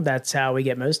email. That's how we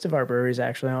get most of our breweries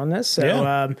actually on this.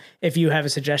 So if you have a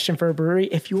suggestion for a brewery,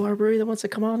 if you are a brewery that wants to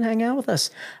come on and hang out with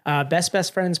us,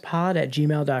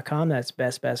 bestbestfriendspod@gmail.com. That's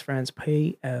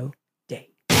bestbestfriendspod.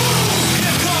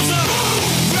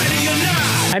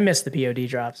 I miss the POD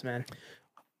drops, man.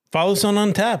 Follow us on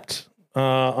Untapped.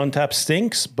 Untapped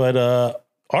stinks, but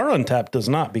Our Untapped does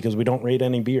not because we don't rate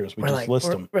any beers. We just list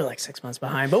them. We're like 6 months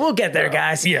behind, but we'll get there,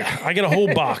 guys. Yeah, I got a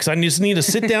whole box. I just need to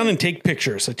sit down and take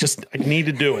pictures. I need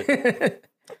to do it.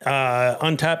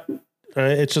 Untapped,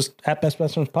 it's just at Best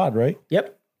Friends Pod, right?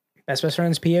 Yep. Best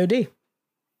Friends POD.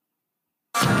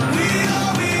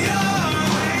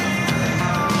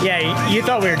 Yeah, you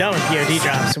thought we were done with POD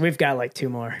drops, so we've got like 2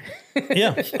 more.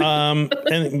 Yeah.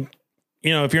 And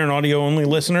if you're an audio only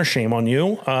listener, shame on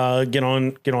you. Get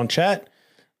on chat,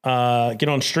 get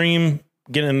on stream,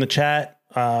 get in the chat,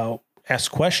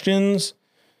 ask questions.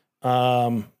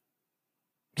 Yeah,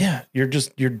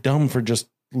 you're dumb for just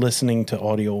listening to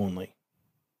audio only.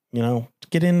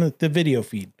 Get in the video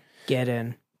feed. Get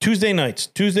in.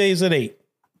 Tuesdays at 8.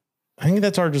 I think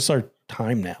that's our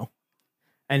time now.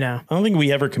 I know. I don't think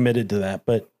we ever committed to that,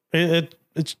 but it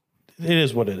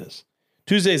is what it is.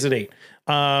 Tuesdays at 8.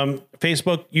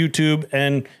 Facebook, YouTube,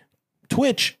 and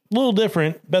Twitch, a little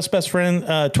different. Best Friend,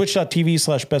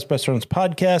 twitch.tv/Best Friends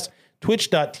Podcast,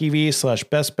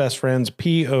 twitch.tv/Best Friends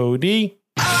POD.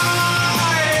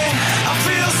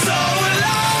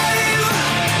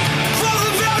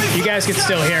 You guys can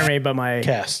still hear me, but my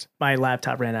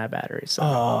laptop ran out of batteries. So.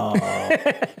 Oh.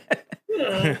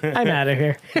 I'm out of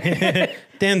here.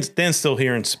 Dan's still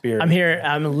here in spirit. I'm here.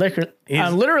 I'm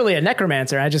literally a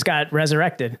necromancer. I just got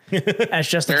resurrected. That's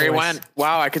just there he went.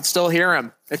 Wow, I could still hear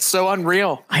him. It's so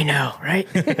unreal. I know, right?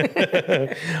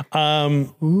 Other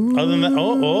than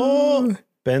that,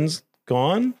 Ben's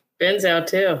gone. Ben's out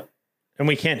too, and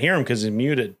we can't hear him because he's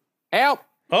muted. Help!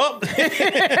 Oh.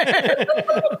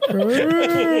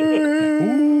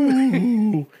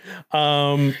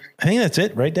 I think that's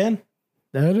it, right, Dan?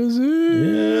 That is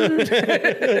it.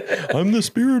 Yeah. I'm the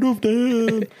spirit of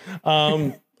Dan.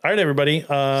 All right, everybody.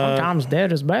 Sometimes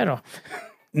dead is better.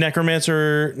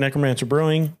 Necromancer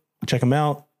Brewing. Check them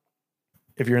out.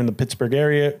 If you're in the Pittsburgh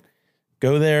area,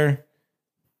 go there.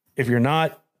 If you're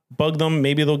not, bug them.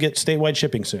 Maybe they'll get statewide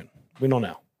shipping soon. We don't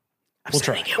know. We'll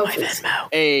try.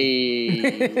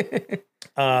 Hey.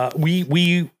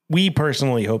 We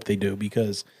personally hope they do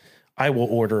because I will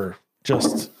order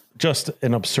just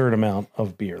an absurd amount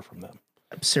of beer from them.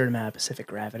 Absurd amount of Pacific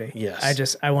Gravity.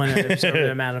 Yes. I want an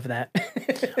absurd amount of that.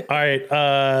 All right.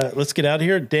 Let's get out of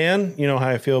here. Dan, you know how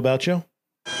I feel about you.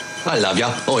 I love you.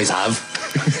 Always have.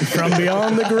 From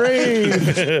beyond the grave.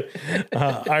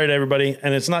 All right, everybody.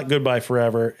 And it's not goodbye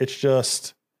forever. It's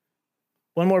just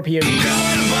one more POV.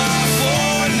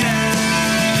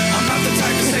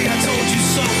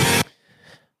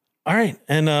 All right.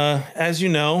 And as you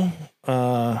know,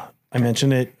 I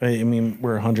mentioned it. I mean,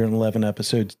 we're 111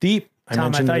 episodes deep.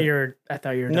 Tom, I thought you were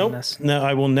done this. No,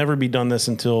 I will never be done this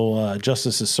until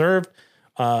justice is served.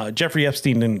 Jeffrey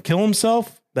Epstein didn't kill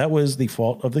himself. That was the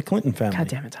fault of the Clinton family. God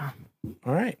damn it, Tom.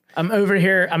 All right. I'm over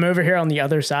here on the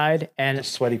other side, and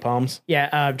just sweaty palms.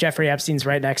 Yeah, Jeffrey Epstein's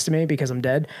right next to me because I'm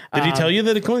dead. Did he tell you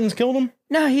that the Clintons killed him?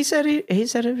 No, he said it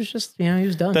was just he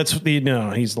was done. That's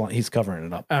he's covering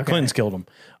it up. Okay. Clintons killed him.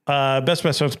 Best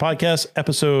Friends Podcast,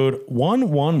 episode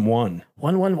 111.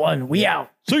 111. We out.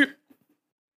 See you.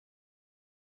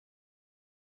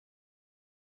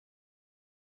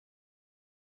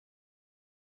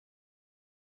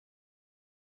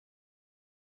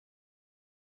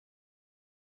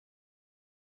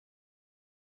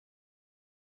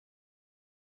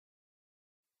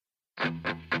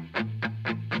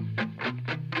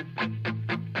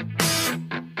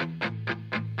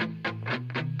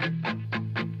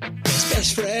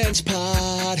 Best Friends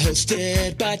Pod,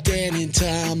 hosted by Dan and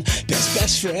Tom.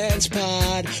 Best Friends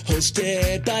Pod,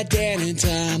 hosted by Dan and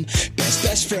Tom.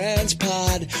 Best Friends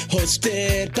Pod,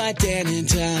 hosted by Dan and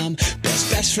Tom.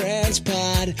 Best Friends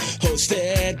Pod,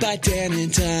 hosted by Dan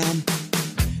and Tom.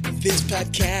 This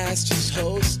podcast is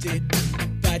hosted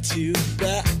by two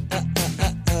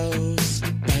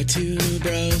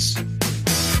bros.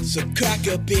 So crack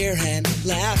a beer and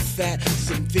laugh at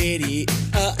some videos.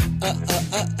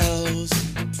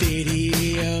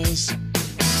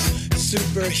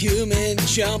 Superhuman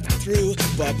jump through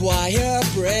barbed wire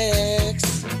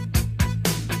bricks.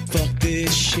 Fuck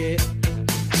this shit.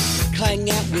 Hang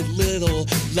out with little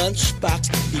lunchbox.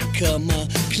 Become a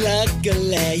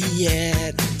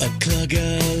cluggalet.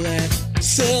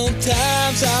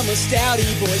 Sometimes I'm a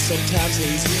stouty boy, sometimes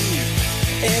lazy.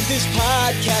 And this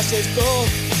podcast is both,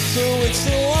 so it's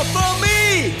the one for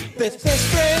me. Best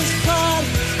Friends Pod,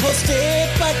 hosted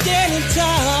by Dan and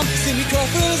Tom. Cindy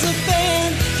Crawford's a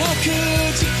fan, how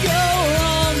could you go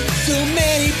wrong? So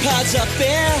many pods up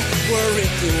there, were it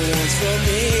the ones for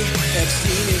me?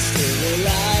 Epstein is still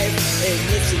alive and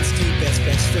listens to